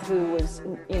south, who was,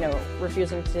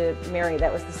 refusing to marry.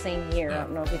 That was the same year. I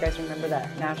don't know if you guys remember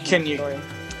that national story.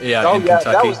 Yeah, in Kentucky.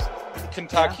 That was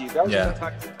Kentucky. That was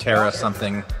Kentucky. Tara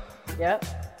something. Yep.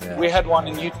 Yeah. We had one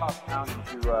in Utah County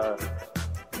who,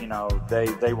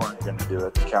 they weren't going to do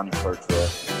it. The county clerk there.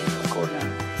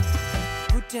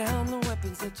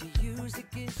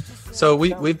 So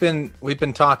we've been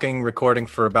recording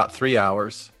for about 3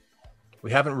 hours. We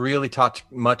haven't really talked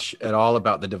much at all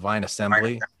about the Divine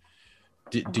Assembly.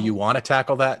 Do you want to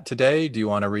tackle that today? Do you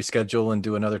want to reschedule and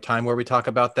do another time where we talk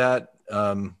about that?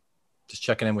 Just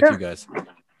checking in with you guys.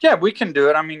 Yeah, we can do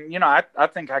it. I mean, I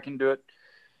think I can do it.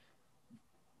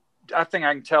 I think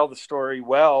I can tell the story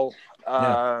well,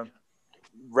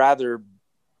 rather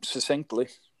succinctly.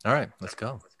 All right, let's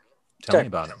go. Tell me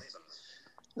about it.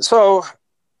 So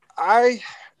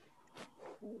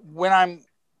when I'm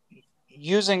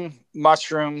using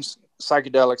mushrooms,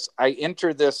 psychedelics, I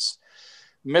enter this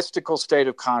mystical state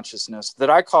of consciousness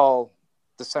that I call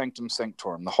the Sanctum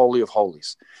Sanctorum, the Holy of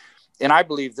Holies. And I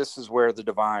believe this is where the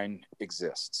divine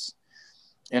exists.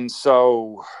 And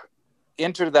so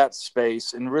enter that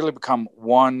space and really become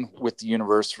one with the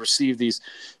universe, receive these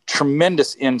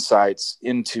tremendous insights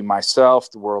into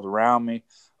myself, the world around me,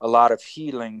 a lot of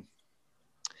healing.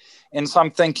 And so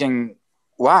I'm thinking,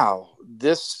 wow,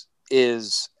 this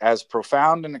is as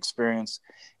profound an experience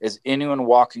as anyone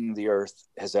walking the earth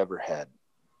has ever had,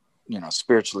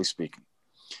 spiritually speaking.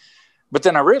 But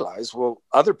then I realized, well,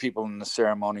 other people in the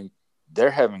ceremony,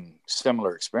 they're having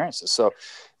similar experiences. So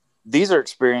these are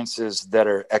experiences that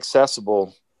are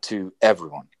accessible to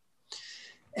everyone.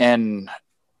 And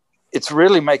it's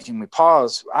really making me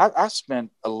pause. I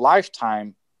spent a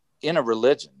lifetime in a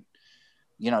religion,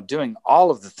 doing all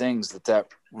of the things that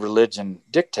religion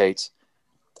dictates.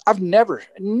 I've never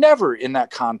in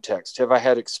that context have I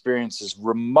had experiences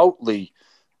remotely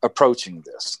approaching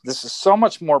this. This is so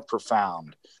much more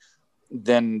profound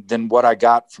than what I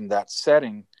got from that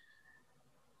setting.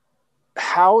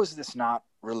 How is this not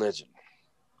religion?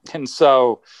 And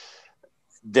so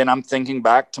then I'm thinking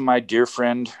back to my dear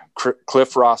friend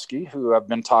Cliff Roski, who I've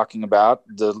been talking about,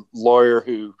 the lawyer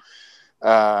who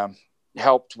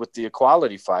helped with the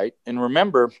equality fight. And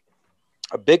remember,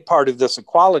 a big part of this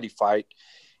equality fight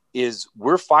is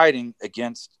we're fighting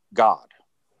against God,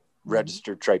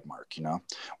 registered trademark,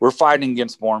 we're fighting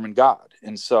against Mormon God.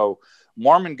 And so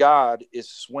Mormon God is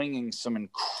swinging some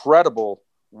incredible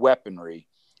weaponry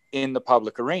in the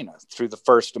public arena through the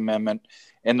First Amendment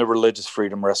and the Religious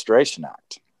Freedom Restoration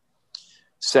Act,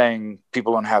 saying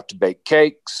people don't have to bake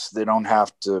cakes. They don't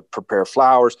have to prepare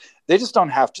flowers. They just don't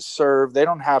have to serve. They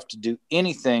don't have to do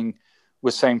anything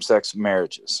with same-sex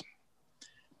marriages.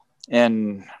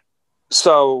 And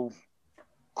so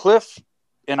Cliff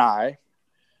and I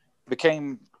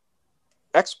became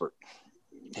expert.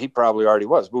 He probably already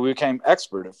was, but we became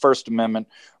expert at First Amendment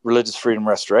Religious Freedom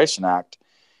Restoration Act.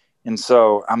 And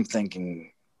so I'm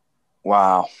thinking,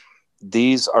 wow,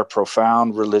 these are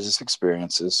profound religious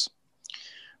experiences.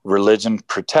 Religion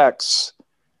protects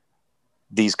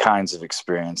these kinds of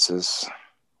experiences.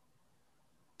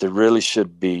 There really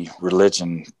should be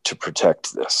religion to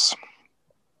protect this.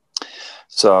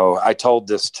 So I told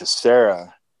this to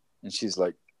Sarah, and she's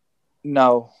like,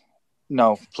 no,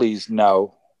 please,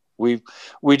 no. We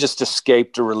just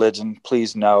escaped a religion.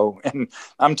 Please, no. And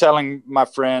I'm telling my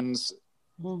friends,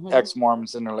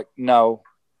 ex-Mormons, and they're like, no,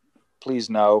 please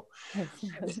no.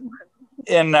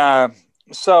 And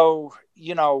so,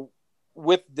 you know,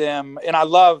 with them, and I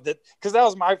love that, because that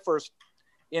was my first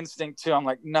instinct too. I'm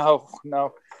like, no.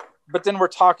 But then we're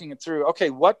talking it through. Okay,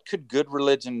 what could good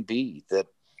religion be that,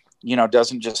 you know,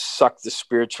 doesn't just suck the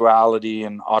spirituality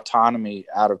and autonomy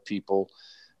out of people,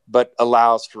 but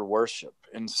allows for worship?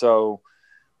 And so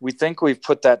we think we've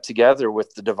put that together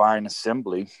with the Divine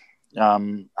Assembly.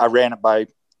 I ran it by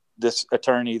this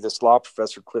attorney, this law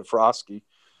professor, Cliff Roski.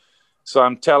 So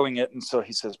I'm telling it. And so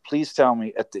he says, please tell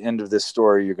me at the end of this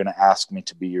story, you're going to ask me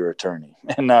to be your attorney.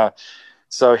 And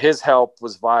so his help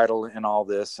was vital in all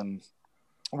this. And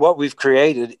what we've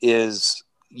created is,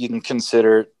 you can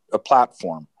consider a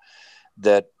platform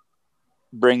that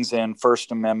brings in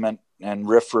First Amendment and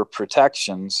RFRA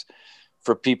protections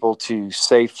for people to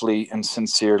safely and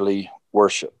sincerely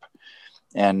worship.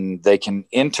 And they can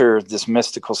enter this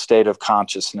mystical state of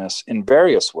consciousness in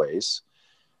various ways.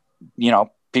 You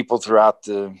know, people throughout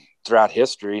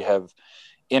history have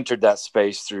entered that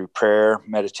space through prayer,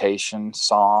 meditation,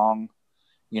 song,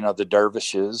 you know, the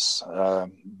dervishes,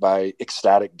 by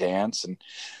ecstatic dance. And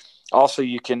also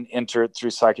you can enter it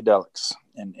through psychedelics.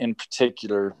 And in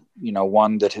particular, you know,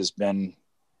 one that has been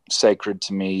sacred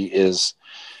to me is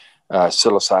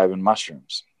psilocybin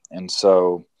mushrooms. And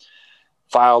so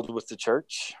filed with the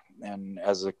church and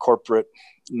as a corporate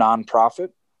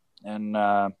nonprofit, and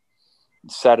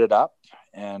set it up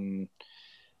and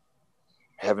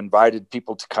have invited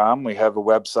people to come. We have a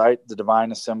website,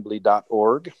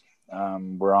 thedivineassembly.org.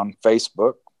 We're on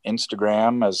Facebook,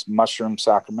 Instagram as Mushroom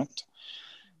Sacrament.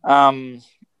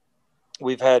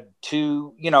 We've had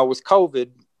two, you know, with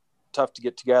COVID, tough to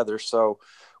get together. So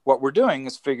what we're doing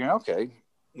is figuring, okay,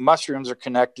 mushrooms are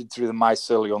connected through the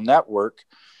mycelial network.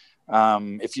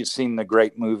 If you've seen the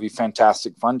great movie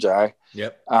Fantastic Fungi,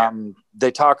 yep.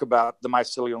 They talk about the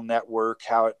mycelial network,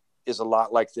 how it is a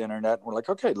lot like the internet. And we're like,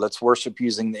 okay, let's worship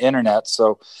using the internet.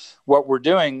 So what we're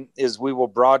doing is we will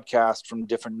broadcast from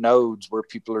different nodes where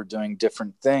people are doing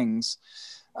different things.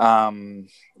 You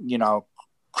know,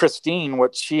 Christine,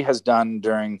 what she has done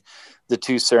during the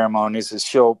two ceremonies is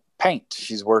she'll paint.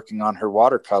 She's working on her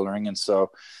watercoloring. And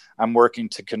so I'm working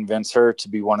to convince her to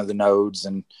be one of the nodes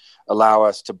and allow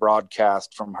us to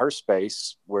broadcast from her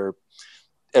space, where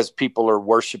as people are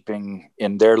worshiping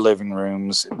in their living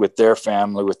rooms with their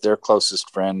family, with their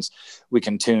closest friends, we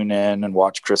can tune in and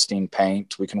watch Christine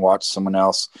paint. We can watch someone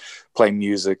else play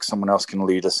music. Someone else can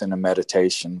lead us in a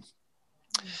meditation.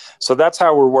 So that's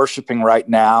how we're worshiping right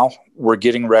now. We're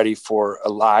getting ready for a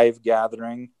live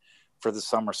gathering for the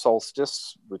summer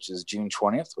solstice, which is June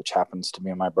 20th, which happens to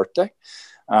be my birthday.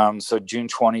 So June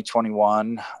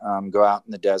 2021, go out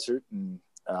in the desert and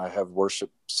have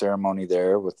worship ceremony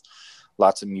there with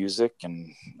lots of music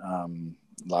and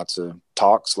lots of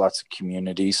talks, lots of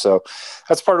community. So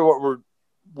that's part of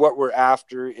what we're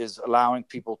after, is allowing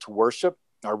people to worship.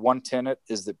 Our one tenet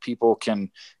is that people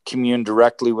can commune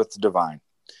directly with the divine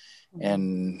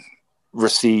and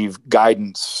receive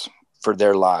guidance for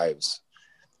their lives.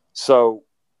 So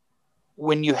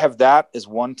when you have that as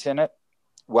one tenet,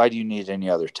 why do you need any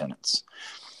other tenets?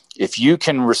 If you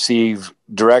can receive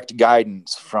direct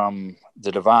guidance from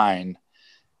the divine,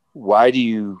 why do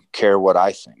you care what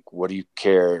I think? What do you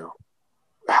care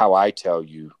how I tell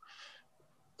you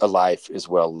a life is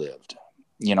well lived?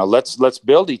 You know, let's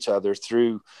build each other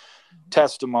through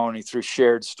testimony, through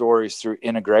shared stories, through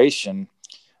integration.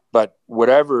 But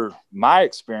whatever my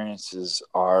experiences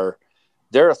are,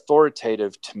 they're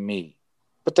authoritative to me,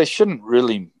 but they shouldn't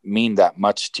really mean that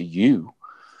much to you.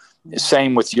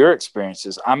 Same with your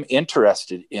experiences. I'm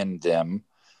interested in them,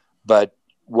 but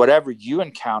whatever you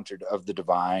encountered of the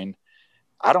divine,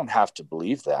 I don't have to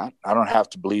believe that. I don't have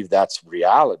to believe that's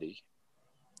reality.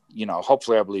 You know,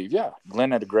 hopefully I believe, yeah,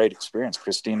 Glenn had a great experience.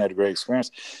 Christine had a great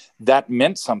experience. That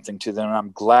meant something to them. And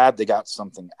I'm glad they got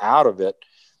something out of it.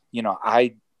 You know,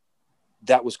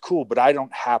 that was cool, but I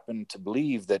don't happen to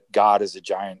believe that God is a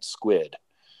giant squid,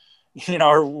 you know,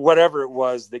 or whatever it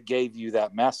was that gave you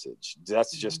that message.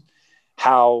 That's just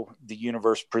how the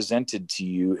universe presented to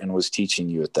you and was teaching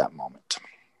you at that moment.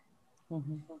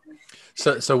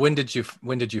 So when did you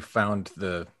found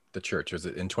the church? Was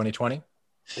it in 2020?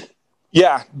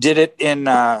 Yeah, did it in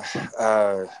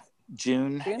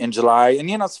June and July. And,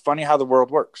 you know, it's funny how the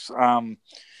world works.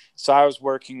 So I was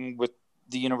working with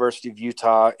the University of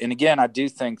Utah. And again, I do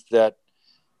think that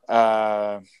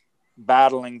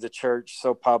battling the church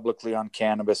so publicly on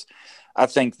cannabis, I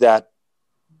think that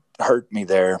hurt me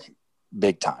there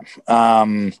big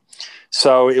time.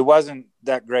 So it wasn't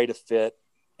that great a fit.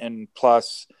 And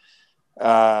plus,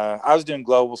 I was doing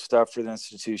global stuff for the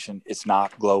institution. It's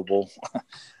not global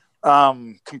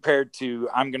compared to,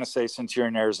 I'm going to say, since you're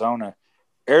in Arizona,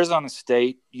 Arizona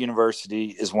State University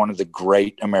is one of the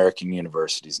great American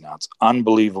universities now. It's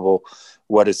unbelievable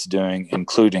what it's doing,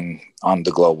 including on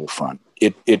the global front.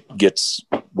 It gets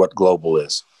what global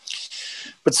is.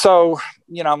 But so,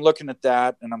 I'm looking at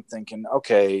that and I'm thinking,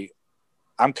 okay,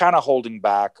 I'm kind of holding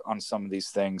back on some of these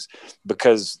things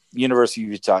because University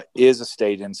of Utah is a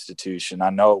state institution.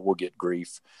 I know it will get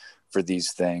grief for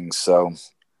these things. So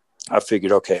I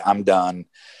figured, okay, I'm done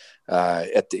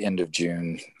at the end of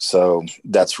June. So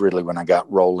that's really when I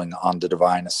got rolling on the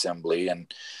Divine Assembly.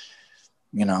 And,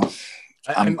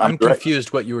 I'm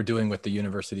confused what you were doing with the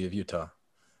University of Utah.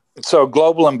 So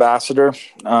global ambassador,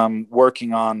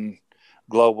 working on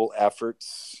global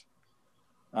efforts,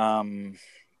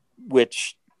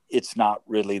 which it's not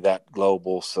really that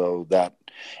global, so that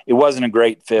it wasn't a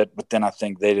great fit. But then I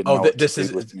think they didn't know. This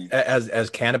is with me. as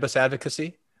cannabis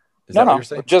advocacy. Is that what you're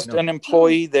saying? Just an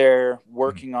employee there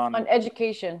working on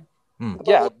education.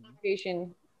 Yeah,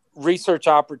 education, research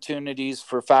opportunities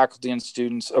for faculty and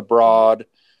students abroad,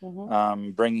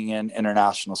 bringing in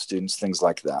international students, things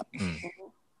like that.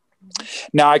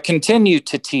 Now I continue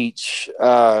to teach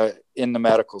in the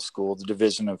medical school, the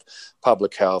Division of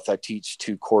Public Health. I teach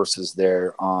 2 courses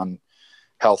there on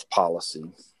health policy.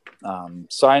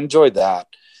 So I enjoyed that.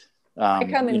 I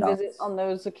come and visit on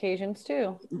those occasions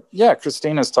too. Yeah,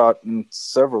 Christina's taught in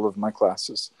several of my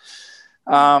classes.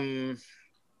 But,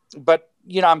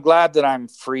 I'm glad that I'm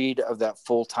freed of that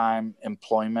full-time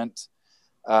employment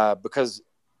because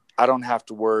I don't have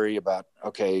to worry about,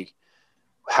 okay,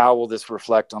 how will this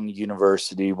reflect on the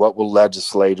university? What will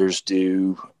legislators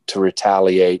do to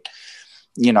retaliate?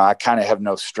 I kind of have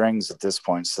no strings at this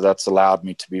point. So that's allowed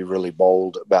me to be really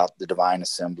bold about the Divine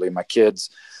Assembly. My kids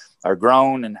are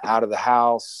grown and out of the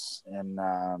house. And,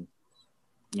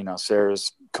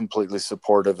 Sarah's completely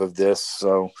supportive of this.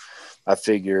 So I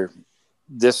figure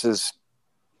this is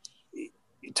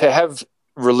to have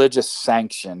religious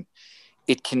sanction.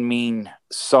 It can mean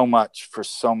so much for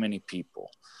so many people.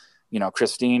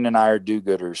 Christine and I are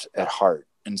do-gooders at heart.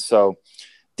 And so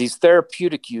these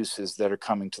therapeutic uses that are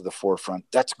coming to the forefront,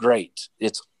 that's great.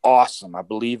 It's awesome. I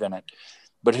believe in it.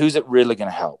 But who's it really going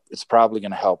to help? It's probably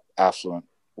going to help affluent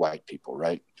white people,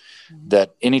 right?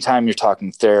 That anytime you're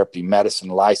talking therapy, medicine,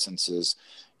 licenses,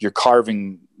 you're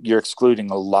excluding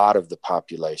a lot of the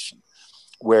population.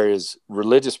 Whereas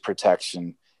religious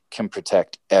protection can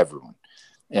protect everyone.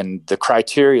 And the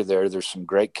criteria there's some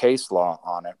great case law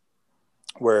on it,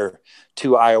 where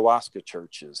 2 ayahuasca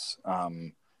churches,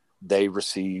 they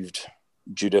received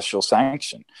judicial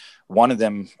sanction. One of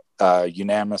them,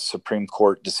 unanimous Supreme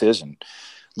Court decision,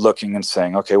 looking and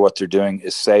saying, okay, what they're doing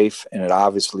is safe and it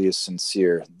obviously is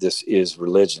sincere. This is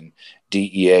religion.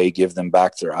 DEA, give them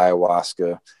back their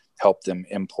ayahuasca, help them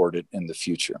import it in the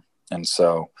future. And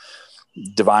so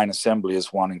Divine Assembly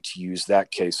is wanting to use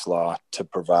that case law to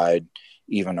provide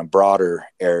even a broader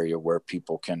area where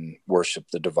people can worship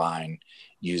the divine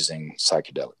using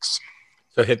psychedelics.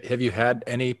 So have you had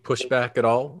any pushback at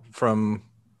all from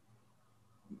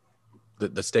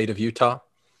the state of Utah?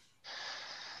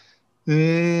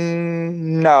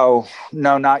 No,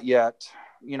 not yet.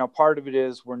 Part of it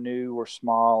is we're new, we're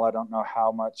small. I don't know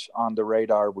how much on the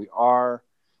radar we are.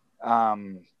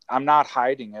 I'm not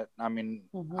hiding it. I mean,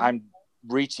 I'm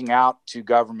reaching out to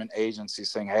government agencies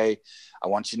saying, hey, I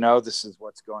want you to know this is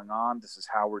what's going on. This is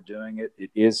how we're doing it. It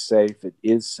is safe. It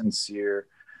is sincere.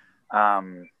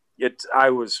 My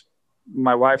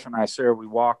wife and I, Sarah, we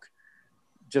walk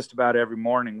just about every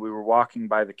morning. We were walking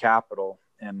by the Capitol,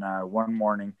 and one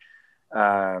morning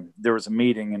there was a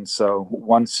meeting. And so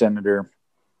one senator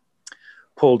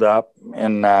pulled up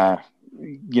and,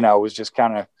 was just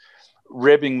kind of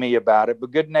ribbing me about it,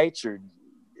 but good-natured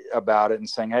about it and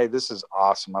saying, hey, this is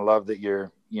awesome. I love that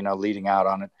you're, leading out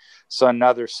on it. So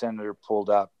another senator pulled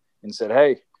up and said,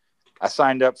 hey, I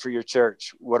signed up for your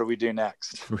church. What do we do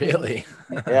next? Really?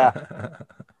 Yeah.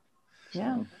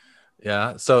 Yeah.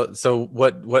 Yeah. So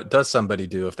what does somebody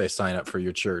do if they sign up for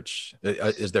your church?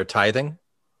 Is there tithing?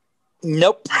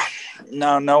 Nope.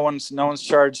 No one's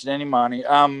charged any money.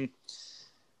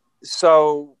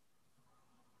 So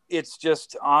it's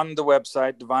just on the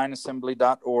website,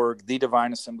 divineassembly.org,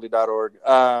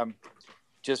 thedivineassembly.org.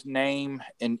 Just name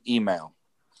and email,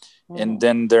 and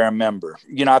then they're a member.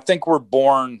 I think we're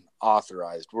born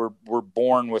authorized. We're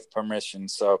born with permission,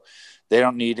 so they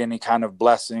don't need any kind of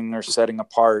blessing or setting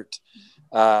apart.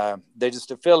 They just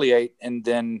affiliate, and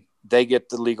then they get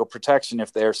the legal protection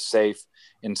if they're safe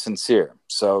and sincere.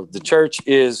 So the church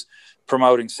is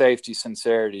promoting safety,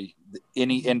 sincerity.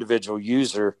 Any individual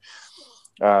user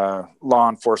law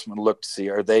enforcement look to see,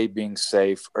 are they being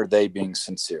safe? Are they being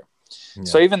sincere? Yeah.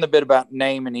 So even the bit about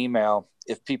name and email,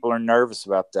 if people are nervous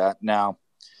about that, now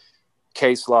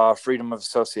case law, freedom of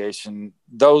association,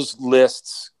 those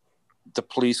lists the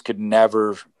police could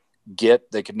never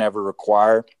get, they could never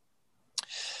require.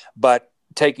 But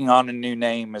taking on a new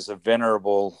name is a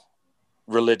venerable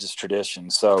religious tradition.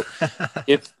 So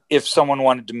if someone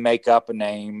wanted to make up a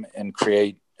name and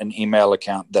create an email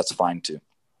account, that's fine too.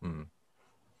 Mm.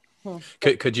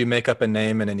 Could you make up a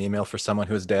name and an email for someone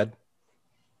who is dead?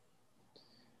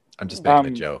 I'm just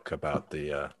making a joke about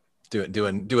the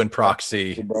doing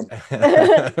proxy.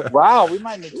 Wow, we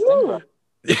might need to think about it.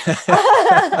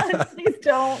 Please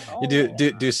don't. Oh. You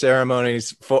do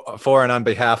ceremonies for and on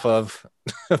behalf of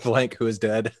blank who is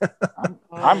dead.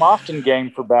 I'm often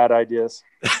game for bad ideas.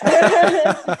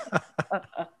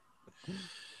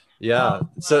 Yeah.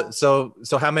 So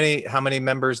how many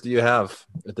members do you have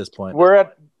at this point? We're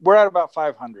at about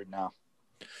 500 now.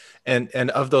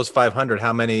 And of those 500,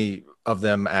 how many of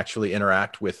them actually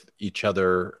interact with each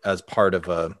other as part of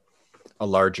a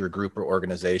larger group or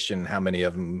organization? How many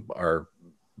of them are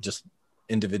just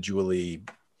individually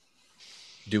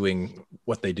doing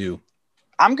what they do?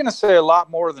 I'm going to say a lot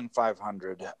more than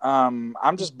 500.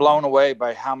 I'm just blown away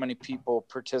by how many people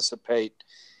participate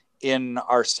in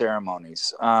our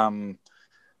ceremonies.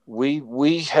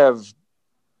 We have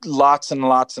lots and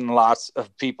lots and lots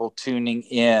of people tuning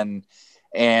in,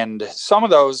 and some of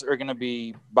those are going to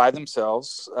be by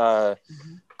themselves.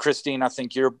 Christine, I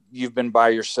think you've been by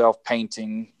yourself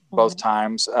painting both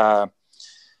times. My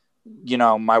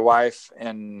wife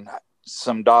and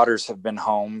some daughters have been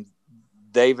home.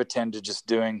 They've attended just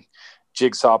doing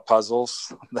jigsaw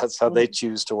puzzles. That's how they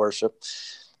choose to worship.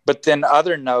 But then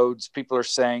other nodes, people are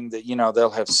saying that, they'll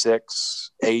have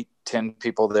 6, 8, 10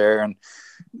 people there and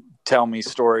tell me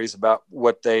stories about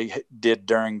what they did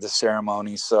during the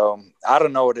ceremony. So I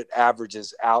don't know what it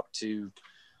averages out to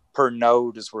per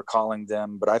node, as we're calling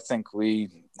them, but I think we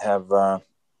have a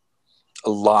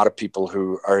lot of people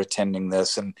who are attending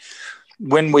this. And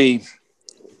when we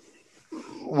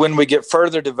get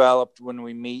further developed, when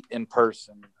we meet in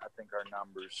person, I think our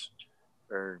numbers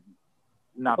are,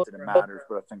 not that it matters,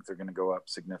 but I think they're going to go up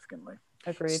significantly.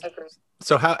 Agreed.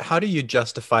 So how do you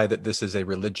justify that this is a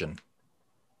religion?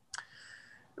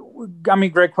 I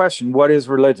mean, great question. What is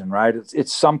religion, right?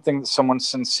 It's something that someone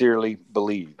sincerely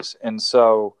believes. And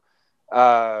so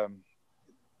the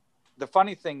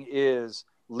funny thing is,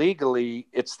 legally,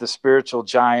 it's the spiritual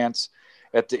giants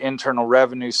at the Internal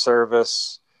Revenue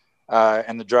Service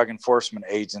and the Drug Enforcement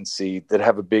Agency that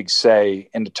have a big say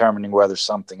in determining whether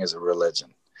something is a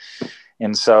religion.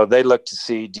 And so they look to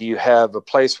see, do you have a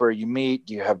place where you meet?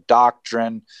 Do you have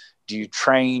doctrine? Do you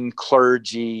train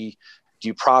clergy? Do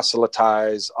you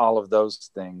proselytize? All of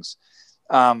those things.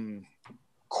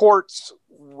 Courts,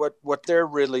 what they're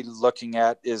really looking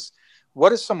at is,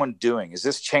 what is someone doing? Is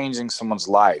this changing someone's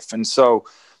life? And so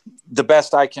the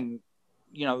best I can,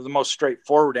 the most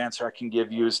straightforward answer I can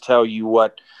give you is tell you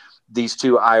what these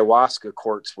 2 ayahuasca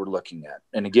courts were looking at.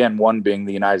 And again, one being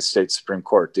the United States Supreme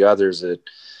Court, the other is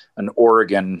an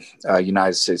Oregon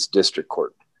United States District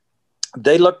Court.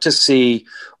 They look to see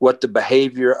what the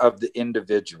behavior of the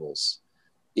individuals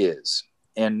is.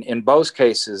 And in both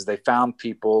cases, they found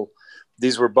people,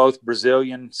 these were both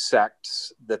Brazilian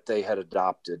sects that they had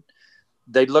adopted.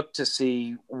 They looked to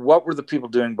see what were the people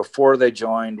doing before they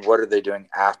joined, what are they doing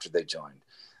after they joined.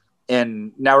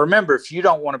 And now remember, if you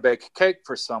don't want to bake a cake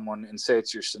for someone and say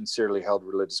it's your sincerely held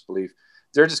religious belief,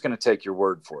 they're just going to take your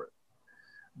word for it.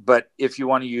 But if you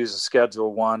want to use a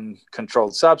Schedule I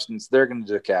controlled substance, they're going to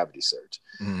do a cavity search.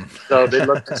 So they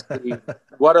look to see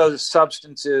what other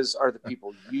substances are the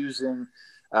people using,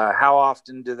 how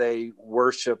often do they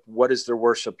worship, what is their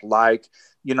worship like.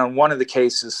 In one of the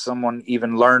cases, someone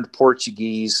even learned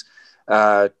Portuguese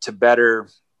to better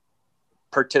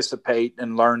participate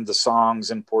and learn the songs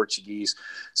in Portuguese.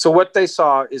 So what they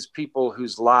saw is people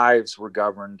whose lives were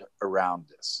governed around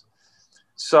this.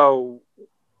 So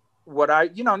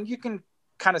you can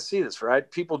kind of see this,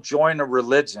 right? People join a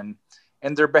religion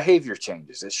and their behavior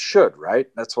changes. It should, right?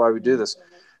 That's why we do this.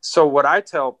 So what I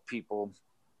tell people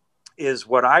is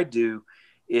what I do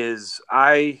is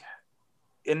and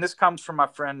this comes from my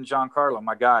friend Giancarlo,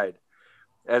 my guide,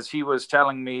 as he was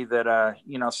telling me that,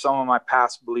 some of my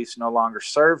past beliefs no longer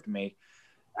served me.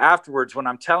 Afterwards, when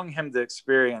I'm telling him the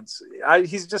experience,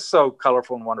 he's just so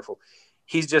colorful and wonderful.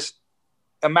 He's just,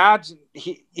 imagine,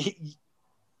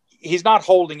 he's not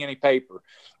holding any paper,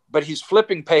 but he's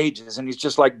flipping pages and he's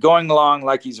just like going along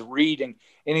like he's reading,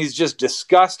 and he's just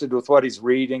disgusted with what he's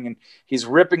reading, and he's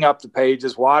ripping up the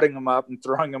pages, wadding them up and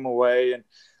throwing them away.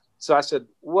 So I said,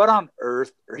 what on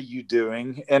earth are you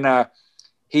doing? And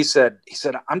he said,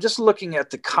 I'm just looking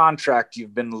at the contract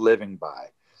you've been living by.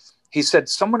 He said,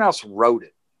 someone else wrote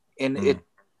it, and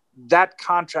that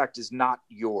contract is not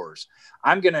yours.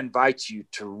 I'm going to invite you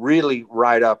to really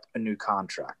write up a new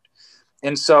contract.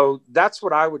 And so that's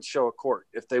what I would show a court.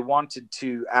 If they wanted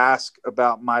to ask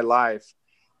about my life,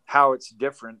 how it's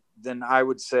different, then I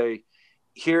would say,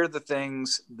 here are the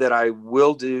things that I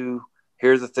will do.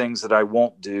 Here are the things that I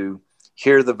won't do.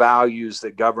 Here are the values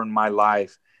that govern my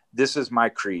life. This is my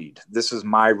creed. This is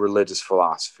my religious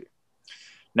philosophy.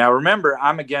 Now, remember,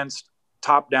 I'm against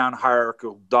top-down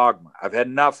hierarchical dogma. I've had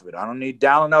enough of it. I don't need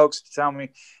Dallin Oaks to tell me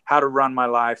how to run my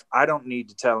life. I don't need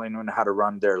to tell anyone how to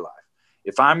run their life.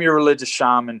 If I'm your religious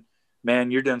shaman, man,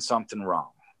 you're doing something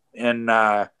wrong.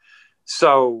 And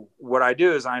so what I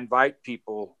do is I invite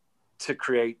people to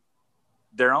create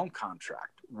their own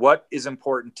contract. What is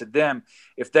important to them?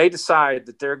 If they decide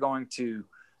that they're going to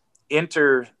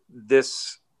enter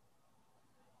this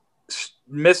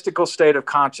mystical state of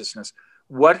consciousness,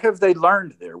 what have they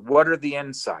learned there? What are the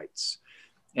insights?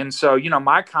 And so,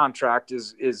 my contract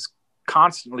is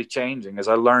constantly changing as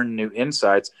I learn new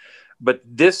insights. But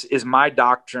this is my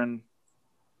doctrine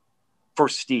for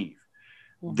Steve.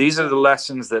 Mm-hmm. These are the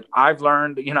lessons that I've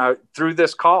learned, through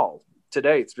this call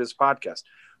today, through this podcast.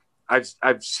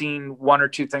 I've seen one or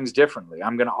two things differently.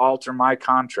 I'm going to alter my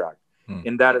contract,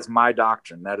 and that is my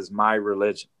doctrine. That is my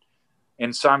religion.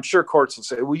 And so I'm sure courts will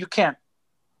say, well, you can't,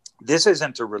 this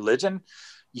isn't a religion.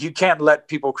 You can't let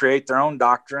people create their own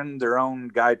doctrine, their own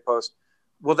guidepost.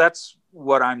 Well, that's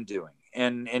what I'm doing.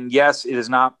 And yes, it is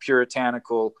not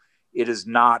puritanical. It is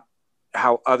not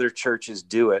how other churches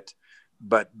do it,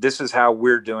 but this is how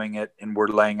we're doing it. And we're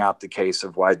laying out the case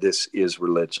of why this is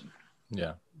religion.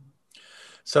 Yeah.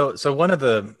 So one of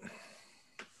the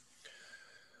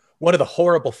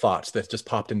horrible thoughts that just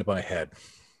popped into my head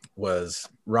was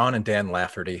Ron and Dan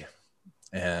Lafferty,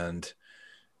 and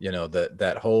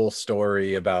that whole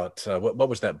story about what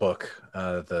was that book,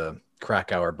 the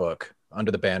Krakauer book,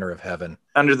 Under the Banner of Heaven.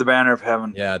 Under the Banner of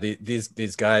Heaven. Yeah,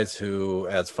 these guys who,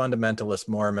 as fundamentalist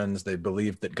Mormons, they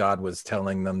believed that God was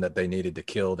telling them that they needed to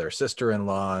kill their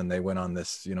sister-in-law, and they went on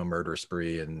this, murder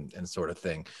spree and sort of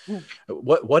thing.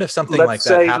 What if something like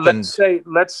that happened?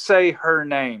 Let's say her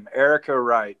name, Erica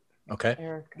Wright. Okay.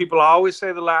 Erica. People always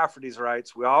say the Lafferty's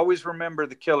rights. We always remember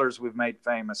the killers we've made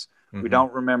famous. Mm-hmm. We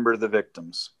don't remember the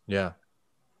victims. Yeah.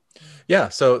 Yeah.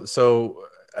 So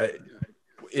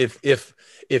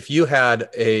if you had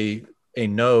a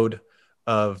node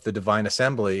of the Divine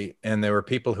Assembly, and there were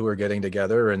people who are getting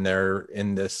together and they're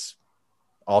in this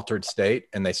altered state,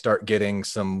 and they start getting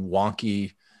some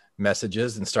wonky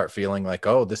messages and start feeling like,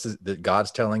 oh, this is that God's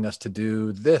telling us to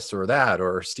do this or that,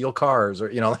 or steal cars,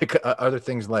 or like other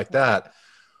things like that,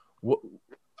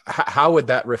 how would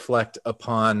that reflect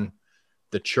upon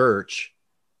the church?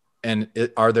 And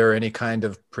are there any kind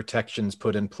of protections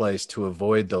put in place to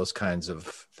avoid those kinds of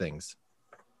things?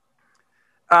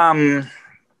 Yeah,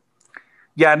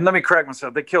 and let me correct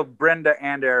myself. They killed Brenda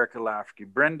and Erica Lafferty.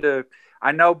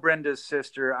 I know Brenda's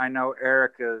sister. I know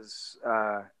Erica's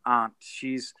aunt.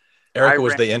 Erica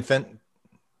was the infant?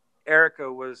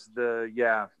 Erica was a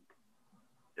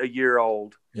year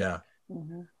old. Yeah.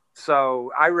 Mm-hmm.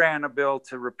 So I ran a bill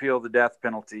to repeal the death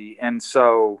penalty. And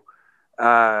so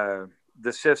the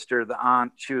sister, the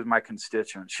aunt, she was my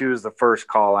constituent. She was the first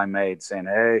call I made saying,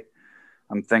 hey,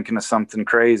 I'm thinking of something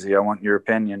crazy. I want your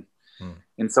opinion.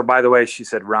 And so, by the way, she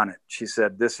said, run it. She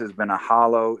said, this has been a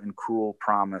hollow and cruel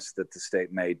promise that the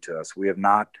state made to us. We have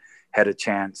not had a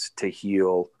chance to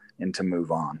heal and to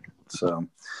move on. So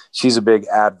she's a big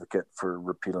advocate for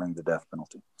repealing the death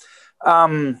penalty.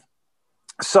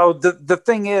 So the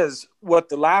thing is, what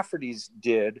the Laffertys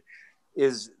did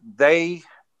is they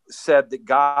said that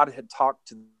God had talked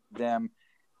to them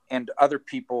and other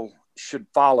people should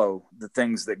follow the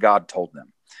things that God told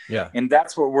them. Yeah. And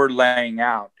that's what we're laying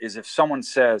out, is if someone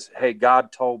says, hey,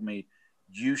 God told me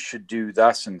you should do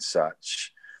thus and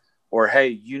such, or, hey,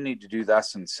 you need to do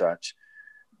thus and such,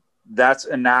 that's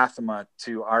anathema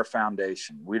to our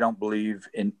foundation. We don't believe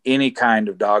in any kind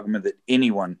of dogma that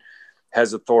anyone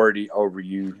has authority over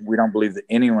you. We don't believe that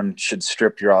anyone should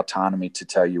strip your autonomy to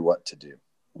tell you what to do.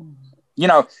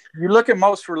 You look at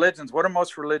most religions. What do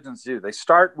most religions do? They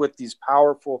start with these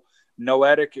powerful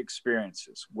noetic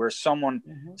experiences where someone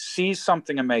sees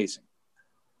something amazing.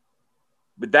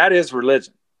 But that is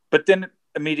religion. But then it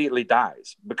immediately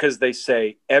dies because they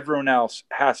say everyone else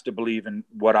has to believe in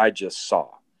what I just saw.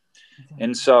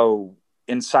 And so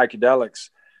in psychedelics,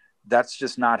 that's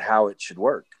just not how it should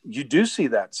work. You do see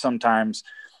that sometimes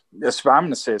I'm going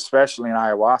to say, especially in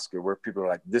ayahuasca, where people are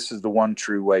like, this is the one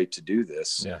true way to do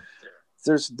this. Yeah.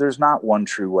 There's not one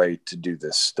true way to do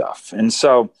this stuff. And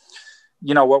so,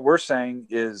 you know, what we're saying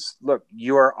is, look,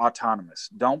 you are autonomous.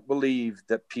 Don't believe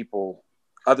that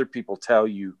other people tell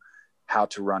you how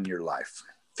to run your life.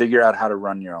 Figure out how to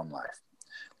run your own life.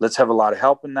 Let's have a lot of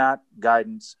help in that,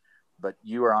 guidance, but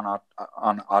you are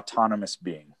an autonomous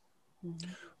being.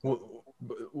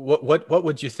 What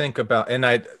would you think about, and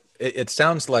it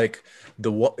sounds like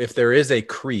if there is a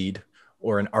creed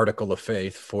or an article of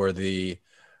faith for the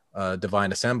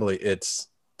Divine Assembly, it's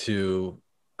to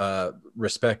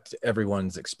respect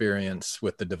everyone's experience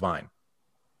with the divine.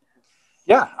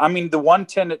 Yeah, I mean, the one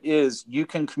tenet is you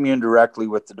can commune directly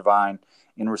with the divine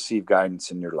and receive guidance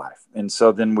in your life. And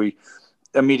so then we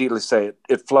immediately say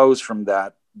it flows from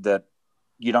that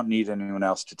you don't need anyone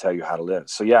else to tell you how to live.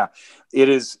 So yeah, it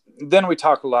is. Then we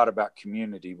talk a lot about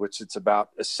community, which it's about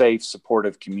a safe,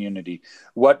 supportive community.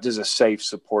 What does a safe,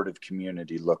 supportive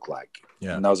community look like?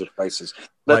 Yeah. And those are places.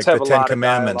 Let's like have the a 10 lot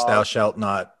Commandments, of thou shalt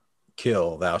not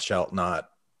kill, thou shalt not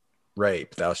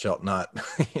rape, thou shalt not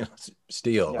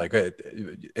steal. Yeah. Like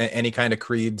any kind of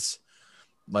creeds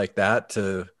like that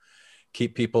to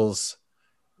keep people's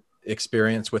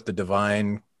experience with the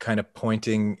divine kind of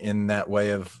pointing in that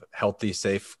way of healthy,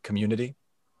 safe community?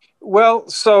 Well,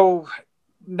 so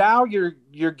now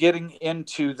you're getting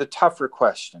into the tougher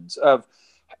questions of,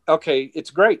 okay, it's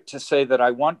great to say that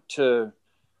I want to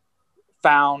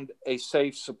found a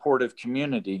safe, supportive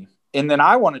community, and then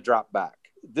I want to drop back.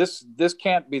 This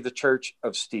can't be the church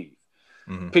of Steve.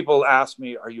 Mm-hmm. People ask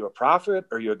me, are you a prophet?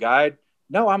 Are you a guide?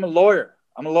 No, I'm a lawyer.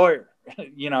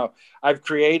 You know, I've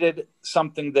created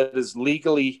something that is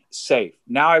legally safe.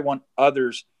 Now I want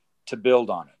others to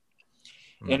build on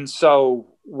it. Mm. And so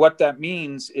what that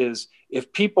means is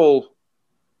if people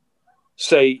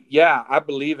say, yeah, I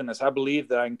believe in this, I believe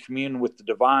that I can commune with the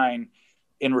divine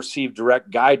and receive direct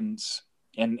guidance,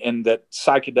 and that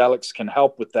psychedelics can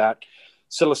help with that,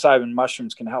 psilocybin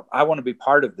mushrooms can help, I want to be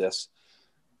part of this,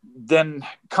 then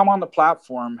come on the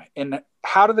platform. And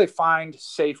how do they find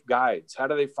safe guides? How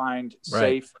do they find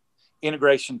safe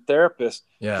integration therapists?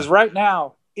 Because right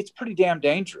now it's pretty damn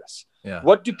dangerous. Yeah.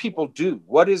 What do people do?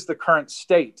 What is the current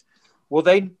state? Well,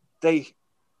 they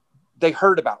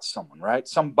heard about someone, right?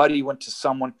 Somebody went to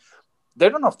someone. They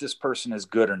don't know if this person is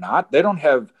good or not. They don't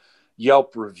have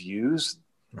Yelp reviews.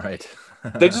 Right.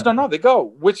 They just don't know. They go,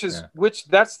 which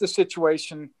that's the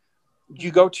situation.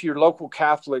 You go to your local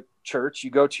Catholic church, you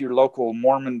go to your local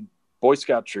Mormon Boy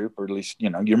Scout troop, or at least, you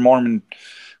know, your Mormon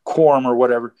quorum or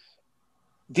whatever.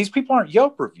 These people aren't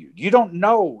Yelp reviewed. You don't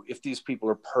know if these people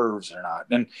are pervs or not.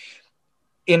 And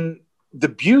in the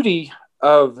beauty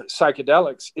of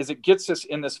psychedelics is it gets us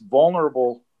in this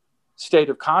vulnerable state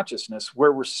of consciousness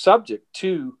where we're subject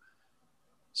to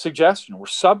suggestion. We're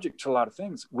subject to a lot of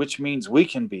things, which means we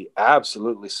can be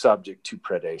absolutely subject to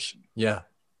predation. Yeah.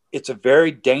 It's a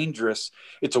very dangerous,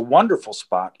 it's a wonderful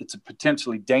spot. It's a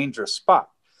potentially dangerous spot.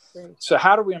 Right. So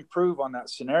how do we improve on that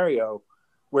scenario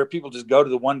where people just go to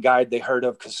the one guide they heard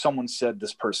of because someone said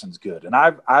this person's good? And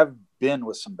I've been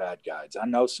with some bad guides. I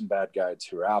know some bad guides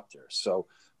who are out there. So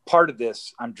part of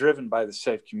this, I'm driven by the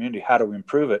safe community. How do we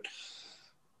improve it?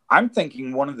 I'm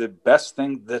thinking one of the best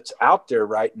things that's out there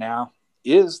right now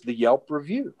is the Yelp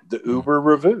review, the Uber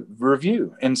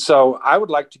review. And so I would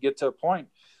like to get to a point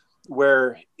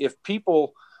where if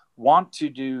people want to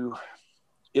do,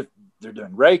 if they're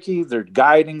doing Reiki, they're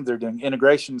guiding, they're doing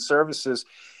integration services,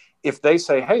 if they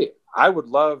say, hey, I would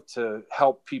love to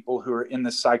help people who are in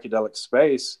this psychedelic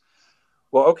space,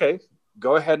 well, okay,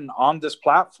 go ahead and on this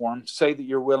platform, say that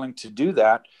you're willing to do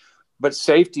that. But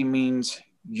safety means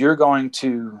there's going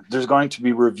to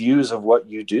be reviews of what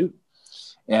you do.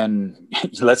 And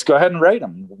let's go ahead and rate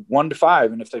them 1 to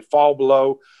 5. And if they fall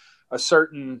below a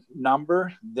certain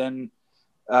number, then,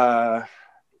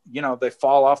 they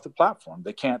fall off the platform.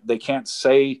 They can't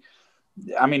say,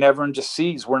 I mean, everyone just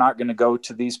sees we're not going to go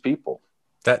to these people.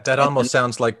 That almost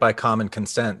sounds like by common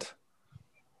consent.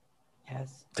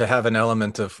 Yes. To have an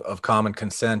element of common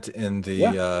consent in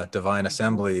the Divine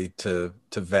Assembly to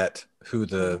vet who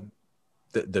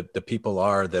the people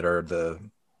are that are the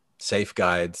safe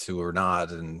guides, who are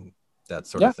not, and that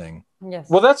sort of thing. Yes.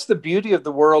 Well, that's the beauty of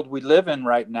the world we live in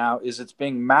right now, is it's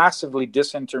being massively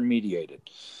disintermediated,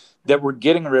 that we're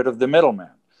getting rid of the middleman.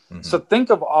 Mm-hmm. So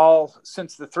think of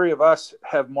since the three of us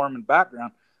have Mormon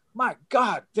background, my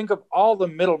God, think of all the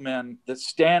middlemen that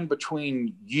stand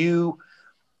between you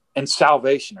and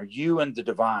salvation, or you and the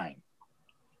divine.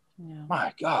 Yeah.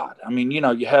 My God. I mean, you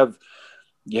have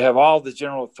all the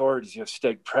general authorities, you have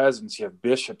stake presidents, you have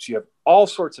bishops, you have all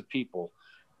sorts of people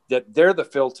that they're the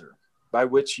filter. by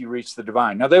which you reach the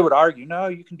divine. Now, they would argue, no,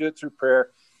 you can do it through prayer.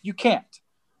 You can't.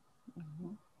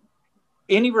 Mm-hmm.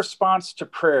 Any response to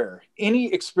prayer,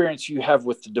 any experience you have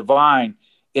with the divine,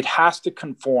 it has to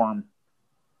conform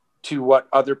to what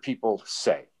other people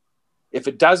say. If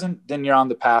it doesn't, then you're on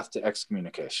the path to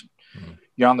excommunication. Mm-hmm.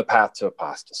 You're on the path to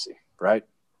apostasy, right?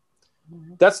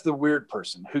 Mm-hmm. That's the weird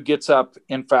person who gets up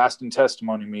in fast and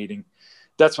testimony meeting.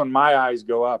 That's when my eyes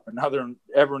go up and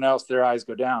everyone else, their eyes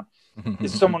go down.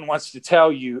 If someone wants to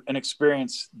tell you an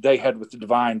experience they had with the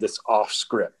divine that's off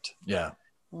script. Yeah.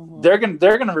 Mm-hmm. They're going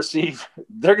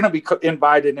to be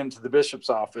invited into the bishop's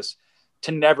office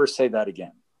to never say that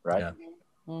again. Right. Yeah.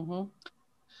 Mm-hmm.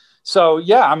 So,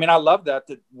 yeah, I mean, I love that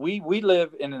we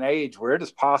live in an age where it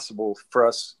is possible for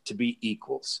us to be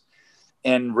equals,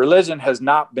 and religion has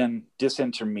not been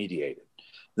disintermediated.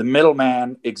 The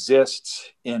middleman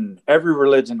exists in every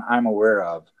religion I'm aware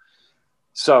of.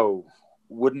 So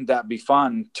wouldn't that be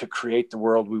fun to create the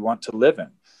world we want to live in,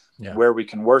 where we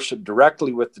can worship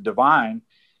directly with the divine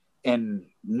and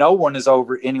no one is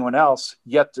over anyone else,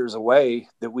 yet there's a way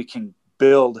that we can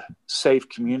build safe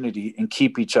community and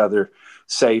keep each other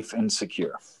safe and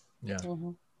secure. Yeah.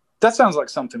 Mm-hmm. That sounds like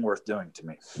something worth doing to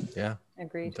me. Yeah.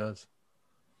 Agreed. It does.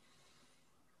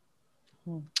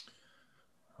 All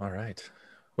right.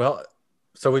 Well,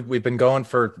 so we've been going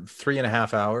for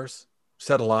 3.5 hours,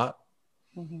 said a lot.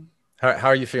 Mm-hmm. How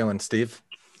are you feeling, Steve?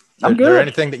 I'm good. Is there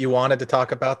anything that you wanted to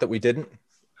talk about that we didn't?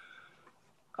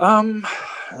 We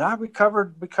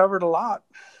covered a lot.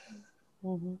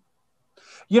 Mm-hmm.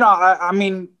 You know, I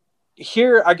mean,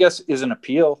 here, I guess, is an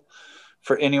appeal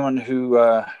for anyone who,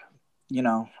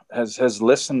 has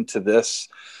listened to this.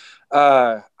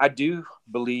 I do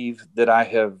believe that I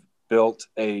have built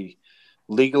a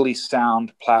legally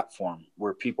sound platform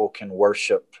where people can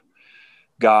worship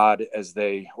God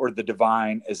or the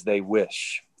divine as they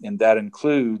wish. And that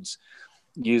includes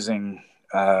using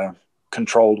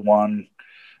Schedule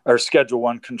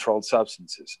 1 controlled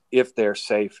substances if they're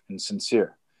safe and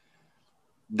sincere.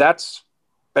 That's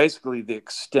basically the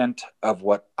extent of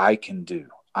what I can do.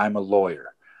 I'm a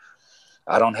lawyer.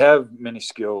 I don't have many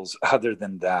skills other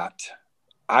than that.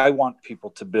 I want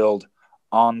people to build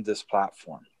on this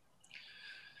platform.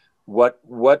 What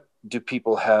do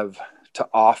people have to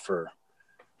offer?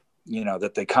 You know,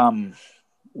 that they come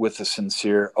with a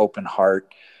sincere, open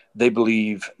heart. They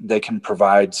believe they can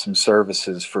provide some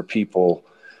services for people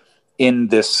in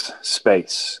this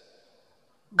space.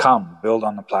 Come, build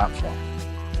on the platform.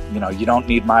 You know, you don't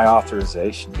need my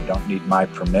authorization. You don't need my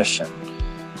permission.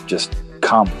 Just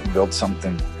come, build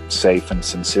something safe and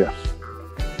sincere.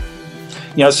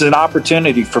 You know, this is an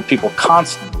opportunity for people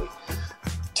constantly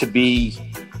to be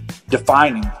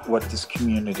defining what this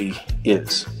community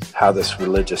is, how this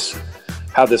religion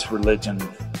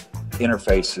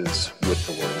interfaces with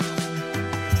the world.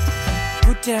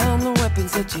 Put down the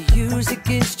weapons that you use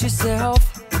against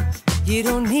yourself. You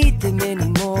don't need them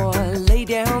anymore. Lay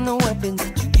down the weapons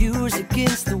that you use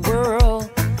against the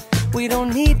world. We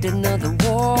don't need another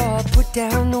war. Put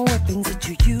down the weapons that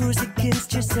you use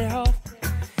against yourself.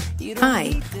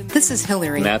 Hi, this is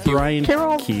Hillary. Matthew, Ryan,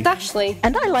 Carol, Keith, Ashley,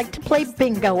 and I like to play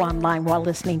bingo online while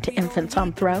listening to Infants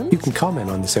on Thrones. You can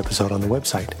comment on this episode on the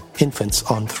website,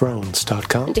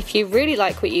 infantsonthrones.com. And if you really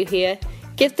like what you hear,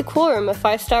 give the Quorum a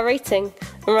 5-star rating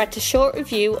and write a short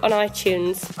review on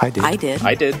iTunes.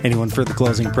 I did. Anyone for the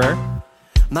closing prayer?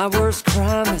 My worst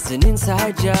crime is an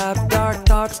inside job. Dark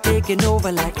thoughts taking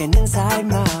over like an inside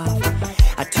mob.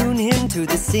 I tune into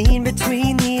the scene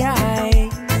between the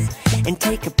eyes and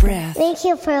take a breath. Thank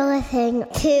you for listening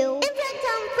to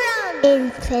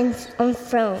Infants on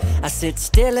Thrones. I sit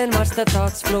still and watch the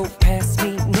thoughts float past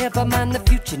me. Never mind the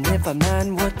future, never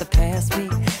mind what the past be.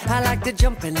 I like to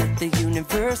jump and let the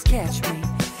universe catch me.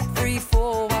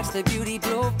 3-4, watch the beauty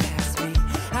blow past me.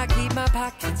 I keep my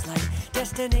pockets light,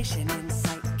 destination in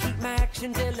sight. Keep my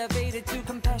actions elevated to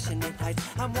compassionate heights.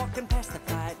 I'm walking past the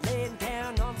fight, laying